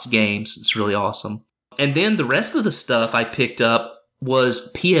box games. It's really awesome. And then the rest of the stuff I picked up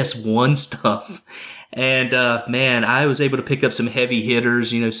was PS1 stuff. And, man, I was able to pick up some heavy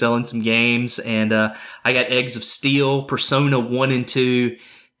hitters, selling some games. And, I got Eggs of Steel, Persona 1 and 2,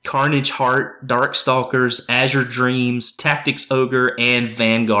 Carnage Heart, Darkstalkers, Azure Dreams, Tactics Ogre, and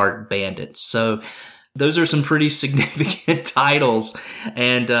Vanguard Bandits. So those are some pretty significant titles.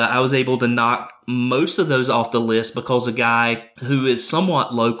 And, I was able to knock most of those off the list because a guy who is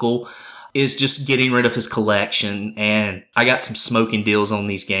somewhat local is just getting rid of his collection, and I got some smoking deals on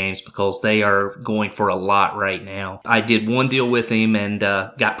these games because they are going for a lot right now. I did one deal with him and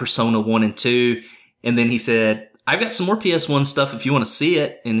got Persona 1 and 2, and then he said, I've got some more PS1 stuff if you want to see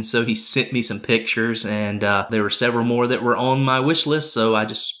it, and so he sent me some pictures, and there were several more that were on my wish list, so I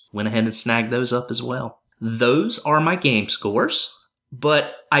just went ahead and snagged those up as well. Those are my game scores.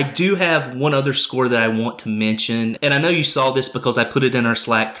 But I do have one other score that I want to mention. And I know you saw this because I put it in our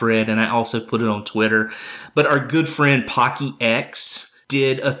Slack thread and I also put it on Twitter. But our good friend Pocky X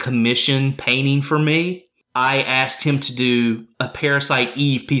did a commission painting for me. I asked him to do a Parasite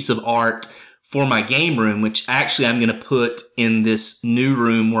Eve piece of art for my game room, which actually I'm going to put in this new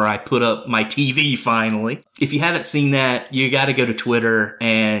room where I put up my TV finally. If you haven't seen that, you got to go to Twitter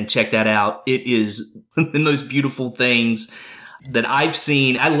and check that out. It is one of the most beautiful things that I've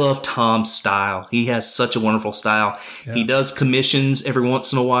seen. I love Tom's style. He has such a wonderful style. Yeah. He does commissions every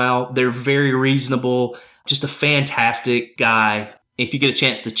once in a while. They're very reasonable. Just a fantastic guy. If you get a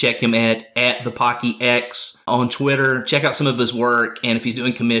chance to check him at the Pocky X on Twitter, check out some of his work. And if he's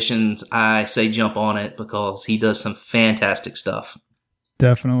doing commissions, I say jump on it because he does some fantastic stuff.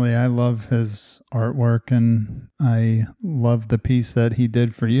 Definitely. I love his artwork, and I love the piece that he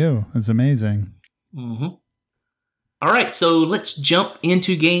did for you. It's amazing. Mm-hmm. All right, so let's jump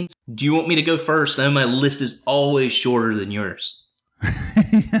into games. Do you want me to go first? I know my list is always shorter than yours.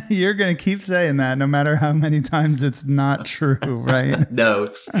 You're going to keep saying that no matter how many times it's not true, right? No,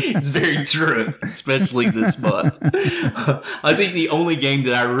 it's very true, especially this month. I think the only game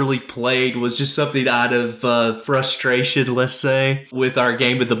that I really played was just something out of frustration, let's say, with our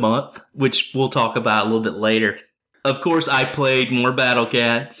game of the month, which we'll talk about a little bit later. Of course, I played more Battle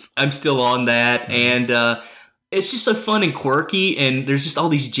Cats. I'm still on that, and it's just so fun and quirky, and there's just all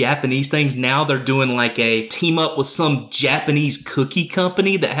these Japanese things. Now they're doing like a team up with some Japanese cookie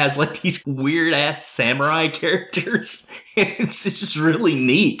company that has like these weird-ass samurai characters. It's just really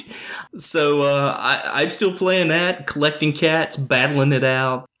neat. So I'm still playing that, collecting cats, battling it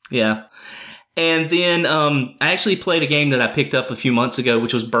out. Yeah. And then I actually played a game that I picked up a few months ago,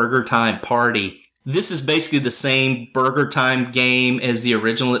 which was Burger Time Party. This is basically the same Burger Time game as the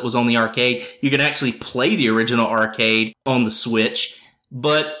original that was on the arcade. You can actually play the original arcade on the Switch,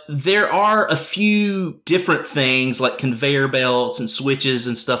 but there are a few different things like conveyor belts and switches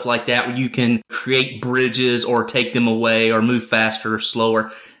and stuff like that where you can create bridges or take them away or move faster or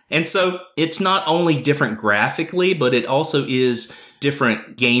slower. And so it's not only different graphically, but it also is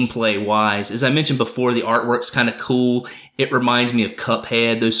different gameplay-wise. As I mentioned before, the artwork's kind of cool. It reminds me of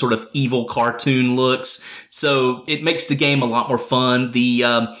Cuphead, those sort of evil cartoon looks. So it makes the game a lot more fun.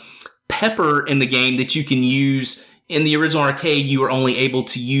 The pepper in the game that you can use in the original arcade, you were only able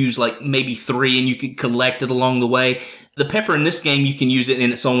to use like maybe 3 and you could collect it along the way. The pepper in this game, you can use it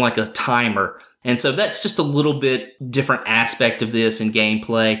in its own like a timer. And so that's just a little bit different aspect of this in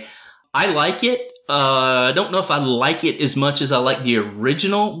gameplay. I like it. I don't know if I like it as much as I like the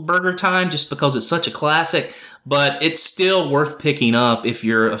original Burger Time, just because it's such a classic. But it's still worth picking up if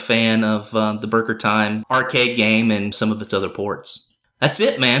you're a fan of the Burger Time arcade game and some of its other ports. That's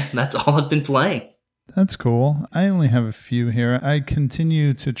it, man. That's all I've been playing. That's cool. I only have a few here. I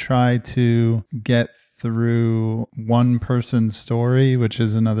continue to try to get through One Person Story, which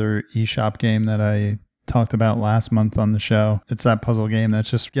is another eShop game that I talked about last month on the show. It's that puzzle game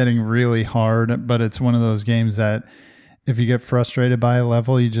that's just getting really hard, but it's one of those games that if you get frustrated by a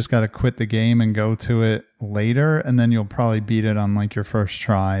level, you just got to quit the game and go to it later, and then you'll probably beat it on like your first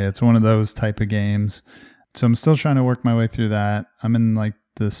try. It's one of those type of games. So I'm still trying to work my way through that. I'm in like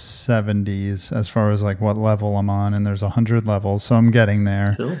the 70s as far as like what level I'm on, and there's 100 levels, so I'm getting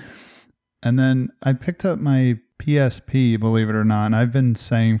there. Cool. And then I picked up my PSP, believe it or not, and I've been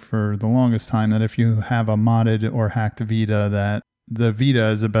saying for the longest time that if you have a modded or hacked Vita, that the Vita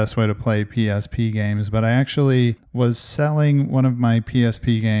is the best way to play PSP games. But I actually was selling one of my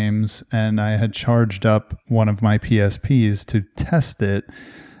PSP games, and I had charged up one of my PSPs to test it.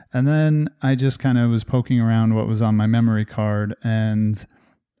 And then I just kind of was poking around what was on my memory card, and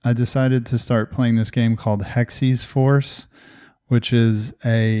I decided to start playing this game called Hexy's Force, which is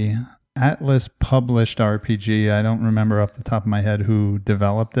a Atlas published RPG. I don't remember off the top of my head who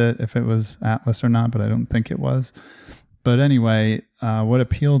developed it, if it was Atlas or not, but I don't think it was. But anyway, what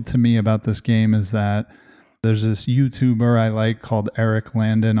appealed to me about this game is that there's this YouTuber I like called Eric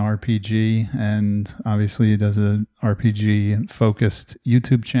Landon RPG, and obviously he does an RPG-focused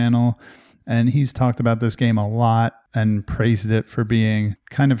YouTube channel, and he's talked about this game a lot and praised it for being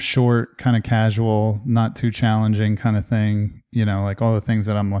kind of short, kind of casual, not too challenging kind of thing, you know, like all the things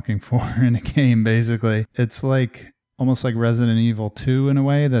that I'm looking for in a game, basically. It's like almost like Resident Evil 2 in a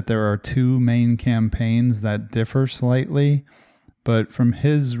way, that there are two main campaigns that differ slightly. But from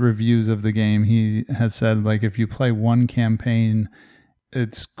his reviews of the game, he has said, like, if you play one campaign,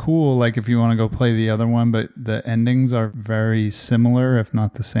 it's cool, like, if you want to go play the other one, but the endings are very similar, if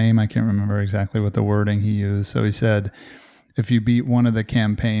not the same. I can't remember exactly what the wording he used. So he said, if you beat one of the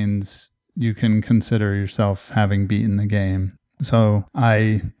campaigns, you can consider yourself having beaten the game. So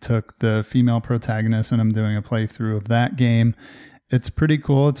I took the female protagonist, and I'm doing a playthrough of that game. It's pretty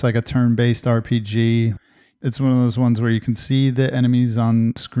cool. It's like a turn-based RPG. It's one of those ones where you can see the enemies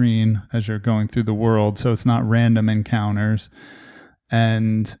on screen as you're going through the world, so it's not random encounters.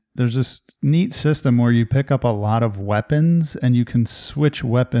 And there's this neat system where you pick up a lot of weapons, and you can switch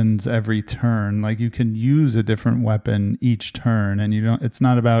weapons every turn. Like, you can use a different weapon each turn, and it's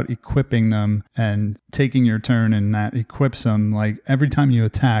not about equipping them and taking your turn and that equips them. Like, every time you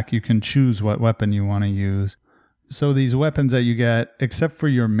attack, you can choose what weapon you want to use. So these weapons that you get, except for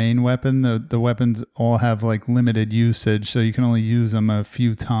your main weapon, the weapons all have like limited usage, so you can only use them a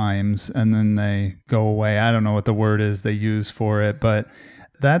few times and then they go away. I don't know what the word is they use for it, but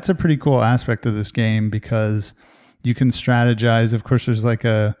that's a pretty cool aspect of this game because you can strategize. Of course, there's like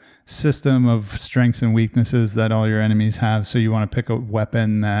a system of strengths and weaknesses that all your enemies have, so you want to pick a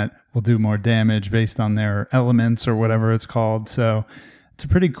weapon that will do more damage based on their elements or whatever it's called. So it's a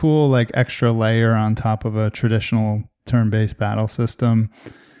pretty cool like extra layer on top of a traditional turn-based battle system.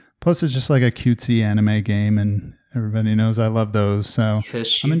 Plus, it's just like a cutesy anime game, and everybody knows I love those. So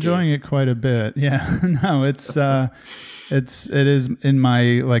yes, I'm enjoying it quite a bit. Yeah, no, it is in my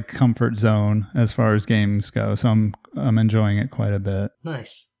like comfort zone as far as games go. So I'm enjoying it quite a bit.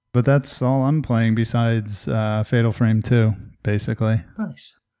 Nice. But that's all I'm playing besides Fatal Frame 2, basically.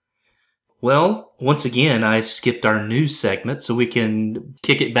 Nice. Well, once again, I've skipped our news segment, so we can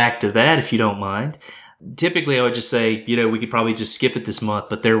kick it back to that if you don't mind. Typically, I would just say, we could probably just skip it this month,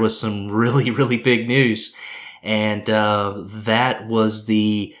 but there was some really, really big news. And that was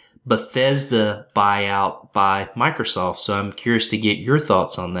the Bethesda buyout by Microsoft. So I'm curious to get your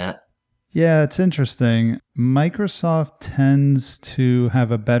thoughts on that. Yeah, it's interesting. Microsoft tends to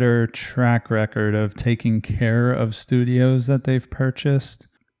have a better track record of taking care of studios that they've purchased,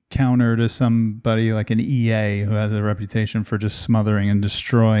 counter to somebody like an EA who has a reputation for just smothering and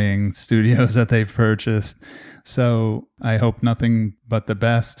destroying studios that they've purchased. So I hope nothing but the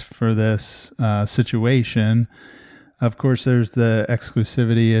best for this situation. Of course, there's the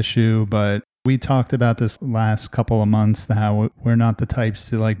exclusivity issue, but we talked about this last couple of months, how we're not the types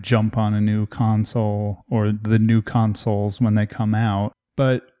to like jump on a new console or the new consoles when they come out.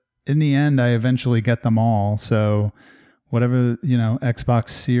 But in the end, I eventually get them all. So whatever, Xbox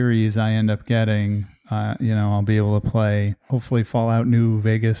Series I end up getting, I'll be able to play hopefully Fallout New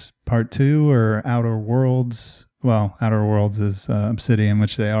Vegas Part 2 or Outer Worlds. Well, Outer Worlds is Obsidian,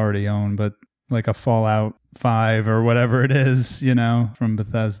 which they already own, but like a Fallout 5 or whatever it is, from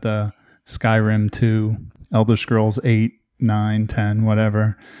Bethesda. Skyrim 2, Elder Scrolls 8, 9, 10,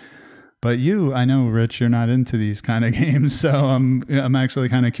 whatever. But I know, Rich, you're not into these kind of games, so I'm actually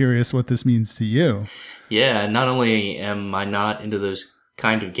kind of curious what this means to you. Yeah, not only am I not into those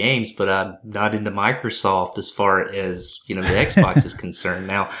kind of games, but I'm not into Microsoft as far as, the Xbox is concerned.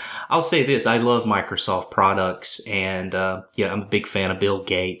 Now, I'll say this. I love Microsoft products, and I'm a big fan of Bill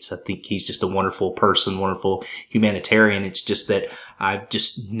Gates. I think he's just a wonderful person, wonderful humanitarian. It's just that I've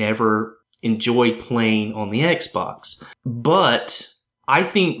just never enjoyed playing on the Xbox. But I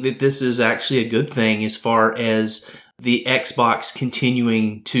think that this is actually a good thing as far as the Xbox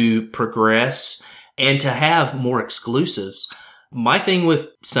continuing to progress and to have more exclusives. My thing with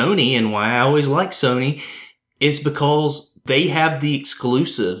Sony and why I always like Sony is because they have the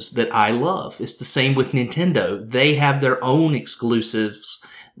exclusives that I love. It's the same with Nintendo. They have their own exclusives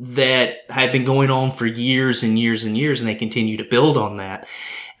that have been going on for years and years and years, and they continue to build on that.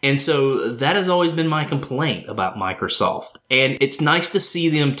 And so that has always been my complaint about Microsoft. And it's nice to see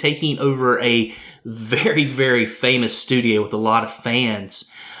them taking over a very, very famous studio with a lot of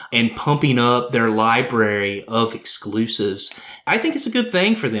fans and pumping up their library of exclusives. I think it's a good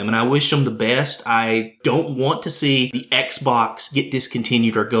thing for them, and I wish them the best. I don't want to see the Xbox get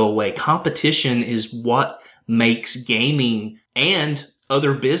discontinued or go away. Competition is what makes gaming and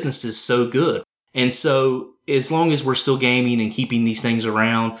other businesses so good. And so as long as we're still gaming and keeping these things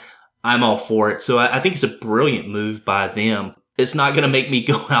around, I'm all for it. So I think it's a brilliant move by them. It's not going to make me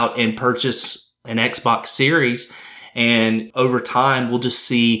go out and purchase an Xbox Series, and over time, we'll just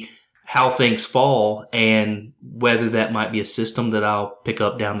see how things fall and whether that might be a system that I'll pick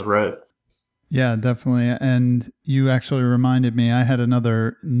up down the road. Yeah, definitely. And you actually reminded me, I had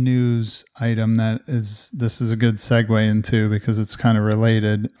another news item this is a good segue into because it's kind of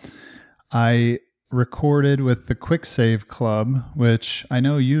related. I recorded with the Quick Save Club, which I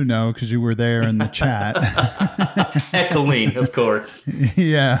know you know because you were there in the chat. Heckling, of course.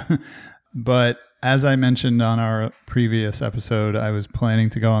 Yeah. But as I mentioned on our previous episode, I was planning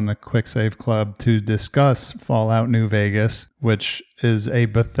to go on the Quick Save Club to discuss Fallout New Vegas, which is a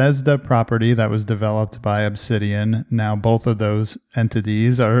Bethesda property that was developed by Obsidian. Now, both of those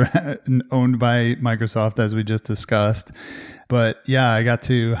entities are owned by Microsoft, as we just discussed. But yeah, I got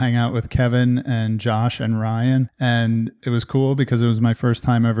to hang out with Kevin and Josh and Ryan, and it was cool because it was my first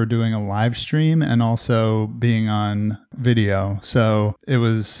time ever doing a live stream and also being on video. So it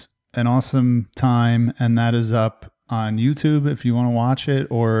was an awesome time, and that is up on YouTube if you want to watch it,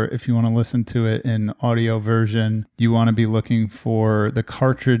 or if you want to listen to it in audio version, you want to be looking for the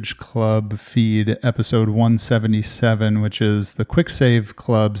Cartridge Club feed episode 177, which is the Quick Save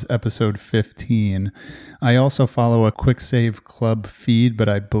Club's episode 15. I also follow a Quick Save Club feed, but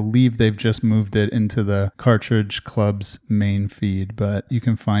I believe they've just moved it into the Cartridge Club's main feed, but you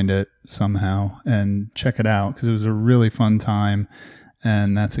can find it somehow and check it out because it was a really fun time.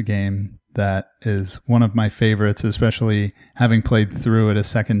 And that's a game that is one of my favorites, especially having played through it a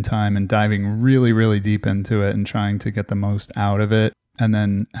second time and diving really, really deep into it and trying to get the most out of it. And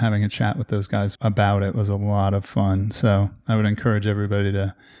then having a chat with those guys about it was a lot of fun. So I would encourage everybody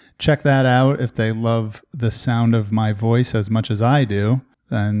to check that out. If they love the sound of my voice as much as I do,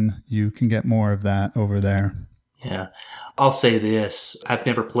 then you can get more of that over there. Yeah. I'll say this. I've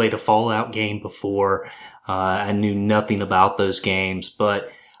never played a Fallout game before. I knew nothing about those games, but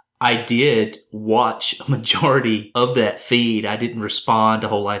I did watch a majority of that feed. I didn't respond a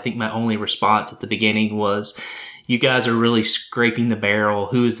whole lot. I think my only response at the beginning was, you guys are really scraping the barrel.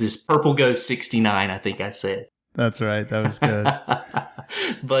 Who is this Purple Ghost 69? I think I said. That's right. That was good.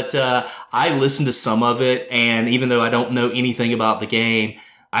 But I listened to some of it, and even though I don't know anything about the game,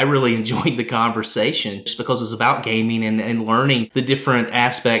 I really enjoyed the conversation just because it's about gaming and learning the different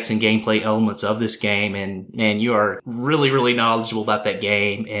aspects and gameplay elements of this game. And you are really, really knowledgeable about that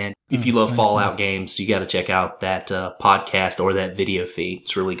game. And if you love Fallout games, you got to check out that podcast or that video feed.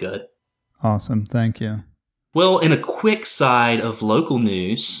 It's really good. Awesome. Thank you. Well, in a quick side of local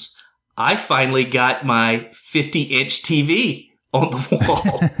news, I finally got my 50-inch TV on the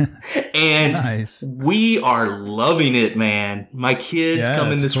wall. And nice. We are loving it, man. My kids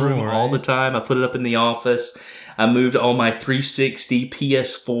come in this room all the time. I put it up in the office. I moved all my 360,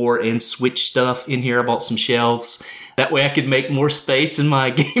 PS4, and Switch stuff in here. I bought some shelves. That way I could make more space in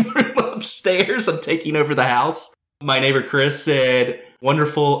my game room upstairs. I'm taking over the house. My neighbor Chris said,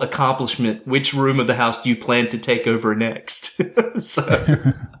 "Wonderful accomplishment. Which room of the house do you plan to take over next?"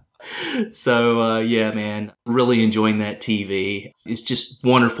 So, yeah, man, really enjoying that TV. It's just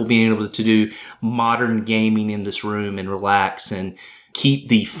wonderful being able to do modern gaming in this room and relax and keep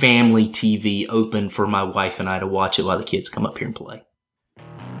the family TV open for my wife and I to watch it while the kids come up here and play.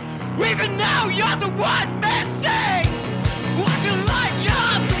 Even now you're the one missing. What you like,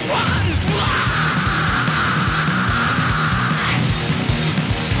 you're the one who's blind.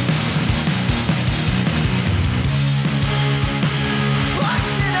 What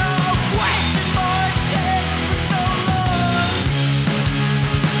did I wasted my chance for so long?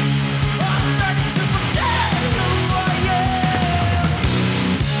 I'm starting to forget who I am.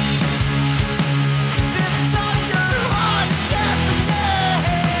 This thunder on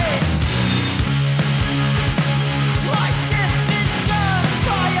deafening, like distant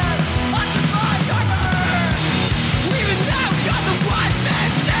gunfire onto my armor. Even now you're the one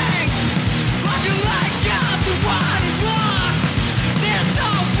missing. What you like, you're the one lost. There's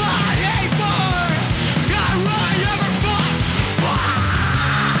nobody more. God, why ever fought?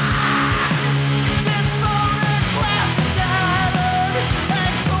 This photograph is shattered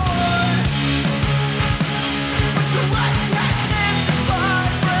and torn, but your address is as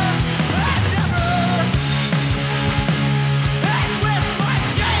vibrant as ever. And with my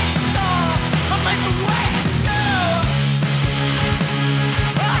chainsaw, I'll make my way to you.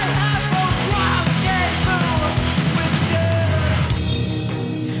 I have no rendezvous with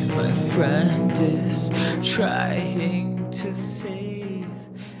you. My friend is trying to save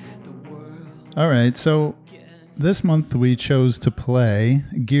the world. All right, so this month we chose to play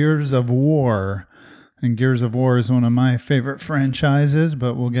Gears of War. And Gears of War is one of my favorite franchises,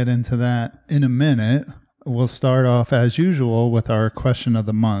 but we'll get into that in a minute. We'll start off as usual with our question of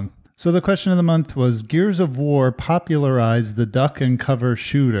the month. So the question of the month was, Gears of War popularized the duck and cover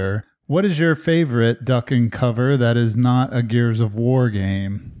shooter. What is your favorite duck and cover that is not a Gears of War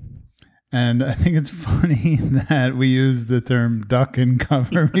game? And I think it's funny that we use the term duck and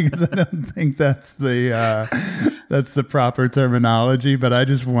cover because I don't think that's the proper terminology, but I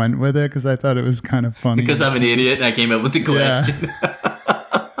just went with it because I thought it was kind of funny. Because I'm an idiot and I came up with the question.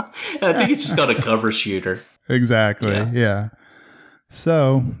 I think it's just called a cover shooter. Exactly. Yeah.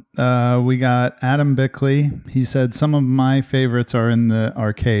 So we got Adam Bickley. He said, some of my favorites are in the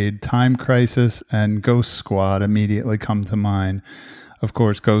arcade. Time Crisis and Ghost Squad immediately come to mind. Of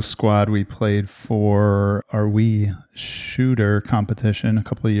course, Ghost Squad we played for our Wii shooter competition a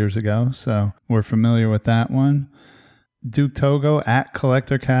couple of years ago, so we're familiar with that one. Duke Togo at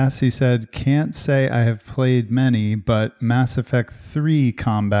CollectorCast, he said, can't say I have played many, but Mass Effect 3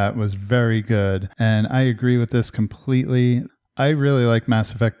 combat was very good. And I agree with this completely. I really like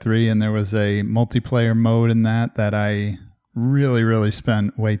Mass Effect 3, and there was a multiplayer mode in that I really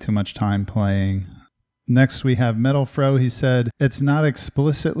spent way too much time playing. Next, we have Medal Fro. He said, it's not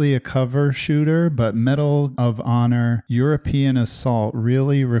explicitly a cover shooter, but Medal of Honor European Assault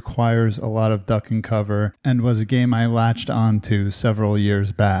really requires a lot of duck and cover and was a game I latched onto several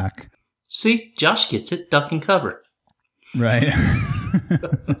years back. See, Josh gets it, duck and cover. Right.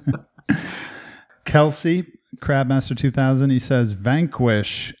 Kelsey, Crabmaster 2000, he says,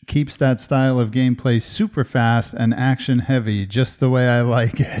 Vanquish keeps that style of gameplay super fast and action heavy, just the way I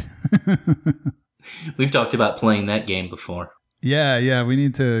like it. We've talked about playing that game before. Yeah, we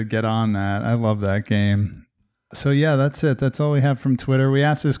need to get on that. I love that game. So yeah, that's it. That's all we have from Twitter. We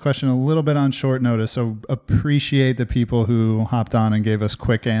asked this question a little bit on short notice, so appreciate the people who hopped on and gave us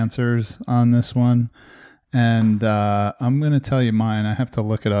quick answers on this one. And I'm going to tell you mine. I have to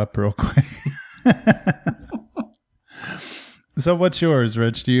look it up real quick. So what's yours,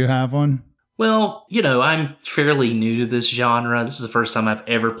 Rich? Do you have one? Well, I'm fairly new to this genre. This is the first time I've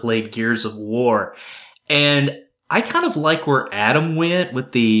ever played Gears of War. And I kind of like where Adam went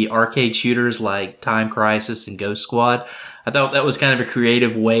with the arcade shooters like Time Crisis and Ghost Squad. I thought that was kind of a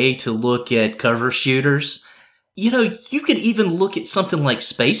creative way to look at cover shooters. You could even look at something like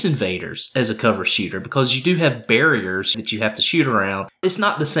Space Invaders as a cover shooter because you do have barriers that you have to shoot around. It's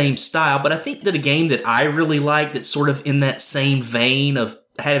not the same style, but I think that a game that I really like that's sort of in that same vein of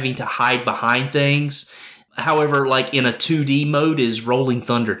having to hide behind things, however, like in a 2D mode, is Rolling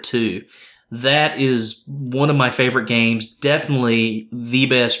Thunder 2. That is one of my favorite games, definitely the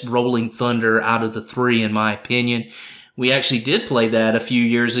best Rolling Thunder out of the three in my opinion. We actually did play that a few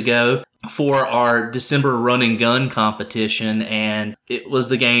years ago for our December run and gun competition, and it was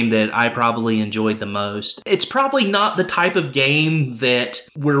the game that I probably enjoyed the most. It's probably not the type of game that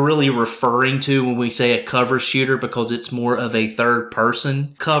we're really referring to when we say a cover shooter because it's more of a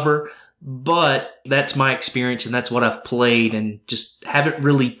third-person cover, but that's my experience and that's what I've played, and just haven't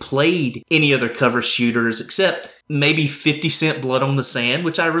really played any other cover shooters except maybe 50 Cent Blood on the Sand,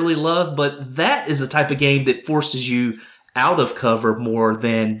 which I really love, but that is the type of game that forces you out of cover more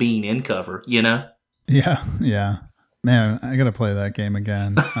than being in cover, Yeah. Man, I gotta play that game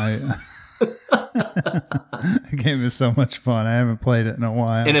again. The game is so much fun. I haven't played it in a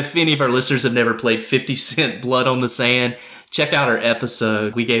while. And if any of our listeners have never played 50 Cent Blood on the Sand, check out our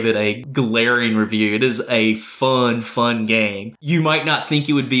episode. We gave it a glaring review. It is a fun game. You might not think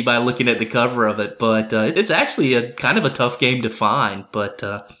it would be by looking at the cover of it, but it's actually a kind of a tough game to find. But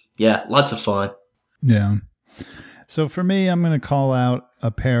yeah, lots of fun. Yeah. So for me, I'm going to call out a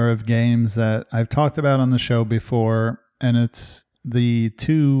pair of games that I've talked about on the show before, and it's the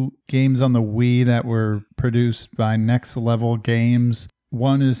 2 games on the Wii that were produced by Next Level Games.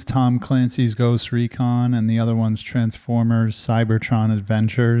 One is Tom Clancy's Ghost Recon, and the other one's Transformers Cybertron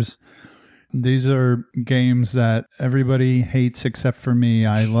Adventures. These are games that everybody hates except for me.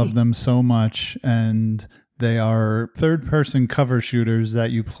 I love them so much, and they are third-person cover shooters that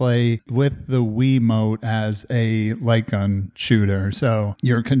you play with the Wiimote as a light gun shooter. So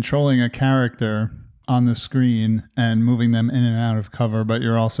you're controlling a character on the screen and moving them in and out of cover, but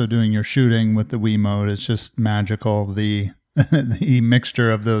you're also doing your shooting with the Wiimote. It's just magical, the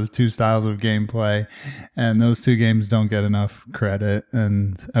mixture of those 2 styles of gameplay, and those 2 games don't get enough credit,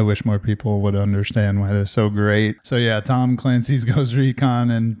 and I wish more people would understand why they're so great. So yeah, Tom Clancy's Ghost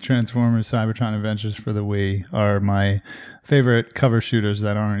Recon and Transformers Cybertron Adventures for the Wii are my favorite cover shooters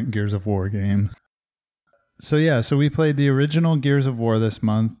that aren't Gears of War games. So we played the original Gears of War this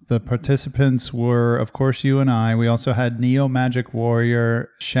month. The participants were, of course, you and I. We also had Neo Magic Warrior,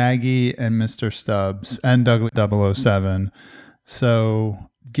 Shaggy, and Mr. Stubbs, and Doug 007. So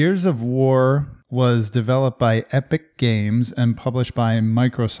Gears of War was developed by Epic Games and published by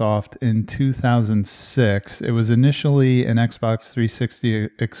Microsoft in 2006. It was initially an Xbox 360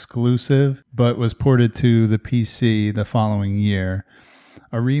 exclusive, but was ported to the PC the following year.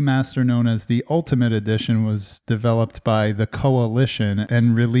 A remaster known as the Ultimate Edition was developed by the Coalition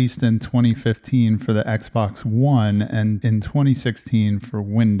and released in 2015 for the Xbox One and in 2016 for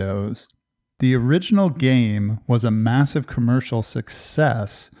Windows. The original game was a massive commercial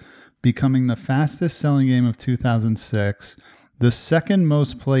success, becoming the fastest selling game of 2006, the second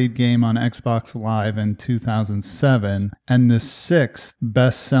most played game on Xbox Live in 2007, and the 6th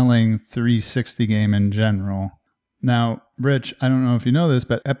best selling 360 game in general. Now, Rich, I don't know if you know this,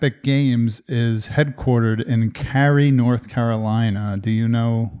 but Epic Games is headquartered in Cary, North Carolina. Do you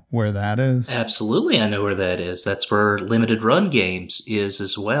know where that is? Absolutely, I know where that is. That's where Limited Run Games is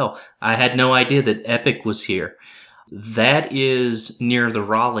as well. I had no idea that Epic was here. That is near the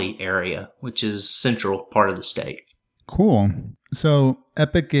Raleigh area, which is central part of the state. Cool. So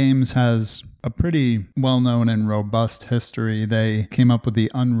Epic Games has a pretty well-known and robust history. They came up with the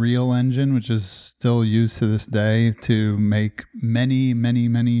Unreal Engine, which is still used to this day to make many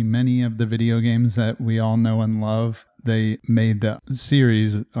of the video games that we all know and love. They made the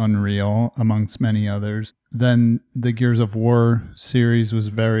series Unreal, amongst many others. Then the Gears of War series was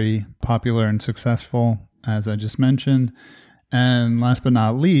very popular and successful, as I just mentioned. And last but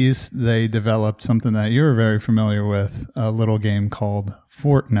not least, they developed something that you're very familiar with, a little game called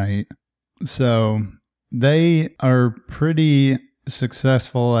Fortnite. So they are pretty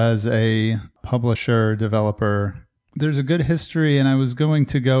successful as a publisher, developer. There's a good history, and I was going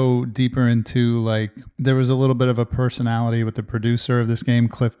to go deeper into, there was a little bit of a personality with the producer of this game,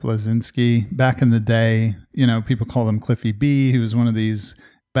 Cliff Bleszinski. Back in the day, people called him Cliffy B. He was one of these.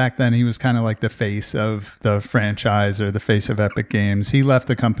 Back then, he was kind of like the face of the franchise or the face of Epic Games. He left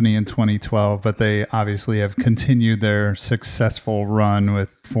the company in 2012, but they obviously have continued their successful run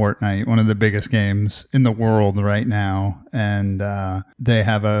with Fortnite, one of the biggest games in the world right now. And they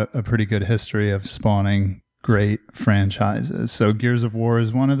have a pretty good history of spawning great franchises. So Gears of War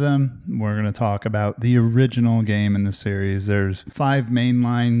is one of them. We're going to talk about the original game in the series. There's 5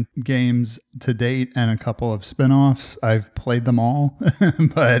 mainline games to date and a couple of spin-offs. I've played them all,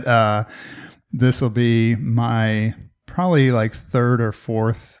 but this will be my probably 3rd or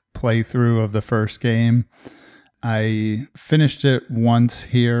 4th playthrough of the first game. I finished it once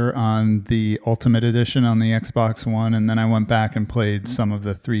here on the Ultimate Edition on the Xbox One, and then I went back and played some of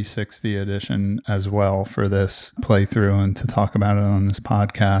the 360 edition as well for this playthrough and to talk about it on this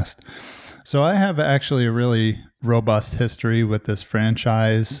podcast. So I have actually a really robust history with this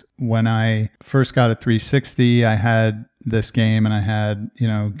franchise. When I first got a 360, I had this game and I had,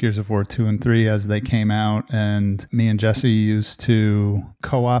 Gears of War 2 and 3 as they came out, and me and Jesse used to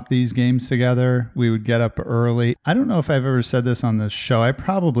co-op these games together. We would get up early. I don't know if I've ever said this on the show. I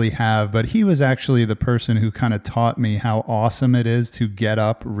probably have, but he was actually the person who kind of taught me how awesome it is to get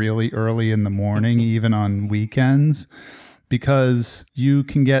up really early in the morning, even on weekends, because you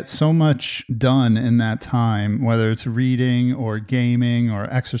can get so much done in that time, whether it's reading or gaming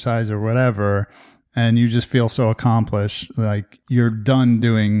or exercise or whatever. and you just feel so accomplished. Like you're done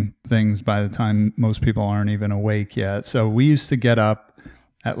doing things by the time most people aren't even awake yet. So we used to get up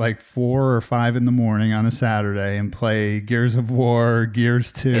at like 4 or 5 in the morning on a Saturday and play Gears of War,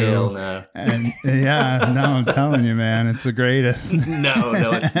 Gears 2. Hell no. And yeah, no, I'm telling you, man, it's the greatest. No,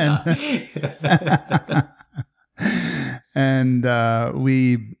 it's not. And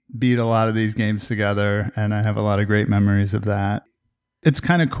we beat a lot of these games together, and I have a lot of great memories of that. It's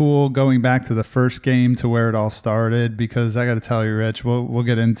kind of cool going back to the first game to where it all started, because I got to tell you, Rich, we'll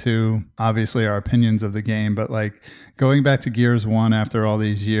get into obviously our opinions of the game, but like going back to Gears 1 after all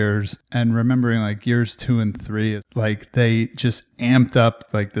these years and remembering like Gears 2 and 3, like they just amped up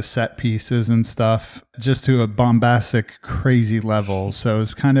like the set pieces and stuff just to a bombastic, crazy level. So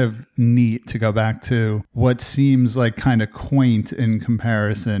it's kind of neat to go back to what seems like kind of quaint in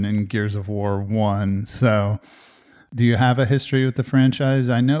comparison in Gears of War 1. So do you have a history with the franchise?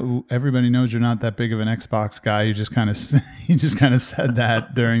 I know everybody knows you're not that big of an Xbox guy. You just kind of said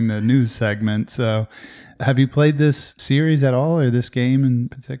that during the news segment. So, have you played this series at all, or this game in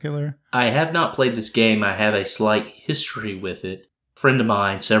particular? I have not played this game. I have a slight history with it. A friend of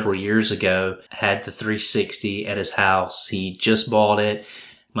mine several years ago had the 360 at his house. He just bought it.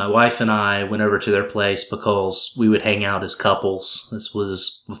 My wife and I went over to their place because we would hang out as couples. This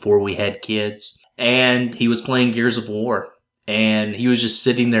was before we had kids. And he was playing Gears of War. And he was just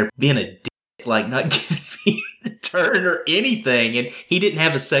sitting there being a dick, like not giving me the turn or anything. And he didn't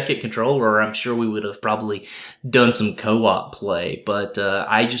have a second controller. I'm sure we would have probably done some co-op play. But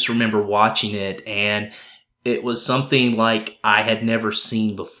I just remember watching it, and it was something like I had never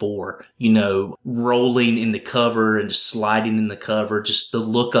seen before. You know, rolling in the cover and just sliding in the cover. Just the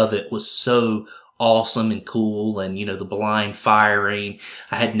look of it was so awesome and cool, and you know, the blind firing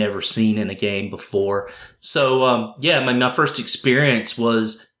I had never seen in a game before. So my first experience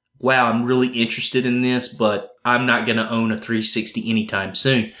was, wow, I'm really interested in this, but I'm not going to own a 360 anytime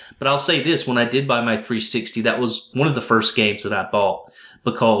soon. But I'll say this, when I did buy my 360, that was one of the first games that I bought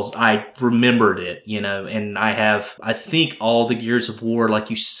because I remembered it, you know, and I think all the Gears of War, like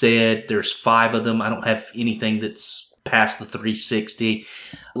you said, there's 5 of them. I don't have anything that's past the 360.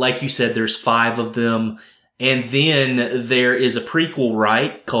 Like you said, there's 5 of them. And then there is a prequel,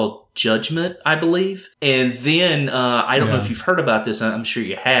 right, called Judgment, I believe. And then, I don't know if you've heard about this. I'm sure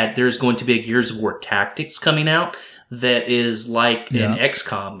you had. There's going to be a Gears of War Tactics coming out that is like an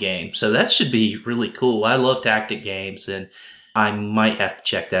XCOM game. So that should be really cool. I love tactic games, and I might have to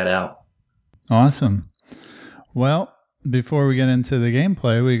check that out. Awesome. Well, before we get into the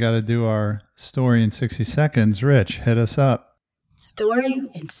gameplay, we got to do our story in 60 seconds. Rich, hit us up. Story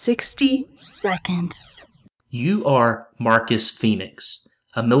in 60 seconds. You are Marcus Phoenix,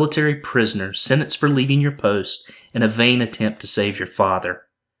 a military prisoner sentenced for leaving your post in a vain attempt to save your father.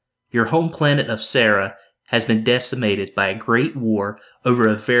 Your home planet of Sarah has been decimated by a great war over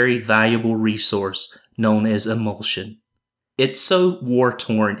a very valuable resource known as emulsion. It's so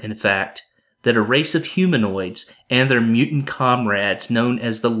war-torn, in fact, that a race of humanoids and their mutant comrades known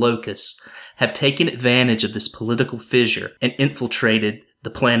as the Locusts have taken advantage of this political fissure and infiltrated the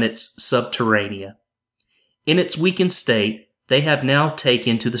planet's subterranea. In its weakened state, they have now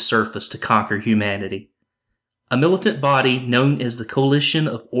taken to the surface to conquer humanity. A militant body known as the Coalition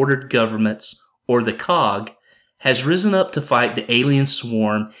of Ordered Governments, or the COG, has risen up to fight the alien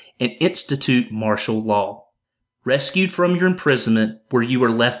swarm and institute martial law. Rescued from your imprisonment where you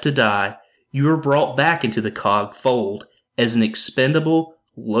were left to die, you are brought back into the COG fold as an expendable,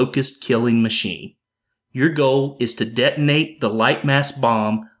 locust-killing machine. Your goal is to detonate the light mass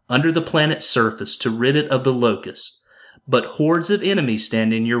bomb under the planet's surface to rid it of the locusts, but hordes of enemies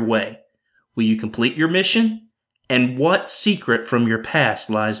stand in your way. Will you complete your mission? And what secret from your past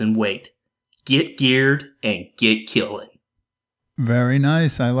lies in wait? Get geared and get killing. Very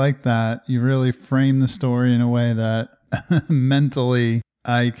nice. I like that. You really frame the story in a way that mentally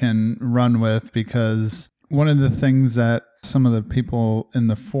I can run with, because one of the things that some of the people in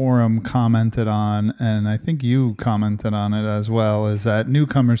the forum commented on, and I think you commented on it as well, is that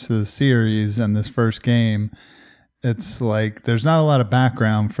newcomers to the series and this first game, it's like there's not a lot of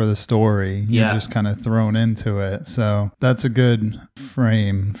background for the story. You're just kind of thrown into it. So that's a good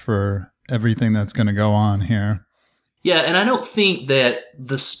frame for everything that's going to go on here. Yeah, and I don't think that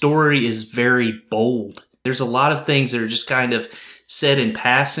the story is very bold. There's a lot of things that are just kind of said in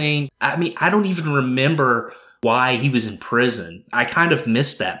passing. I mean, I don't even remember why he was in prison. I kind of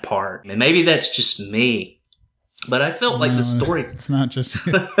missed that part. And maybe that's just me. But I felt like the story... It's not just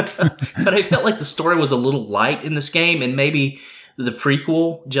you. But I felt like the story was a little light in this game, and maybe the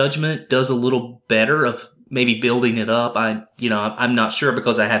prequel, Judgment, does a little better of maybe building it up. I'm not sure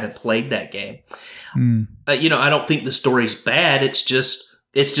because I haven't played that game. I don't think the story's bad. It's just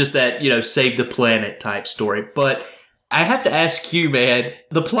that, save the planet type story. But I have to ask you, man,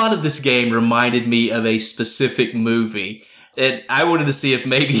 the plot of this game reminded me of a specific movie. And I wanted to see if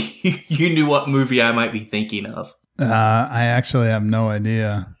maybe you knew what movie I might be thinking of. I actually have no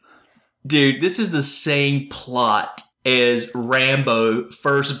idea. Dude, this is the same plot as Rambo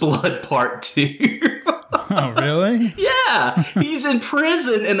First Blood Part 2. Oh, really? Yeah. He's in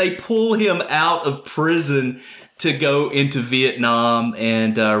prison and they pull him out of prison to go into Vietnam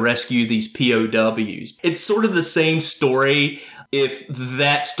and rescue these POWs. It's sort of the same story if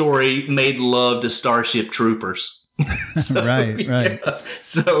that story made love to Starship Troopers. Right. Yeah.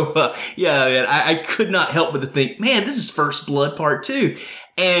 So, man, I could not help but to think, man, this is First Blood Part 2.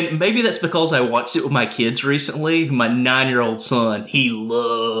 And maybe that's because I watched it with my kids recently. My 9-year-old son, he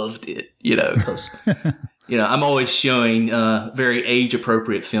loved it, because, I'm always showing very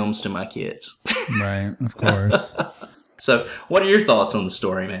age-appropriate films to my kids. Right, of course. So, what are your thoughts on the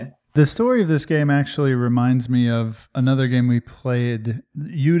story, man? The story of this game actually reminds me of another game we played.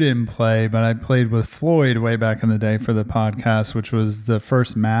 You didn't play, but I played with Floyd way back in the day for the podcast, which was the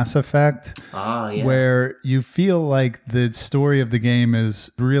first Mass Effect, where you feel like the story of the game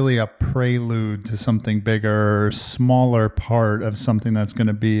is really a prelude to something bigger, or smaller part of something that's going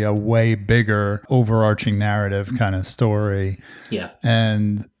to be a way bigger overarching narrative kind of story. Yeah.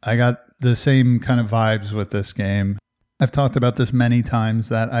 And I got the same kind of vibes with this game. I've talked about this many times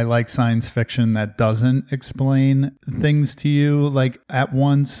that I like science fiction that doesn't explain things to you like at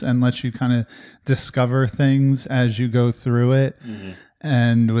once and lets you kind of discover things as you go through it. Mm-hmm.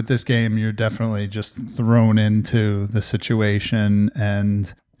 And with this game, you're definitely just thrown into the situation.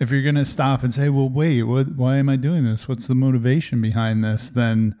 And if you're going to stop and say, well, wait, why am I doing this? What's the motivation behind this?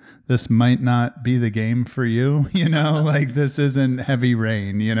 Then this might not be the game for you. Like this isn't Heavy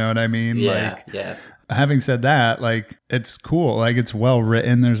Rain. You know what I mean? Yeah. Having said that, it's cool. It's well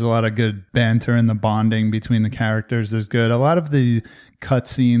written. There's a lot of good banter and the bonding between the characters is good. A lot of the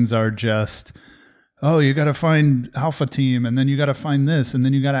cutscenes are just, oh, you got to find Alpha Team, and then you got to find this, and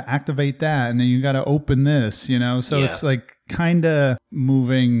then you got to activate that, and then you got to open this, So it's kind of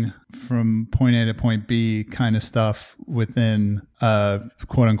moving from point A to point B kind of stuff within a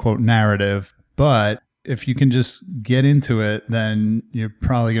quote unquote narrative. But if you can just get into it, then you're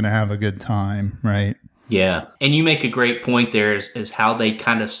probably going to have a good time, right? Yeah. And you make a great point there is how they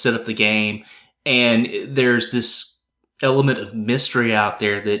kind of set up the game. And there's this element of mystery out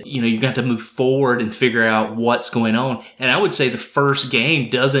there that, you got to move forward and figure out what's going on. And I would say the first game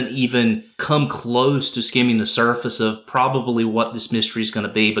doesn't even come close to skimming the surface of probably what this mystery is going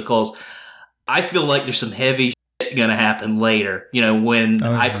to be, because I feel like there's some heavy going to happen later, when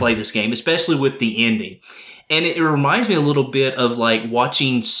I play this game, especially with the ending. And it reminds me a little bit of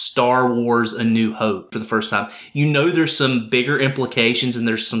watching Star Wars A New Hope for the first time. There's some bigger implications and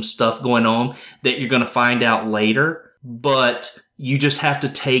there's some stuff going on that you're going to find out later, but you just have to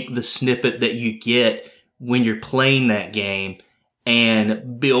take the snippet that you get when you're playing that game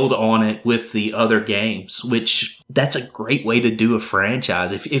and build on it with the other games, which that's a great way to do a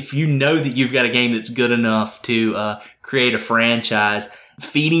franchise. If you know that you've got a game that's good enough to create a franchise,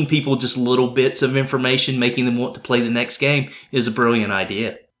 feeding people just little bits of information, making them want to play the next game is a brilliant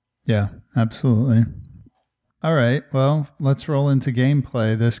idea. Yeah, absolutely. All right, well, let's roll into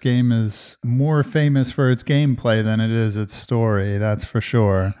gameplay. This game is more famous for its gameplay than it is its story, that's for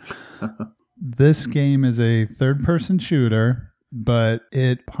sure. This game is a third-person shooter, but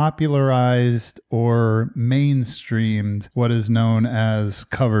it popularized or mainstreamed what is known as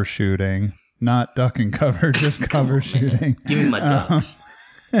cover shooting. Not duck and cover, just cover shooting. Give me my ducks.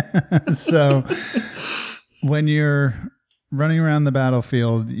 So when you're running around the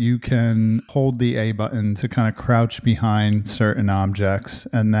battlefield, you can hold the A button to kind of crouch behind certain objects,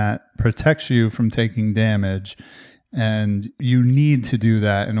 and that protects you from taking damage. And you need to do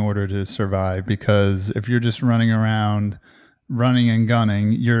that in order to survive, because if you're just running around running and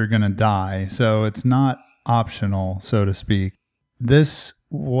gunning, you're going to die. So it's not optional, so to speak. This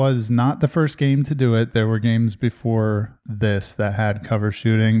was not the first game to do it. There were games before this that had cover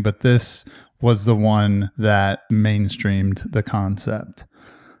shooting, but this was the one that mainstreamed the concept.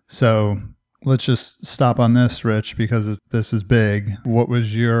 So let's just stop on this, Rich, because this is big. What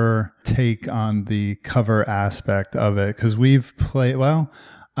was your take on the cover aspect of it? Because we've played,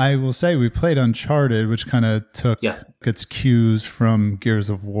 I will say we played Uncharted, which kind of took its cues from Gears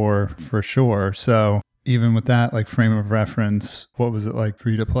of War for sure. So even with that frame of reference, what was it like for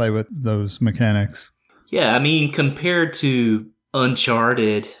you to play with those mechanics? Yeah, I mean, compared to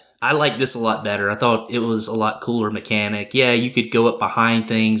Uncharted, I like this a lot better. I thought it was a lot cooler mechanic. Yeah, you could go up behind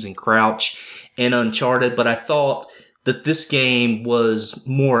things and crouch in Uncharted, but I thought that this game was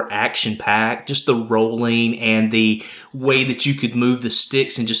more action-packed, just the rolling and the way that you could move the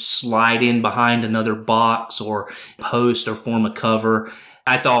sticks and just slide in behind another box or post or form a cover.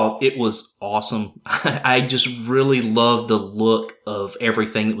 I thought it was awesome. I just really loved the look of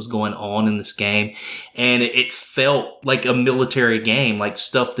everything that was going on in this game. And it felt like a military game, like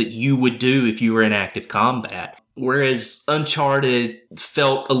stuff that you would do if you were in active combat. Whereas Uncharted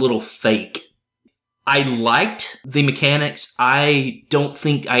felt a little fake. I liked the mechanics. I don't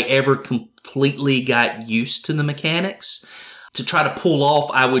think I ever completely got used to the mechanics. To try to pull off,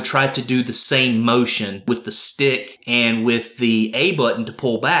 I would try to do the same motion with the stick and with the A button to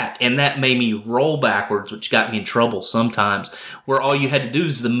pull back. And that made me roll backwards, which got me in trouble sometimes, where all you had to do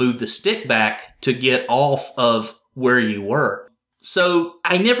is to move the stick back to get off of where you were. So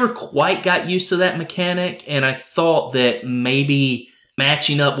I never quite got used to that mechanic, and I thought that maybe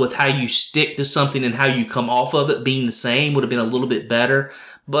matching up with how you stick to something and how you come off of it being the same would have been a little bit better.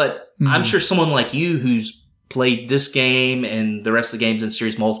 But I'm sure someone like you who's played this game and the rest of the games in the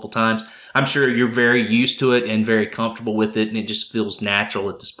series multiple times, I'm sure you're very used to it and very comfortable with it, and it just feels natural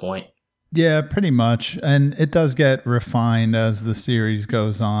at this point. Yeah, pretty much. And it does get refined as the series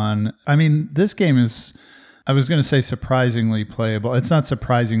goes on. I mean, this game is, I was going to say surprisingly playable. It's not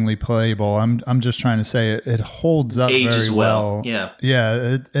surprisingly playable. I'm just trying to say it holds up Ages very well. Yeah.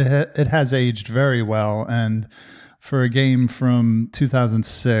 Yeah, it has aged very well. And for a game from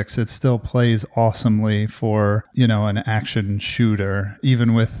 2006, it still plays awesomely for, an action shooter,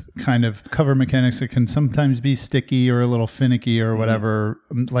 even with kind of cover mechanics that can sometimes be sticky or a little finicky or whatever.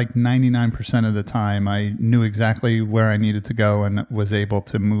 Like 99% of the time, I knew exactly where I needed to go and was able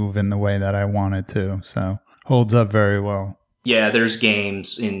to move in the way that I wanted to. So holds up very well. Yeah, there's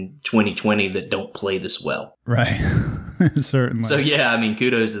games in 2020 that don't play this well. Right. Certainly. So yeah, I mean,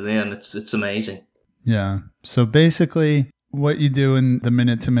 kudos to them. It's amazing. Yeah. So basically, what you do in the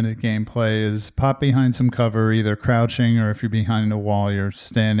minute-to-minute gameplay is pop behind some cover, either crouching or if you're behind a wall, you're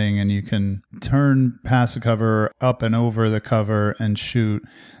standing and you can turn past the cover, up and over the cover and shoot.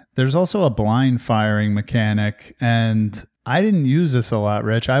 There's also a blind firing mechanic, and I didn't use this a lot,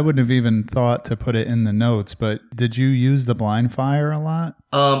 Rich. I wouldn't have even thought to put it in the notes, but did you use the blind fire a lot?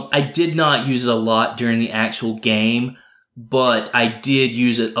 I did not use it a lot during the actual game, but I did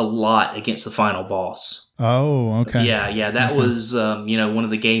use it a lot against the final boss. Oh, okay. Yeah. That was, one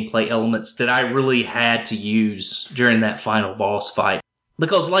of the gameplay elements that I really had to use during that final boss fight.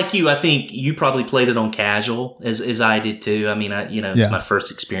 Because like you, I think you probably played it on casual, as I did too. I mean, it's my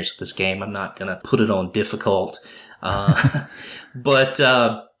first experience with this game. I'm not going to put it on difficult. But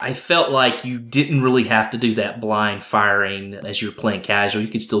I felt like you didn't really have to do that blind firing as you were playing casual. You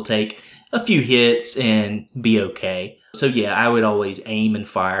could still take a few hits and be okay. So yeah, I would always aim and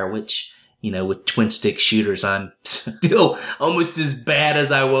fire, which, with twin stick shooters, I'm still almost as bad as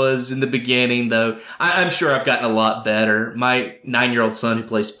I was in the beginning, though. I'm sure I've gotten a lot better. My 9-year-old son who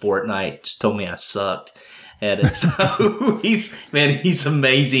plays Fortnite just told me I sucked at it. So he's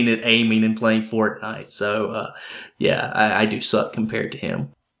amazing at aiming and playing Fortnite. So I do suck compared to him.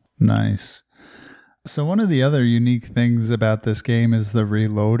 Nice. So one of the other unique things about this game is the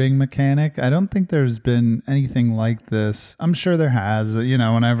reloading mechanic. I don't think there's been anything like this. I'm sure there has,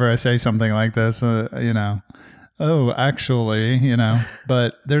 whenever I say something like this, but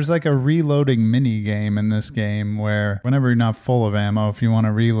there's like a reloading mini game in this game where whenever you're not full of ammo, if you want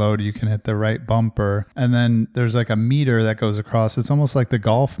to reload, you can hit the right bumper. And then there's like a meter that goes across. It's almost like the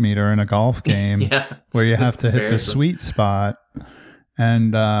golf meter in a golf game where you have to hit the sweet spot.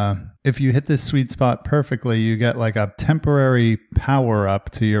 And if you hit this sweet spot perfectly, you get like a temporary power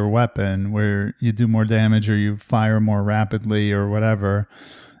up to your weapon where you do more damage or you fire more rapidly or whatever.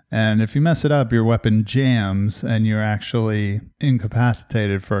 And if you mess it up, your weapon jams and you're actually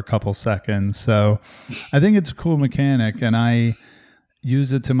incapacitated for a couple seconds. So I think it's a cool mechanic, and I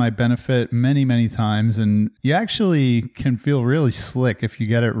use it to my benefit many, many times. And you actually can feel really slick if you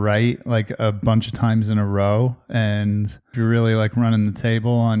get it right, like a bunch of times in a row. And if you're really like running the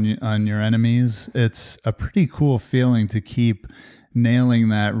table on your enemies, it's a pretty cool feeling to keep nailing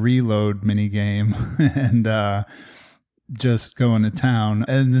that reload mini game and just going to town.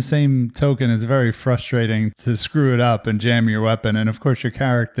 And the same token, it's very frustrating to screw it up and jam your weapon. And of course your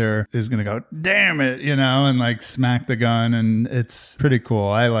character is going to go, damn it, and like smack the gun. And it's pretty cool.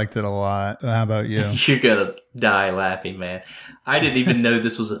 I liked it a lot. How about you? You're going to die laughing, man. I didn't even know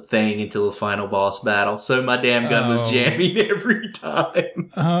this was a thing until the final boss battle. So my damn gun was jamming every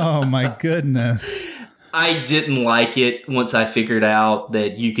time. Oh my goodness. I didn't like it once I figured out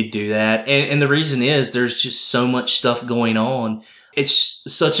that you could do that. And the reason is there's just so much stuff going on. It's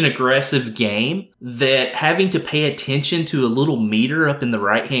such an aggressive game that having to pay attention to a little meter up in the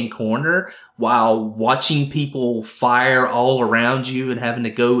right-hand corner while watching people fire all around you and having to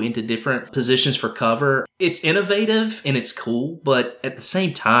go into different positions for cover, it's innovative and it's cool, but at the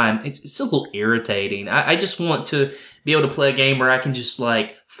same time, it's a little irritating. I just want to be able to play a game where I can just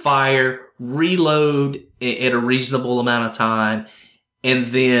like fire, reload at a reasonable amount of time, and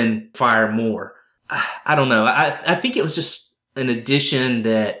then fire more. I don't know. I think it was just an addition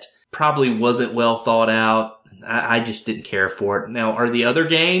that probably wasn't well thought out. I just didn't care for it. Now, are the other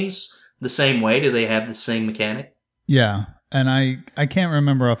games the same way? Do they have the same mechanic? Yeah. And I can't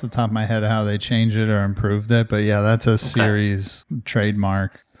remember off the top of my head how they changed it or improved it. But yeah, that's a series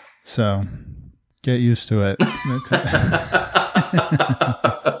trademark. So get used to it.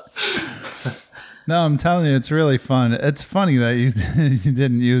 No, I'm telling you, it's really fun. It's funny that you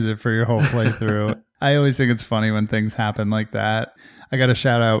didn't use it for your whole playthrough. I always think it's funny when things happen like that. I got to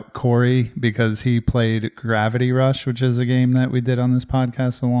shout out Corey because he played Gravity Rush, which is a game that we did on this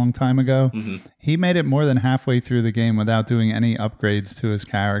podcast a long time ago. Mm-hmm. He made it more than halfway through the game without doing any upgrades to his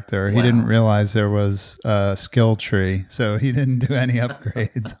character. Wow. He didn't realize there was a skill tree, so he didn't do any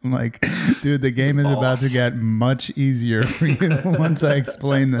upgrades. I'm like, dude, the game is about to get much easier for you once I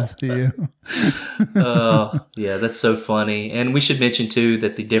explain this to you. Oh, yeah, that's so funny. And we should mention, too,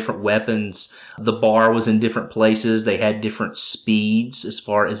 that the different weapons, the bar was in different places. They had different speeds as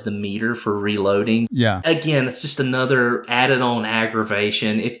far as the meter for reloading. Yeah. Again, it's just another added on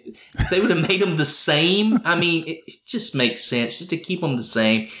aggravation. If they would have made them the same, I mean, it just makes sense just to keep them the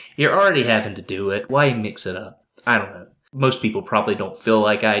same. You're already having to do it. Why mix it up? I don't know. Most people probably don't feel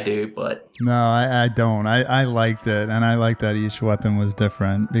like I do, but... No, I don't. I liked it, and I like that each weapon was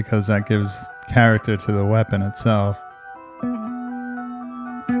different because that gives character to the weapon itself.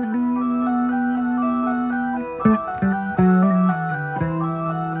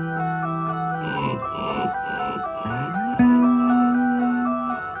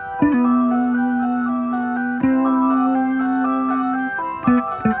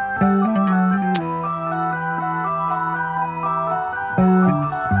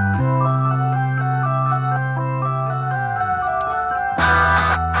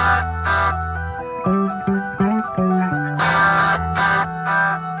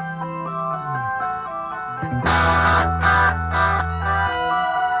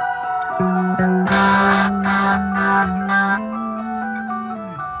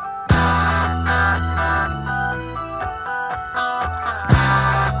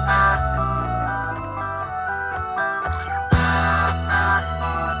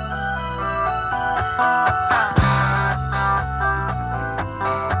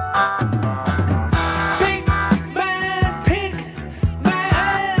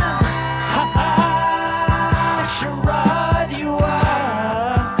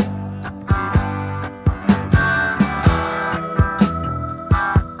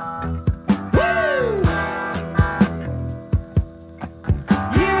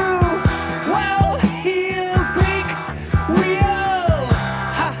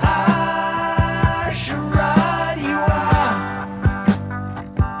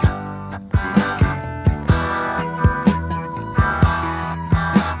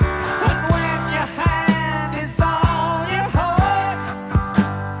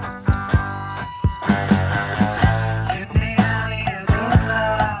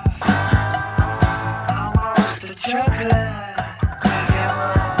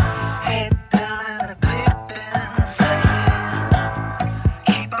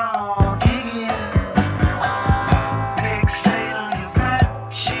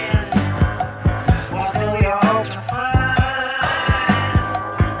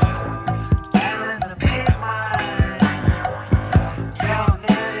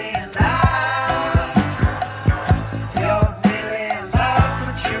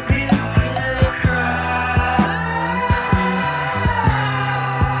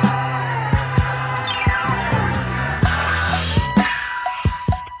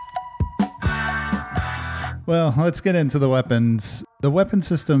 Well, let's get into the weapons. The weapon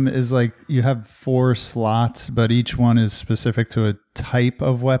system is like you have 4 slots, but each one is specific to a type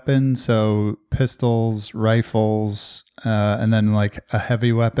of weapon. So pistols, rifles, and then like a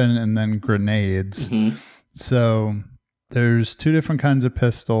heavy weapon, and then grenades. Mm-hmm. So there's 2 different kinds of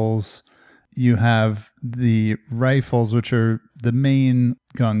pistols. You have the rifles, which are the main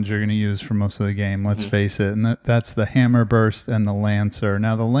guns you're going to use for most of the game, let's face it. And that's the Hammer Burst and the Lancer.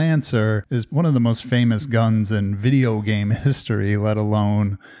 Now, the Lancer is one of the most famous guns in video game history, let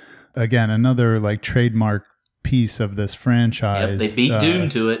alone again, another like trademark piece of this franchise. Yep, they beat Doom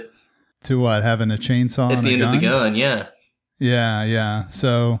to it. To what? Having a chainsaw at the end of the gun, yeah. Yeah.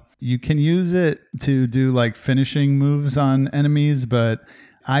 So you can use it to do like finishing moves on enemies, but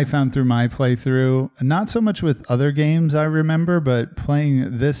I found through my playthrough, not so much with other games I remember, but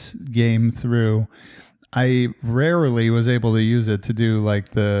playing this game through, I rarely was able to use it to do like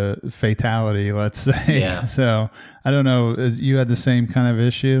the fatality, let's say. Yeah. So I don't know, you had the same kind of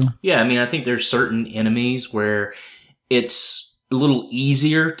issue? Yeah, I mean, I think there's certain enemies where it's a little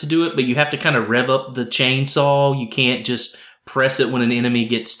easier to do it, but you have to kind of rev up the chainsaw. You can't just press it when an enemy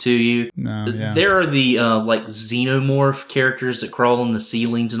gets to you. No, yeah. There are the like xenomorph characters that crawl on the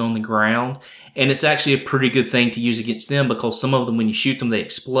ceilings and on the ground. And it's actually a pretty good thing to use against them because some of them, when you shoot them, they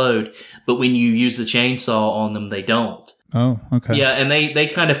explode. But when you use the chainsaw on them, they don't. Oh, okay. Yeah, and they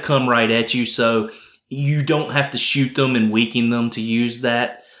kind of come right at you, so you don't have to shoot them and weaken them to use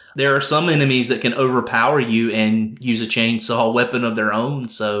that. There are some enemies that can overpower you and use a chainsaw weapon of their own,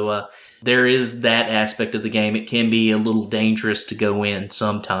 so there is that aspect of the game. It can be a little dangerous to go in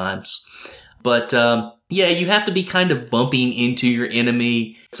sometimes. But yeah, you have to be kind of bumping into your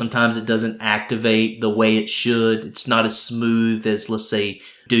enemy. Sometimes it doesn't activate the way it should. It's not as smooth as, let's say,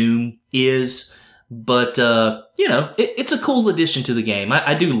 Doom is. But, you know, it's a cool addition to the game.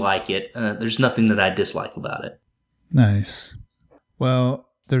 I do like it. There's nothing that I dislike about it. Nice. Well,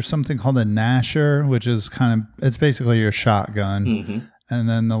 there's something called a Gnasher, which is it's basically your shotgun. Mm-hmm. And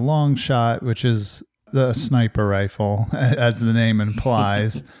then the long shot, which is the sniper rifle, as the name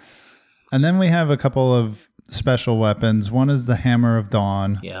implies. And then we have a couple of special weapons. One is the Hammer of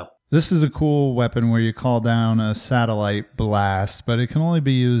Dawn. Yeah. This is a cool weapon where you call down a satellite blast, but it can only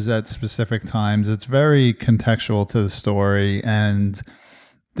be used at specific times. It's very contextual to the story. And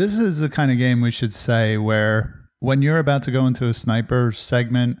this is the kind of game we should say where when you're about to go into a sniper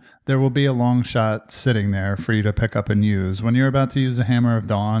segment, there will be a long shot sitting there for you to pick up and use. When you're about to use the Hammer of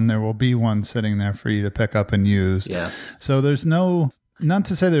Dawn, there will be one sitting there for you to pick up and use. Yeah. So there's not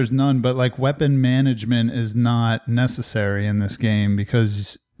to say there's none, but like weapon management is not necessary in this game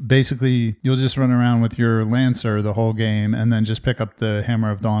because basically you'll just run around with your Lancer the whole game and then just pick up the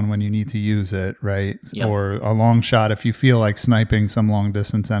Hammer of Dawn when you need to use it, right? Yep. Or a long shot if you feel like sniping some long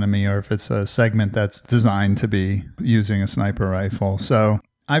distance enemy, or if it's a segment that's designed to be using a sniper rifle. So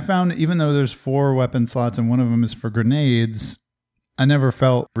I found even though there's 4 weapon slots and one of them is for grenades, I never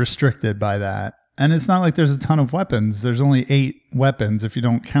felt restricted by that. And it's not like there's a ton of weapons. There's only 8 weapons if you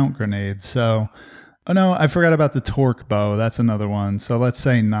don't count grenades. So, oh no, I forgot about the torque bow. That's another one. So let's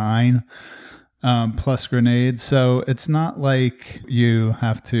say 9 plus grenades. So it's not like you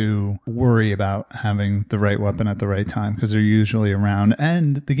have to worry about having the right weapon at the right time because they're usually around.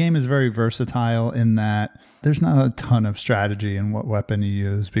 And the game is very versatile in that there's not a ton of strategy in what weapon you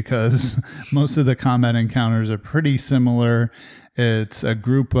use because most of the combat encounters are pretty similar. It's a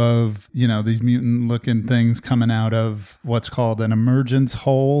group of, these mutant looking things coming out of what's called an emergence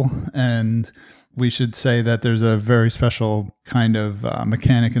hole. And we should say that there's a very special kind of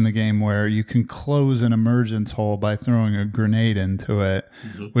mechanic in the game where you can close an emergence hole by throwing a grenade into it,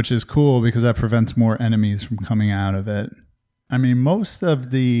 which is cool because that prevents more enemies from coming out of it. I mean, most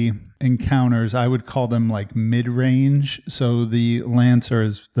of the encounters, I would call them like mid-range. So the Lancer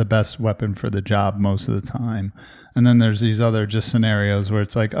is the best weapon for the job most of the time. And then there's these other just scenarios where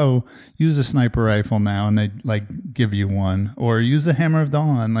it's like, oh, use a sniper rifle now, and they like give you one. Or use the Hammer of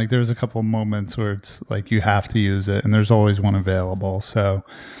Dawn. Like there's a couple moments where it's like you have to use it, and there's always one available. So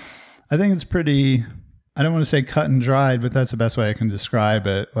I think it's pretty, I don't want to say cut and dried, but that's the best way I can describe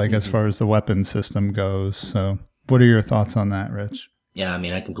it, like as far as the weapon system goes. So what are your thoughts on that, Rich? Yeah, I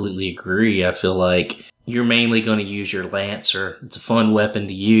mean, I completely agree. I feel like you're mainly going to use your Lancer. It's a fun weapon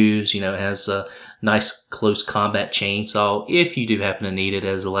to use. It has a nice close combat chainsaw if you do happen to need it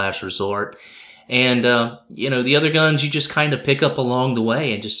as a last resort. And, the other guns you just kind of pick up along the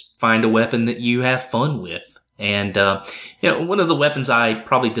way and just find a weapon that you have fun with. And, one of the weapons I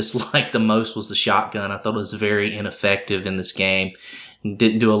probably disliked the most was the shotgun. I thought it was very ineffective in this game. It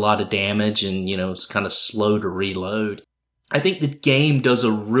didn't do a lot of damage and, it's kind of slow to reload. I think the game does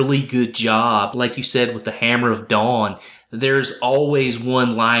a really good job. Like you said, with the Hammer of Dawn, there's always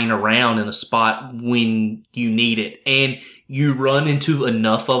one lying around in a spot when you need it. And you run into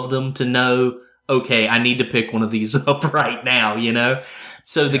enough of them to know, okay, I need to pick one of these up right now,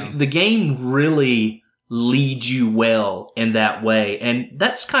 So the game really leads you well in that way. And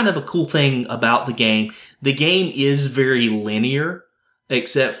that's kind of a cool thing about the game. The game is very linear,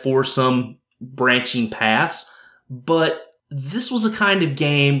 except for some branching paths. But this was a kind of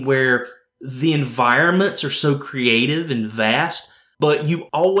game where the environments are so creative and vast, but you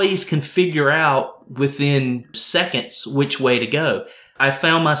always can figure out within seconds which way to go. I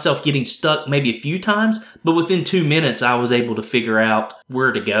found myself getting stuck maybe a few times, but within 2 minutes, I was able to figure out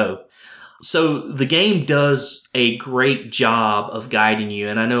where to go. So the game does a great job of guiding you.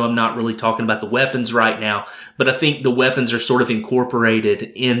 And I know I'm not really talking about the weapons right now, but I think the weapons are sort of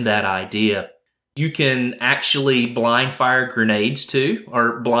incorporated in that idea. You can actually blind fire grenades too,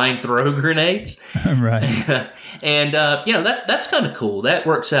 or blind throw grenades. Right. And, that's kind of cool. That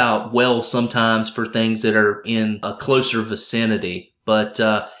works out well sometimes for things that are in a closer vicinity. But,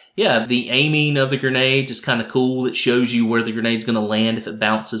 the aiming of the grenades is kind of cool. It shows you where the grenade's going to land if it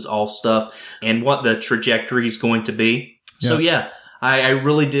bounces off stuff and what the trajectory is going to be. Yeah. So, I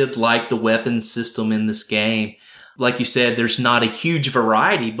really did like the weapons system in this game. Like you said, there's not a huge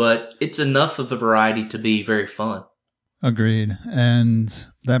variety, but it's enough of a variety to be very fun. Agreed. And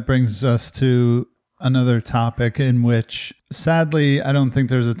that brings us to another topic in which, sadly, I don't think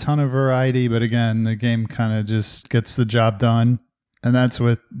there's a ton of variety, but again, the game kind of just gets the job done. And that's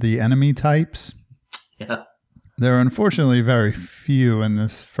with the enemy types. Yeah. There are unfortunately very few in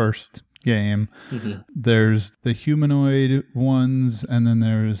this first game. Mm-hmm. There's the humanoid ones, and then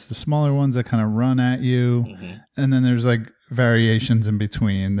there's the smaller ones that kind of run at you. Mm-hmm. And then there's like variations in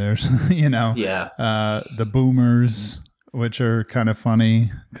between. There's, the boomers, which are kind of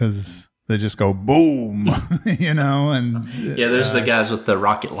funny because they just go boom, and there's the guys with the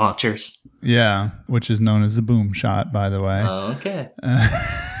rocket launchers. Yeah, which is known as the boom shot, by the way. Oh, okay.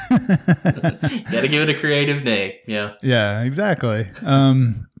 Gotta give it a creative name. Yeah. Yeah, exactly.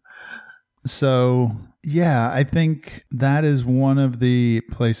 I think that is one of the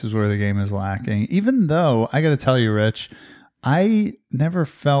places where the game is lacking. Even though, I got to tell you, Rich, I never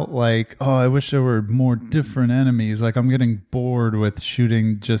felt like, I wish there were more different enemies. Like, I'm getting bored with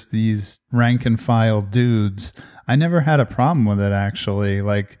shooting just these rank and file dudes. I never had a problem with it, actually.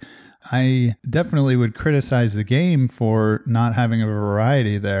 Like, I definitely would criticize the game for not having a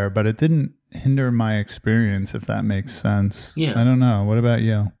variety there, but it didn't hinder my experience, if that makes sense. Yeah. I don't know. What about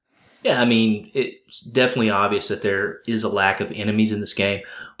you? Yeah, I mean, it's definitely obvious that there is a lack of enemies in this game.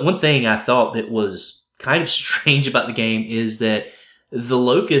 One thing I thought that was kind of strange about the game is that the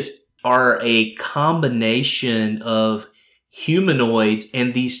Locusts are a combination of humanoids,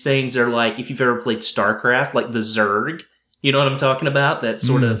 and these things are like, if you've ever played StarCraft, like the Zerg. You know what I'm talking about? That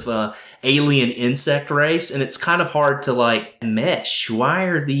sort of alien insect race. And it's kind of hard to like mesh. Why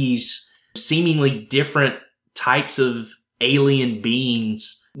are these seemingly different types of alien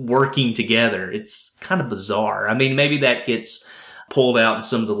beings working together? It's kind of bizarre. I mean, maybe that gets pulled out in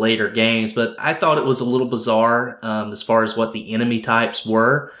some of the later games, but I thought it was a little bizarre as far as what the enemy types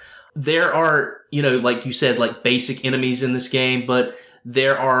were. There are, like you said, like basic enemies in this game, but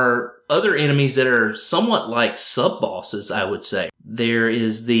there are other enemies that are somewhat like sub-bosses, I would say. There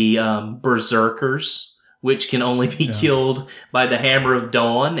is the Berserkers, which can only be killed by the Hammer of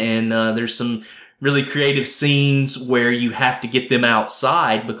Dawn, and there's some really creative scenes where you have to get them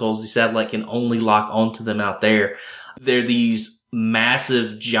outside because the satellite can only lock onto them out there. They're these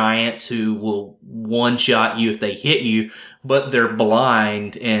massive giants who will one-shot you if they hit you, but they're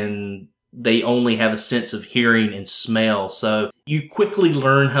blind and they only have a sense of hearing and smell. So you quickly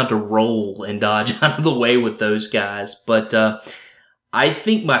learn how to roll and dodge out of the way with those guys. But I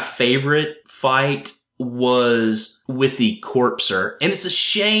think my favorite fight was with the Corpser. And it's a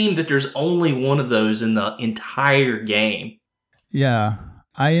shame that there's only one of those in the entire game. Yeah,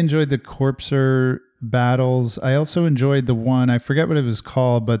 I enjoyed the Corpser battles. I also enjoyed the one, I forget what it was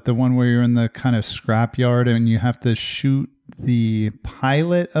called, but the one where you're in the kind of scrapyard and you have to shoot the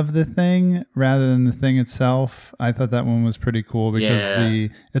pilot of the thing rather than the thing itself. I thought that one was pretty cool because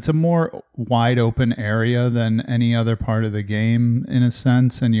it's a more wide open area than any other part of the game in a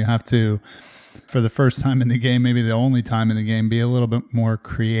sense, and you have to, for the first time in the game, maybe the only time in the game, be a little bit more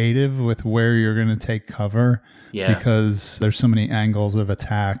creative with where you're going to take cover because there's so many angles of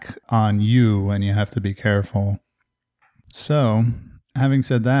attack on you and you have to be careful. So, having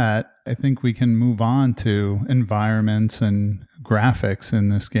said that, I think we can move on to environments and graphics in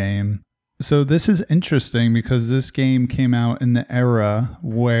this game. So this is interesting because this game came out in the era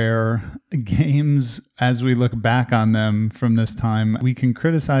where games, as we look back on them from this time, we can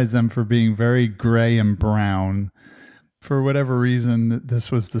criticize them for being very gray and brown. For whatever reason,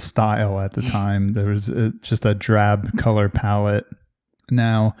 this was the style at the time. There was just a drab color palette.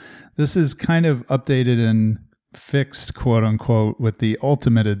 Now, this is kind of updated and fixed, quote unquote, with the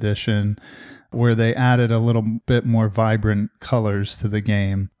Ultimate Edition, where they added a little bit more vibrant colors to the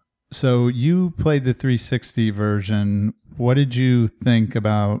game. So you played the 360 version. What did you think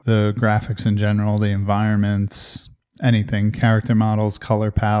about the graphics in general, the environments, anything, character models,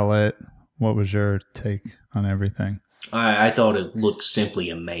 color palette. What was your take on everything? I thought it looked simply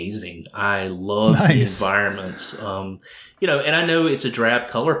amazing. I love the environments. And I know it's a drab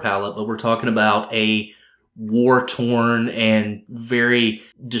color palette, but we're talking about a war-torn and very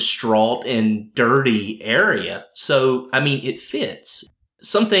distraught and dirty area. So, I mean, it fits.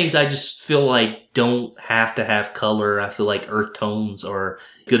 Some things I just feel like don't have to have color. I feel like earth tones are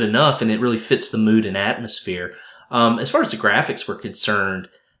good enough, and it really fits the mood and atmosphere. As far as the graphics were concerned,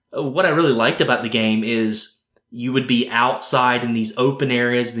 what I really liked about the game is you would be outside in these open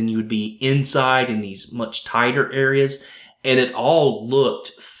areas, then you would be inside in these much tighter areas, and it all looked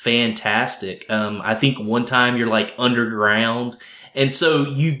fantastic. I think one time you're like underground, and so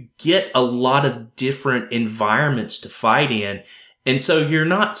you get a lot of different environments to fight in, and so you're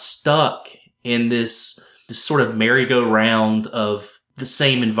not stuck in this sort of merry-go-round of the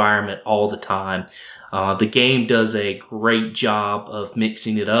same environment all the time. The game does a great job of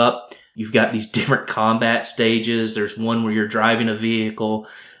mixing it up. You've got these different combat stages. There's one where you're driving a vehicle.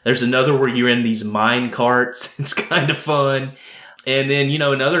 There's another where you're in these mine carts. It's kind of fun. And then,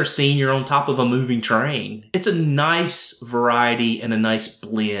 another scene, you're on top of a moving train. It's a nice variety and a nice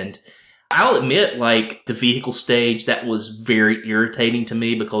blend. I'll admit, like, the vehicle stage, that was very irritating to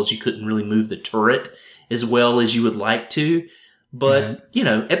me because you couldn't really move the turret as well as you would like to. But,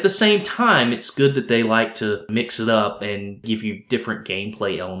 at the same time, it's good that they like to mix it up and give you different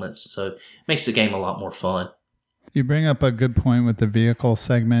gameplay elements. So it makes the game a lot more fun. You bring up a good point with the vehicle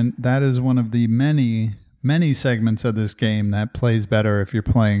segment. That is one of the many segments of this game that plays better if you're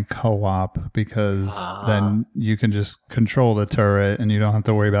playing co-op, because then you can just control the turret and you don't have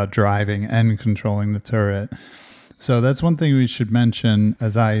to worry about driving and controlling the turret. So that's one thing we should mention.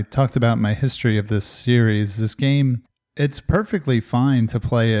 As I talked about my history of this series, this game, it's perfectly fine to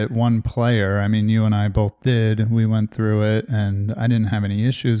play it one player. I mean, you and I both did. We went through it, and I didn't have any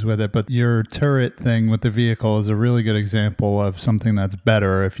issues with it. But your turret thing with the vehicle is a really good example of something that's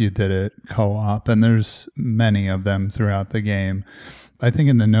better if you did it co-op. And there's many of them throughout the game. I think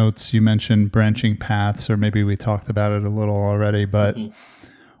in the notes you mentioned branching paths, or maybe we talked about it a little already. But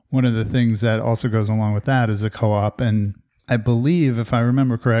one of the things that also goes along with that is a co-op. And I believe, if I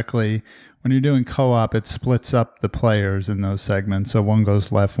remember correctly, when you're doing co-op, it splits up the players in those segments. So one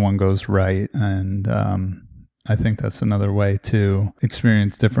goes left, one goes right. And I think that's another way to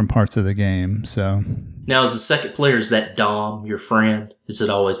experience different parts of the game. So now, is the second player, is that Dom, your friend? Is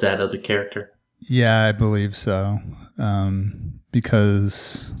it always that other character? Yeah, I believe so.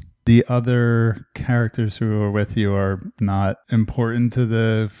 Because the other characters who are with you are not important to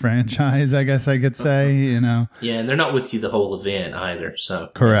the franchise, I guess I could say, Yeah, and they're not with you the whole event either,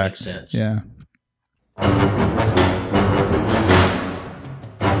 so correct. That makes sense. Yeah.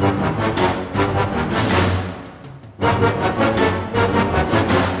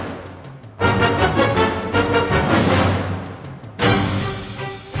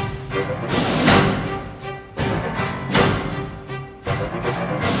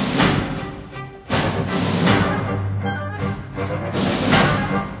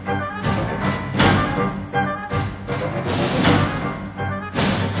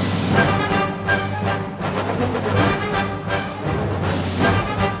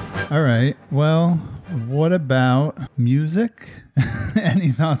 All right. Well, what about music?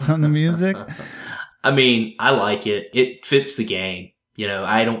 Any thoughts on the music? I mean, I like it. It fits the game.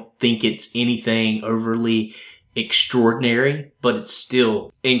 I don't think it's anything overly extraordinary, but it's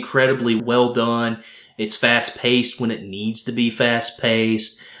still incredibly well done. It's fast-paced when it needs to be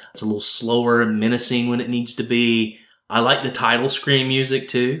fast-paced. It's a little slower and menacing when it needs to be. I like the title screen music,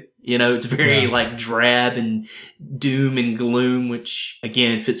 too. It's very like drab and doom and gloom, which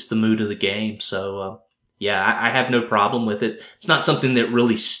again fits the mood of the game. So, I have no problem with it. It's not something that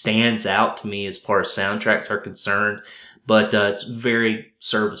really stands out to me as far as soundtracks are concerned, but it's very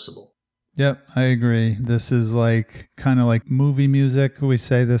serviceable. Yep, I agree. This is like kind of like movie music. We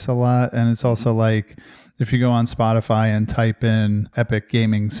say this a lot. And it's also like if you go on Spotify and type in Epic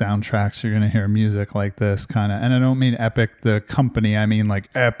Gaming soundtracks, you're going to hear music like this kind of. And I don't mean Epic, the company. I mean like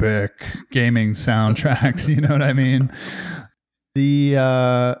Epic Gaming soundtracks. You know what I mean?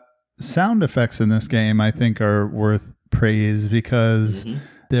 The sound effects in this game, I think, are worth praise because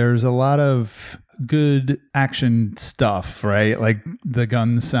there's a lot of good action stuff, right? Like the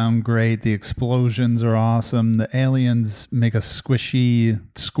guns sound great, the explosions are awesome, the aliens make a squishy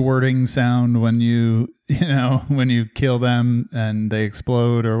squirting sound when you kill them and they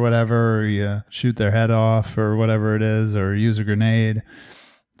explode or whatever, or you shoot their head off or whatever it is, or use a grenade.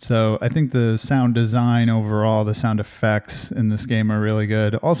 So I think the sound design overall, the sound effects in this game are really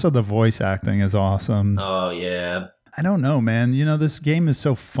good. Also, the voice acting is awesome. Oh, yeah. I don't know, man. You know, this game is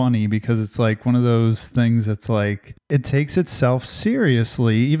so funny because it's like one of those things that's like, it takes itself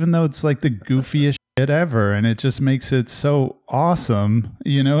seriously, even though it's like the goofiest shit ever. And it just makes it so awesome.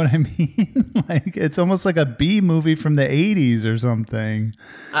 You know what I mean? Like, it's almost like a B movie from the 80s or something.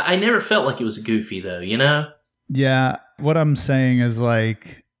 I never felt like it was goofy, though, you know? Yeah. What I'm saying is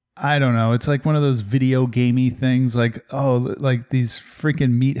like, I don't know. It's like one of those video gamey things like, oh, like these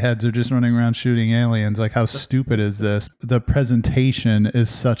freaking meatheads are just running around shooting aliens. Like, how stupid is this? The presentation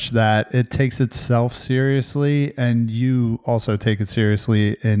is such that it takes itself seriously, and you also take it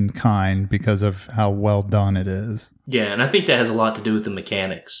seriously in kind because of how well done it is. Yeah, and I think that has a lot to do with the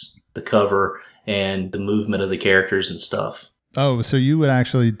mechanics, the cover, and the movement of the characters and stuff. Oh, so you would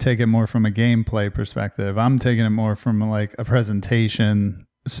actually take it more from a gameplay perspective. I'm taking it more from like a presentation,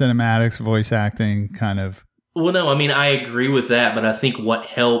 cinematics, voice acting kind of. Well, no, I mean, I agree with that, but I think what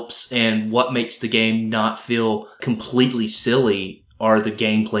helps and what makes the game not feel completely silly are the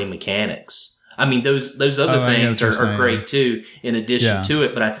gameplay mechanics. I mean, those other things are great too, in addition to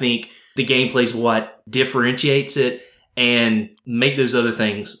it, but I think the gameplay is what differentiates it and make those other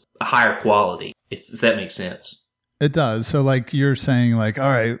things a higher quality, if that makes sense. It does. So like you're saying like,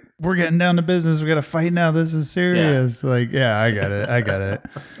 all right, we're getting down to business. We got to fight now. This is serious. Yeah. Like, yeah, I get it.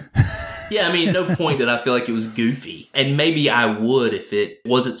 Yeah, I mean, no point did I feel like it was goofy. And maybe I would if it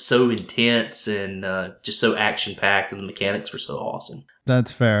wasn't so intense and just so action-packed and the mechanics were so awesome.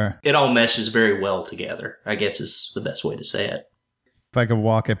 That's fair. It all meshes very well together, I guess is the best way to say it. If I could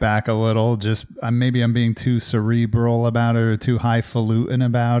walk it back a little, just maybe I'm being too cerebral about it or too highfalutin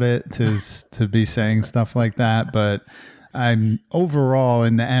about it to be saying stuff like that. But I'm overall,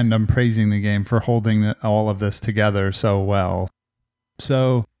 in the end, I'm praising the game for holding all of this together so well.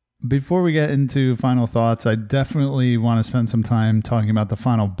 So before we get into final thoughts, I definitely want to spend some time talking about the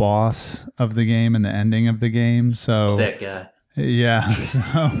final boss of the game and the ending of the game. So that guy. Yeah.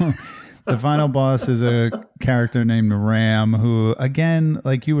 So the final boss is a character named Ram, who, again,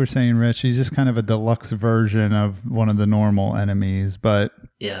 like you were saying, Rich, he's just kind of a deluxe version of one of the normal enemies. But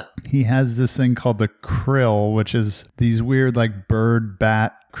yeah, he has this thing called the Krill, which is these weird like bird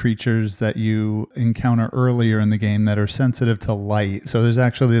bat creatures that you encounter earlier in the game that are sensitive to light. So there's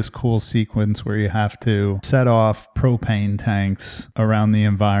actually this cool sequence where you have to set off propane tanks around the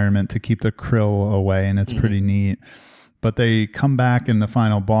environment to keep the Krill away, and it's pretty neat. But they come back in the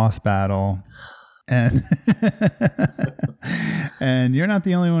final boss battle, and and you're not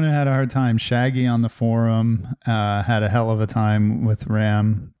the only one who had a hard time. Shaggy on the forum had a hell of a time with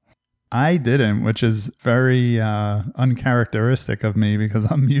Ram. I didn't, which is very uncharacteristic of me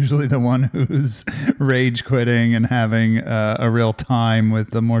because I'm usually the one who's rage quitting and having a real time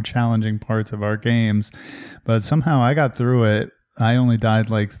with the more challenging parts of our games. But somehow I got through it. I only died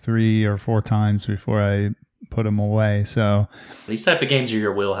like 3 or 4 times before I put them away. So these type of games are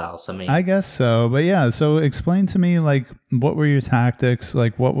your wheelhouse. I mean, I guess so. But yeah, so explain to me, like, what were your tactics?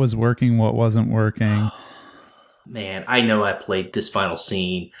 Like, what was working, what wasn't working? Man, I know I played this final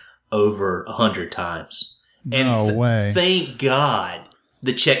scene over 100 times. And no way. Thank God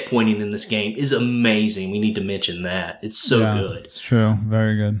the checkpointing in this game is amazing. We need to mention that. It's so good. It's true.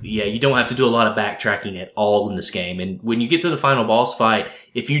 Very good. Yeah, you don't have to do a lot of backtracking at all in this game. And when you get to the final boss fight,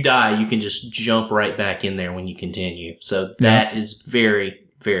 if you die, you can just jump right back in there when you continue. So that is very,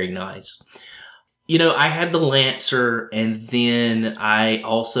 very nice. You know, I had the Lancer, and then I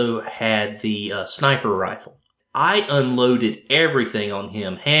also had the sniper rifle. I unloaded everything on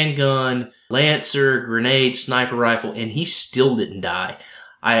him. Handgun, Lancer, grenade, sniper rifle, and he still didn't die.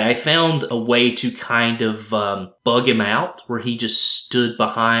 I found a way to kind of bug him out where he just stood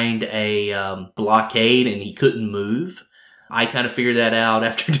behind a blockade and he couldn't move. I kind of figured that out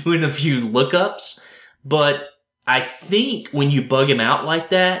after doing a few lookups. But I think when you bug him out like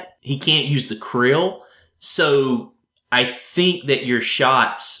that, he can't use the Krill. So I think that your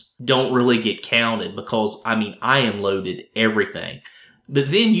shots don't really get counted because, I mean, I unloaded everything. But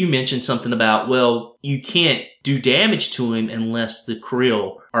then you mentioned something about, well, you can't do damage to him unless the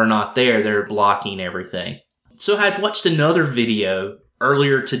Krill are not there. They're blocking everything. So I had watched another video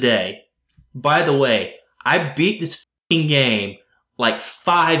earlier today. By the way, I beat this f***ing game like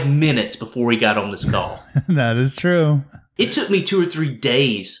 5 minutes before we got on this call. That is true. It took me 2 or 3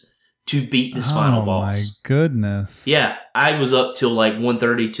 days to beat this final boss. Oh my goodness. Yeah, I was up till like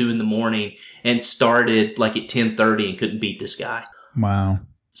 1:32 in the morning and started like at 10:30 and couldn't beat this guy. Wow.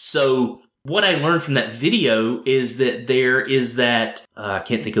 So what I learned from that video is that there is that, I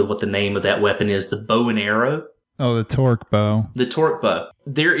can't think of what the name of that weapon is, the bow and arrow. Oh, the torque bow. The torque bow.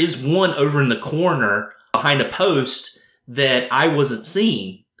 There is one over in the corner behind a post that I wasn't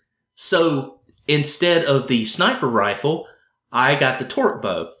seeing. So instead of the sniper rifle, I got the torque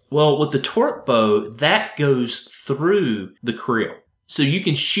bow. Well, with the torque bow, that goes through the krill. So you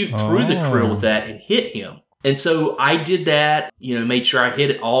can shoot through the krill with that and hit him. And so I did that, made sure I hit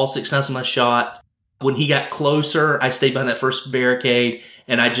it all 6 times of my shot. When he got closer, I stayed behind that first barricade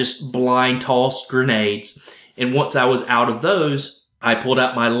and I just blind tossed grenades. And once I was out of those, I pulled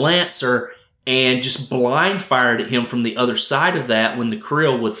out my Lancer and just blind fired at him from the other side of that when the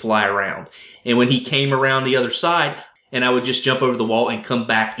krill would fly around. And when he came around the other side, and I would just jump over the wall and come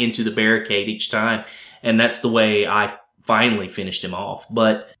back into the barricade each time. And that's the way I finally finished him off.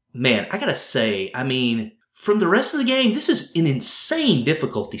 But man, I gotta say, from the rest of the game, this is an insane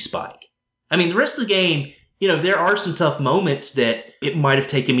difficulty spike. The rest of the game, there are some tough moments that it might have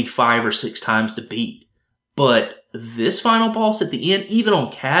taken me 5 or 6 times to beat. But this final boss at the end, even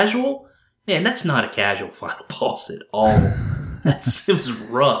on casual, man, that's not a casual final boss at all. It was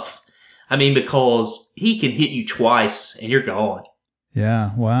rough. Because he can hit you twice and you're gone.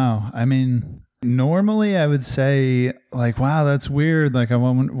 Yeah, wow. Normally I would say, wow, that's weird. I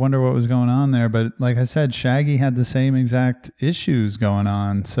wonder what was going on there. But like I said, Shaggy had the same exact issues going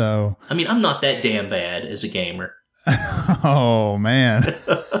on. So I'm not that damn bad as a gamer. Oh, man.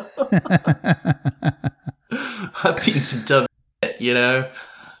 I've beaten some tough shit,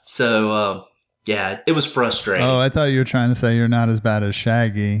 So, yeah, it was frustrating. Oh, I thought you were trying to say you're not as bad as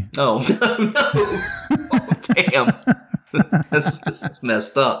Shaggy. Oh, no. Oh, damn. That's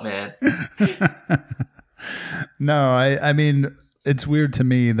messed up, man. No, it's weird to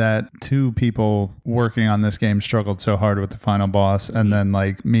me that 2 people working on this game struggled so hard with the final boss, and then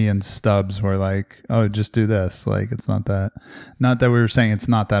me and Stubbs were like, oh, just do this. It's not that we were saying it's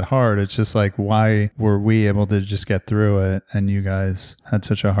not that hard. It's just why were we able to just get through it and you guys had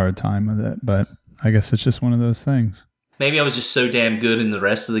such a hard time with it? But I guess it's just one of those things. Maybe I was just so damn good in the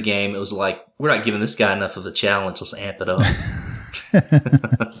rest of the game. It was like, we're not giving this guy enough of a challenge. Let's amp it up.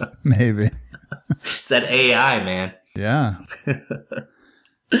 Maybe. It's that AI, man. Yeah.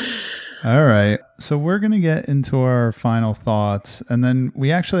 All right. So we're going to get into our final thoughts. And then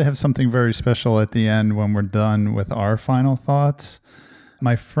we actually have something very special at the end when we're done with our final thoughts.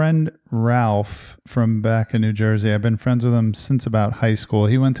 My friend Ralph from back in New Jersey, I've been friends with him since about high school.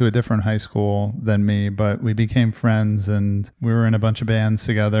 He went to a different high school than me, but we became friends and we were in a bunch of bands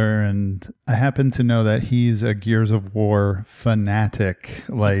together. And I happen to know that he's a Gears of War fanatic.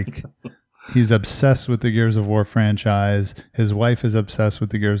 He's obsessed with the Gears of War franchise. His wife is obsessed with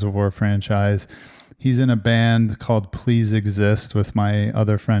the Gears of War franchise. He's in a band called Please Exist with my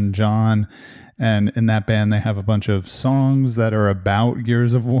other friend John. And in that band, they have a bunch of songs that are about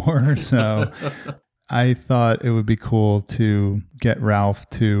Gears of War. So I thought it would be cool to get Ralph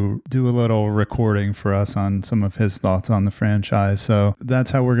to do a little recording for us on some of his thoughts on the franchise. So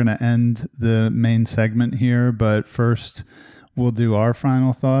that's how we're going to end the main segment here. But first, we'll do our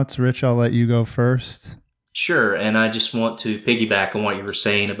final thoughts. Rich, I'll let you go first. Sure, and I just want to piggyback on what you were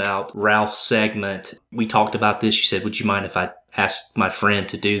saying about Ralph's segment. We talked about this. You said, would you mind if I asked my friend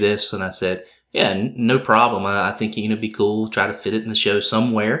to do this? And I said, yeah, no problem. I think it'd be cool. Try to fit it in the show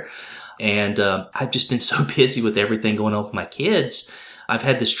somewhere. And I've just been so busy with everything going on with my kids. I've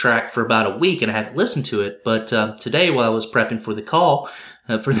had this track for about a week and I haven't listened to it. But today, while I was prepping for the call,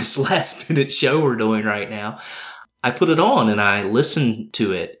 for this last minute show we're doing right now, I put it on and I listened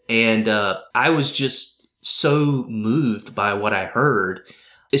to it. And I was just so moved by what I heard.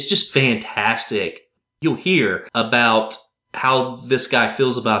 It's just fantastic. You'll hear about how this guy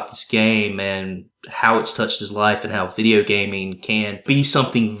feels about this game and how it's touched his life and how video gaming can be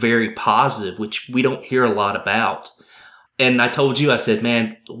something very positive, which we don't hear a lot about. And I told you, I said,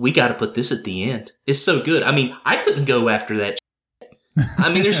 man, we got to put this at the end. It's so good. I couldn't go after that.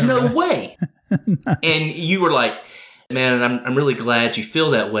 There's no way. And you were like, man, I'm really glad you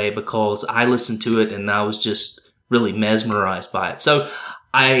feel that way because I listened to it and I was just really mesmerized by it. So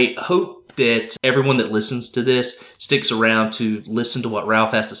I hope that everyone that listens to this sticks around to listen to what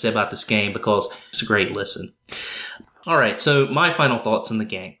Ralph has to say about this game because it's a great listen. All right, so my final thoughts on the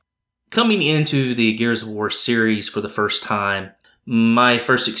game. Coming into the Gears of War series for the first time, my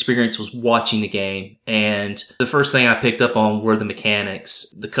first experience was watching the game, and the first thing I picked up on were the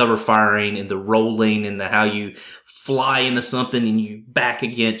mechanics, the cover firing and the rolling and how you fly into something and you back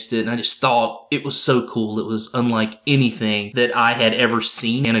against it. And I just thought it was so cool. It was unlike anything that I had ever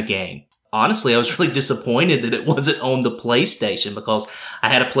seen in a game. Honestly, I was really disappointed that it wasn't on the PlayStation because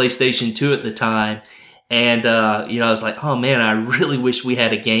I had a PlayStation 2 at the time. And, I was like, oh man, I really wish we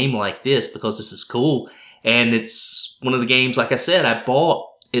had a game like this because this is cool. And it's one of the games, like I said, I bought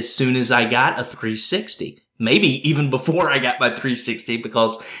as soon as I got a 360. maybe even before I got my 360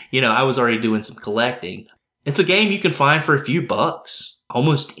 because, I was already doing some collecting. It's a game you can find for a few bucks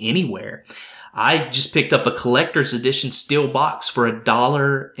almost anywhere. I just picked up a collector's edition steel box for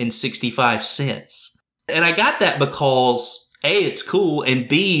 $1.65. And I got that because A, it's cool, and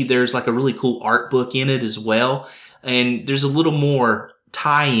B, there's like a really cool art book in it as well. And there's a little more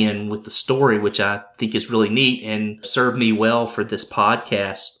tie-in with the story, which I think is really neat and served me well for this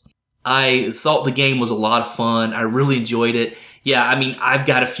podcast. I thought the game was a lot of fun. I really enjoyed it. Yeah, I mean, I've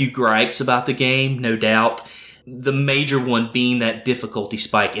got a few gripes about the game, no doubt. The major one being that difficulty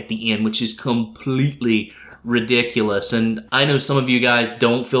spike at the end, which is completely ridiculous. And I know some of you guys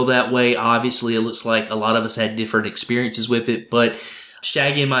don't feel that way. Obviously, it looks like a lot of us had different experiences with it, but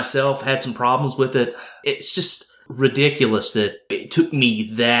Shaggy and myself had some problems with it. It's just ridiculous that it took me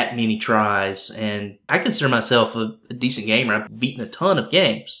that many tries, and I consider myself a decent gamer. I've beaten a ton of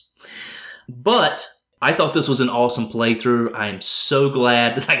games. But I thought this was an awesome playthrough. I am so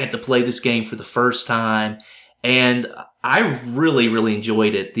glad that I got to play this game for the first time. And I really, really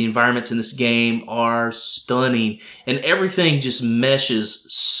enjoyed it. The environments in this game are stunning, and everything just meshes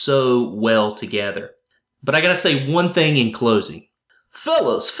so well together. But I gotta say one thing in closing.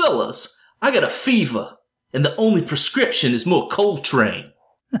 Fellas, I got a fever, and the only prescription is more Coltrane.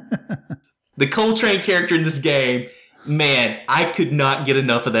 The Coltrane character in this game, man, I could not get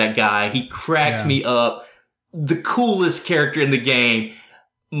enough of that guy. He cracked me up. The coolest character in the game.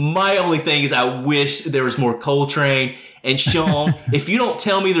 My only thing is I wish there was more Coltrane. And Sean, if you don't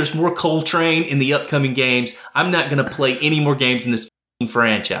tell me there's more Coltrane in the upcoming games, I'm not going to play any more games in this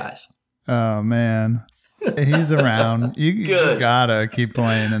franchise. Oh, man. He's around. You gotta keep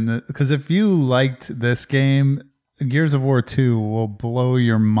playing. Because if you liked this game, Gears of War 2 will blow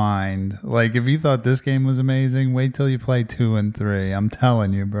your mind. Like, if you thought this game was amazing, wait till you play 2 and 3. I'm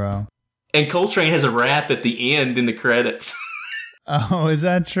telling you, bro. And Coltrane has a rap at the end in the credits. Oh, is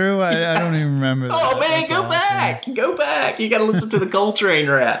that true? I don't even remember that. Oh, man, go back. Go back. You got to listen to the Coltrane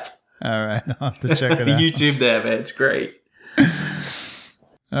rap. All right. I'll have to check it out. YouTube that, man. It's great.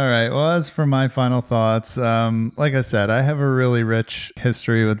 All right. Well, as for my final thoughts, like I said, I have a really rich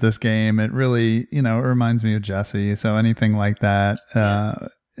history with this game. It really, it reminds me of Jesse. So anything like that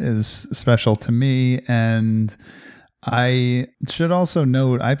is special to me. And I should also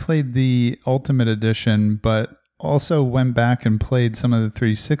note, I played the Ultimate Edition, but also went back and played some of the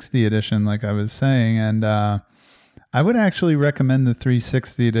 360 edition, like I was saying. And I would actually recommend the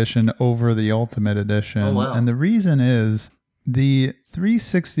 360 edition over the Ultimate Edition. Oh, wow. And the reason is, the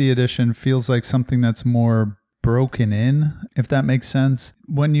 360 edition feels like something that's more broken in, if that makes sense.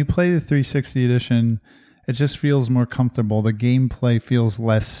 When you play the 360 edition, it just feels more comfortable. The gameplay feels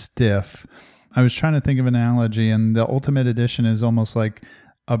less stiff. I was trying to think of an analogy, and the Ultimate Edition is almost like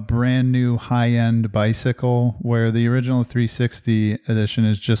a brand new high-end bicycle, where the original 360 edition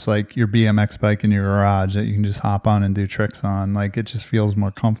is just like your BMX bike in your garage that you can just hop on and do tricks on. Like, it just feels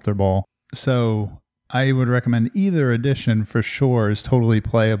more comfortable. So I would recommend either edition for sure. Is totally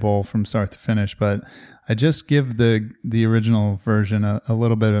playable from start to finish, but I just give the original version a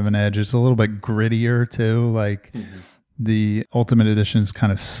little bit of an edge. It's a little bit grittier too. Like the Ultimate Edition is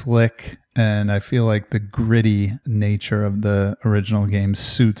kind of slick, and I feel like the gritty nature of the original game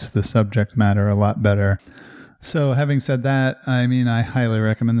suits the subject matter a lot better. So having said that, I mean, I highly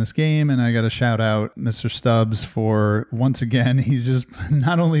recommend this game, and I got to shout out Mr. Stubbs for, once again, he's just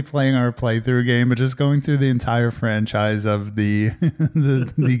not only playing our playthrough game, but just going through the entire franchise of the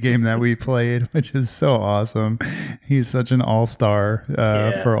the game that we played, which is so awesome. He's such an all-star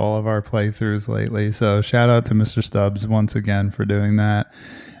for all of our playthroughs lately. So shout out to Mr. Stubbs once again for doing that.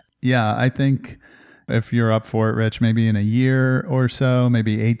 Yeah, I think if you're up for it, Rich, maybe in a year or so,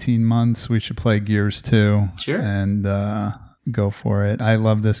 maybe 18 months, we should play Gears 2. Sure. And go for it. I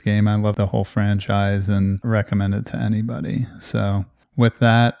love this game. I love the whole franchise and recommend it to anybody. So with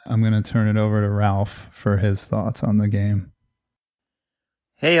that, I'm going to turn it over to Ralph for his thoughts on the game.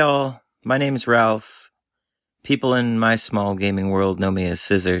 Hey, y'all. My name's Ralph. People in my small gaming world know me as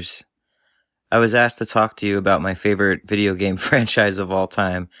Scissors. I was asked to talk to you about my favorite video game franchise of all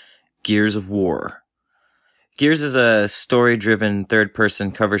time, Gears of War. Gears is a story-driven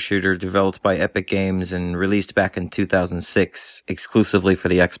third-person cover shooter developed by Epic Games and released back in 2006 exclusively for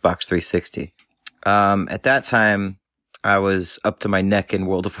the Xbox 360. At that time, I was up to my neck in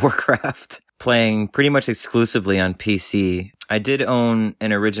World of Warcraft, playing pretty much exclusively on PC. I did own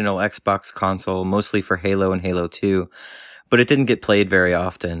an original Xbox console, mostly for Halo and Halo 2, but it didn't get played very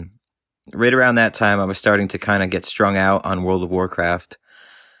often. Right around that time, I was starting to kind of get strung out on World of Warcraft.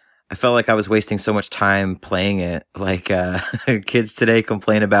 I felt like I was wasting so much time playing it. Like, kids today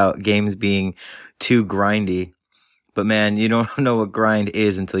complain about games being too grindy. But man, you don't know what grind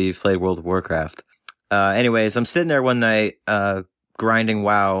is until you've played World of Warcraft. Anyways, I'm sitting there one night, grinding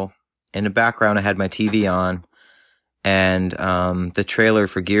WoW. In the background, I had my TV on, and the trailer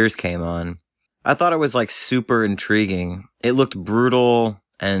for Gears came on. I thought it was like super intriguing. It looked brutal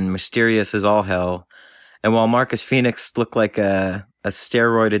and mysterious as all hell. And while Marcus Phoenix looked like a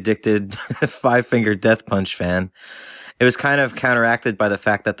steroid-addicted Five-Finger Death Punch fan, it was kind of counteracted by the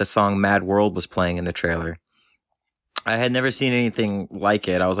fact that the song Mad World was playing in the trailer. I had never seen anything like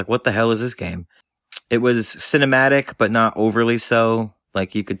it. I was like, what the hell is this game? It was cinematic, but not overly so.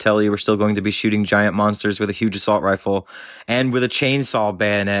 Like, you could tell you were still going to be shooting giant monsters with a huge assault rifle and with a chainsaw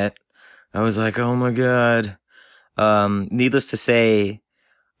bayonet. I was like, oh my god. Needless to say,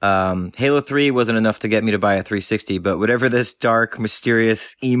 Halo 3 wasn't enough to get me to buy a 360, but whatever this dark,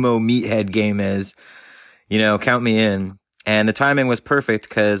 mysterious, emo meathead game is, count me in. And the timing was perfect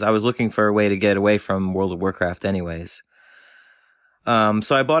because I was looking for a way to get away from World of Warcraft anyways. So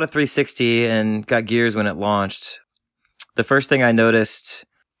I bought a 360 and got Gears when it launched. The first thing I noticed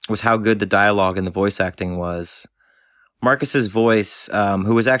was how good the dialogue and the voice acting was. Marcus's voice,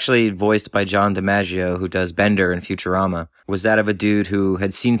 who was actually voiced by John DiMaggio, who does Bender in Futurama, was that of a dude who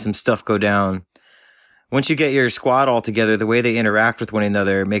had seen some stuff go down. Once you get your squad all together, the way they interact with one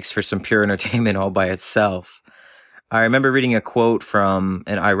another makes for some pure entertainment all by itself. I remember reading a quote from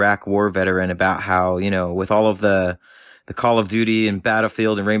an Iraq war veteran about how, with all of the Call of Duty and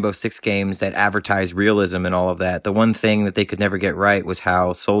Battlefield and Rainbow Six games that advertise realism and all of that, the one thing that they could never get right was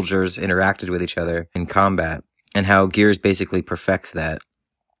how soldiers interacted with each other in combat, and how Gears basically perfects that.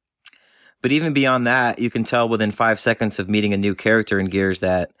 But even beyond that, you can tell within 5 seconds of meeting a new character in Gears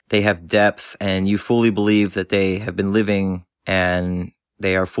that they have depth, and you fully believe that they have been living and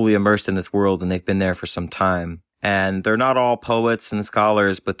they are fully immersed in this world and they've been there for some time. And they're not all poets and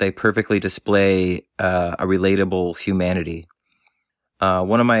scholars, but they perfectly display a relatable humanity.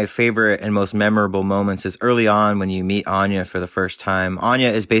 One of my favorite and most memorable moments is early on when you meet Anya for the first time. Anya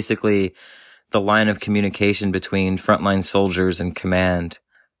is basically the line of communication between frontline soldiers and command.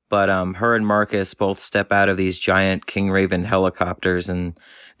 But her and Marcus both step out of these giant King Raven helicopters and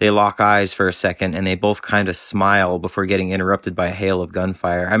they lock eyes for a second and they both kind of smile before getting interrupted by a hail of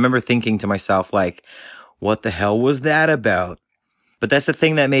gunfire. I remember thinking to myself, like, what the hell was that about? But that's the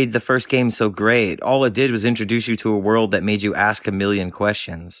thing that made the first game so great. All it did was introduce you to a world that made you ask a million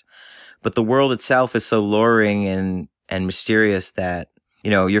questions. But the world itself is so luring and mysterious that,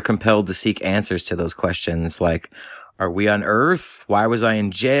 you're compelled to seek answers to those questions. Like, are we on Earth? Why was I in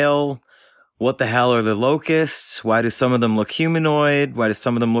jail? What the hell are the locusts? Why do some of them look humanoid? Why do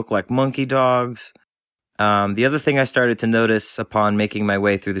some of them look like monkey dogs? The other thing I started to notice upon making my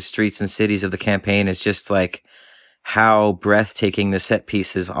way through the streets and cities of the campaign is just like how breathtaking the set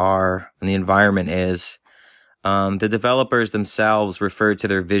pieces are and the environment is. The developers themselves referred to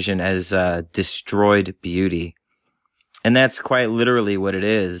their vision as destroyed beauty. And that's quite literally what it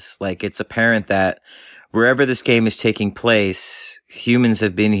is. Like, it's apparent that wherever this game is taking place, humans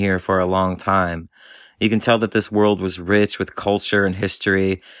have been here for a long time. You can tell that this world was rich with culture and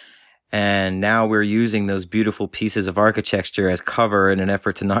history. And now we're using those beautiful pieces of architecture as cover in an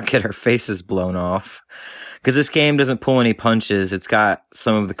effort to not get our faces blown off. Because this game doesn't pull any punches. It's got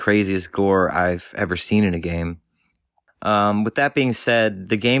some of the craziest gore I've ever seen in a game. With that being said,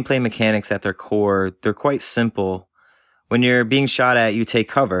 the gameplay mechanics at their core, they're quite simple. When you're being shot at, you take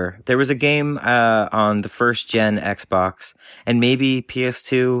cover. There was a game on the first gen Xbox and maybe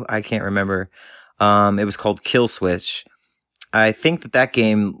PS2, I can't remember. It was called Kill Switch. I think that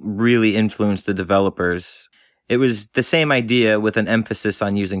game really influenced the developers. It was the same idea with an emphasis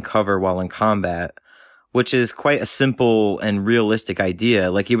on using cover while in combat, which is quite a simple and realistic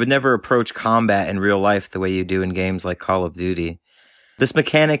idea. Like, you would never approach combat in real life the way you do in games like Call of Duty. This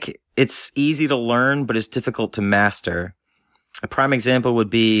mechanic, it's easy to learn, but it's difficult to master. A prime example would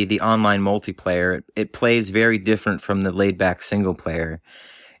be the online multiplayer. It plays very different from the laid-back single player.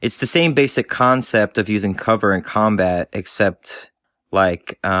 It's the same basic concept of using cover in combat, except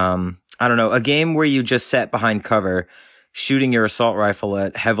like, a game where you just sat behind cover, shooting your assault rifle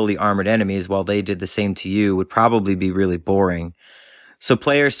at heavily armored enemies while they did the same to you would probably be really boring. So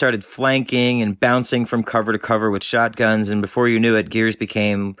players started flanking and bouncing from cover to cover with shotguns, and before you knew it, Gears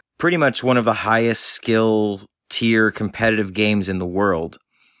became pretty much one of the highest skill tier competitive games in the world.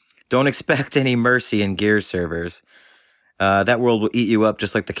 Don't expect any mercy in Gears servers. That world will eat you up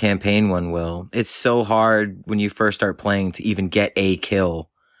just like the campaign one will. It's so hard when you first start playing to even get a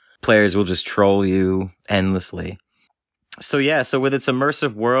kill. Players will just troll you endlessly. So with its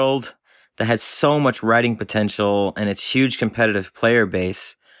immersive world that had so much writing potential and its huge competitive player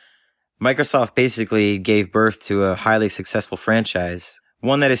base, Microsoft basically gave birth to a highly successful franchise,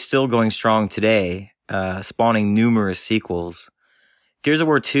 one that is still going strong today, spawning numerous sequels. Gears of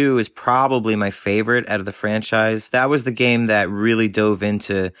War 2 is probably my favorite out of the franchise. That was the game that really dove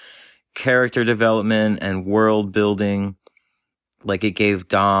into character development and world building. Like, it gave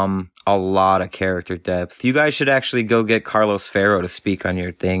Dom a lot of character depth. You guys should actually go get Carlos Ferro to speak on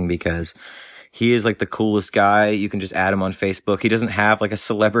your thing, because he is like the coolest guy. You can just add him on Facebook. He doesn't have like a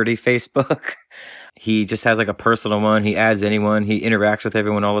celebrity Facebook. He just has like a personal one. He adds anyone. He interacts with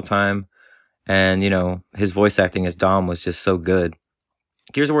everyone all the time. And, you know, his voice acting as Dom was just so good.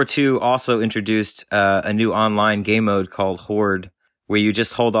 Gears of War 2 also introduced a new online game mode called Horde, where you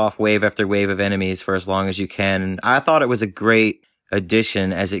just hold off wave after wave of enemies for as long as you can. And I thought it was a great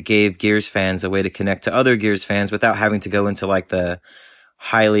addition, as it gave Gears fans a way to connect to other Gears fans without having to go into like the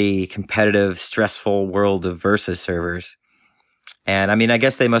highly competitive, stressful world of Versus servers. And I mean, I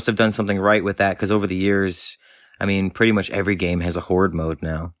guess they must have done something right with that, because over the years, I mean, pretty much every game has a Horde mode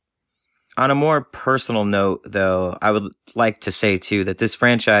now. On a more personal note, though, I would like to say, too, that this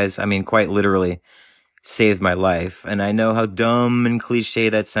franchise, I mean, quite literally saved my life. And I know how dumb and cliche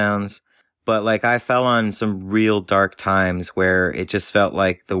that sounds, but like, I fell on some real dark times where it just felt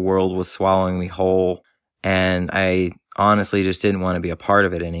like the world was swallowing me whole, and I honestly just didn't want to be a part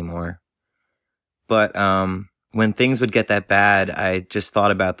of it anymore. But when things would get that bad, I just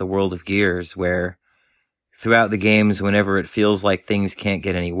thought about the world of Gears, where throughout the games, whenever it feels like things can't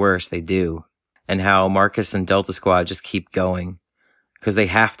get any worse, they do. And how Marcus and Delta Squad just keep going. Because they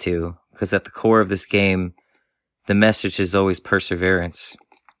have to. Because at the core of this game, the message is always perseverance.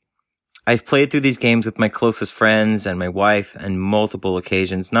 I've played through these games with my closest friends and my wife on multiple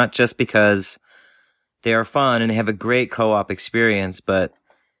occasions, not just because they are fun and they have a great co-op experience, but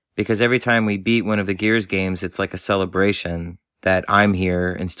because every time we beat one of the Gears games, it's like a celebration that I'm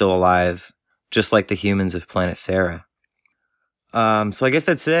here and still alive, just like the humans of Planet Sera. So I guess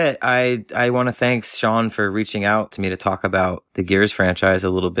that's it. I want to thank Sean for reaching out to me to talk about the Gears franchise a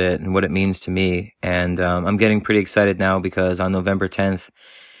little bit and what it means to me. And I'm getting pretty excited now, because on November 10th,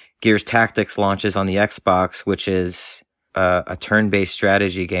 Gears Tactics launches on the Xbox, which is a turn-based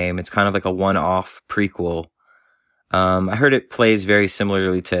strategy game. It's kind of like a one-off prequel. I heard it plays very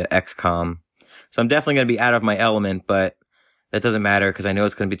similarly to XCOM. So I'm definitely going to be out of my element, but that doesn't matter, because I know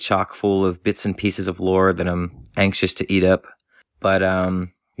it's going to be chock full of bits and pieces of lore that I'm anxious to eat up. But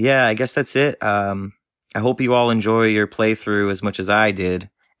yeah, I guess that's it. I hope you all enjoy your playthrough as much as I did.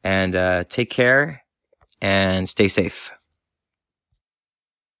 And take care and stay safe.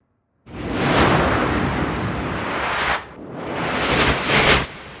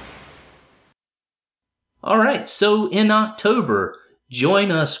 All right, so in October,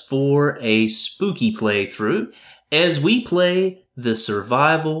 join us for a spooky playthrough as we play the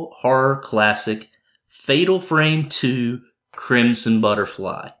survival horror classic Fatal Frame 2 Crimson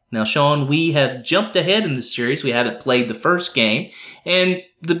Butterfly. Now, Sean, we have jumped ahead in this series. We haven't played the first game, and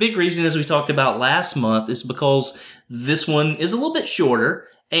the big reason, as we talked about last month, is because this one is a little bit shorter,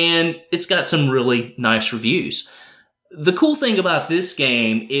 and it's got some really nice reviews. The cool thing about this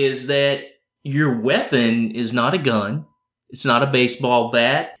game is that your weapon is not a gun. It's not a baseball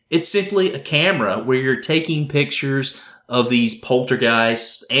bat. It's simply a camera where you're taking pictures of these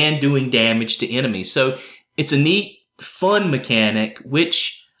poltergeists and doing damage to enemies. So it's a neat, fun mechanic,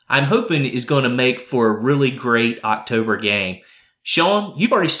 which I'm hoping is going to make for a really great October game. Sean,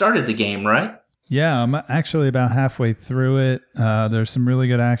 you've already started the game, right? Yeah, I'm actually about halfway through it. There's some really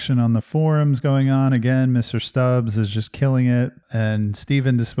good action on the forums going on. Again, Mr. Stubbs is just killing it. And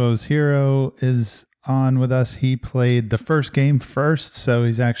Steven Disposed Hero is on with us. He played the first game first, so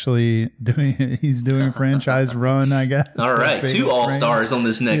he's actually doing a franchise run, I guess. All right, two all-stars on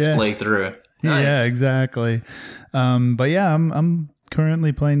this next playthrough. Nice. Yeah, exactly. But yeah, I'm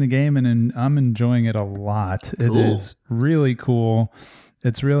currently playing the game, and I'm enjoying it a lot. Cool. It is really cool.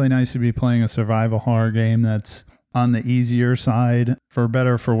 It's really nice to be playing a survival horror game that's on the easier side. For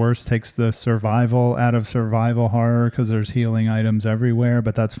better or for worse, takes the survival out of survival horror, because there's healing items everywhere,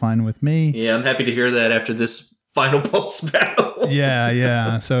 but that's fine with me. Yeah, I'm happy to hear that after this final boss battle.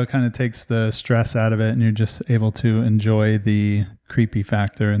 Yeah. So it kind of takes the stress out of it, and you're just able to enjoy the creepy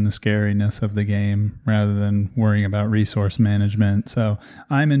factor and the scariness of the game rather than worrying about resource management. So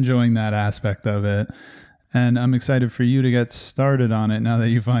I'm enjoying that aspect of it. And I'm excited for you to get started on it now that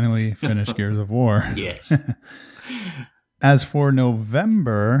you finally finished Gears of War. Yes. As for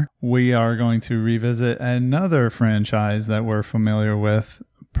November, we are going to revisit another franchise that we're familiar with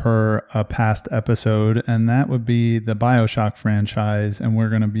per a past episode, and that would be the BioShock franchise, and we're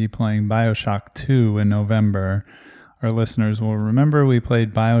going to be playing BioShock 2 in November. our listeners will remember, we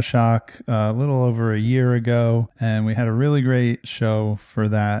played BioShock a little over a year ago, and we had a really great show for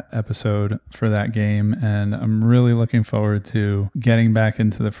that episode, for that game, and I'm really looking forward to getting back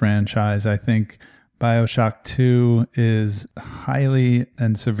into the franchise. I think BioShock 2 is a highly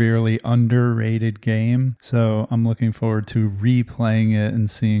and severely underrated game, so I'm looking forward to replaying it and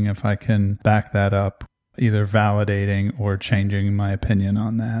seeing if I can back that up, either validating or changing my opinion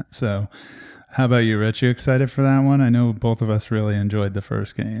on that. So how about you, Rich? You excited for that one? I know both of us really enjoyed the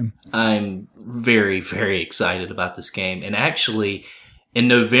first game. I'm very, very excited about this game. And actually, in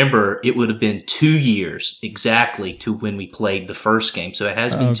November, it would have been 2 years exactly to when we played the first game. So it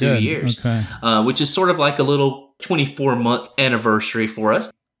has been 2 years, okay. Which is sort of like a little 24-month anniversary for us.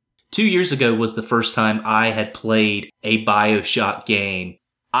 2 years ago was the first time I had played a BioShock game.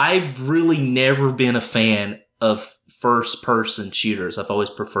 I've really never been a fan of first-person shooters. I've always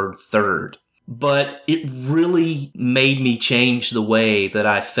preferred third. But it really made me change the way that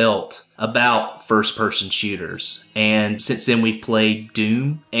I felt about first-person shooters. And since then, we've played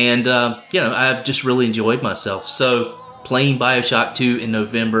Doom. And, I've just really enjoyed myself. So playing BioShock 2 in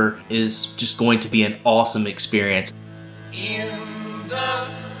November is just going to be an awesome experience. In the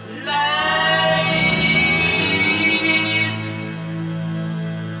light,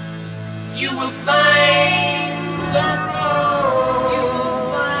 you will find the road. You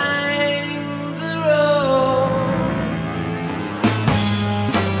will find the road.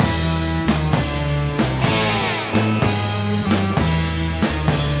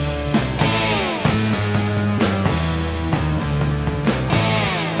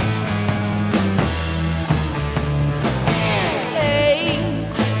 Hey,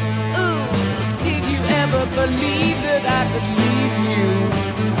 ooh, did you ever believe that I could leave you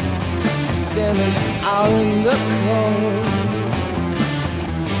standing out in the cold?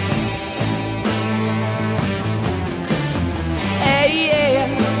 Hey, yeah,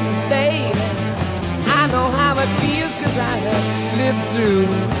 baby, I know how it feels, 'cause I have slipped through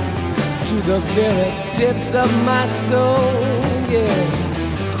to the very depths of my soul, yeah.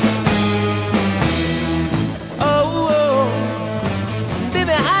 Oh,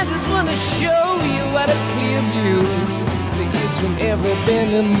 baby, I just want to show you what a clear view there is from every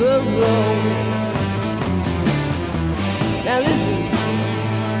bend in the road. Now listen.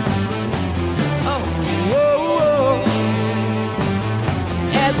 Oh, whoa, whoa.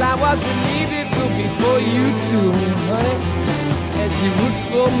 As I was relieved it would be for you too, honey, as you would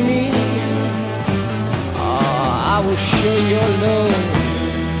for me. Oh, I will share your love.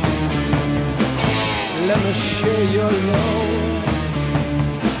 Let me share your love.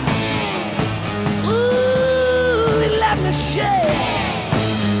 Ooh, let me share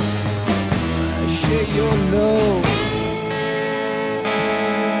your love.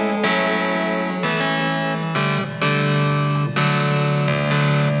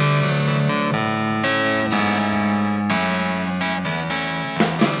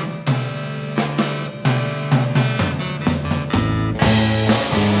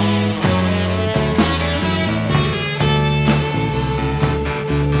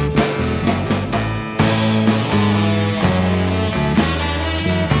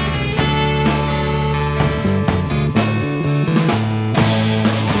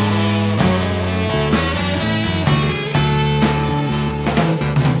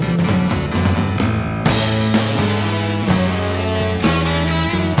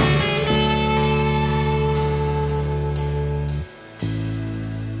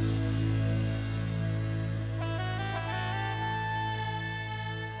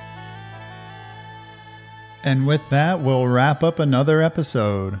 And with that, we'll wrap up another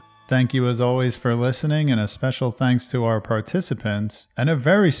episode. Thank you as always for listening, and a special thanks to our participants, and a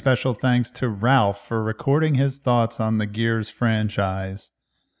very special thanks to Ralph for recording his thoughts on the Gears franchise.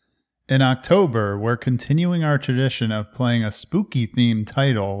 In October, we're continuing our tradition of playing a spooky-themed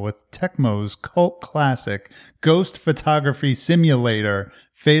title with Tecmo's cult classic Ghost Photography Simulator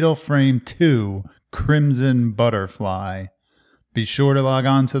Fatal Frame 2 Crimson Butterfly. Be sure to log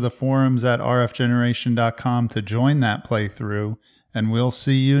on to the forums at rfgeneration.com to join that playthrough, and we'll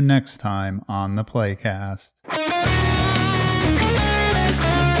see you next time on the Playcast.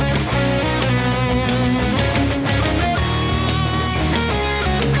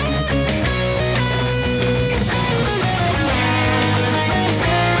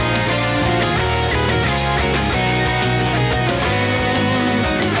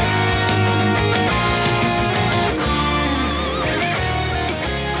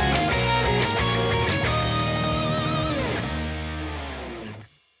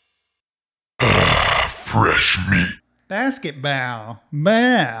 Fresh meat. Basketball.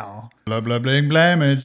 Bow. Blah blah bling blamage.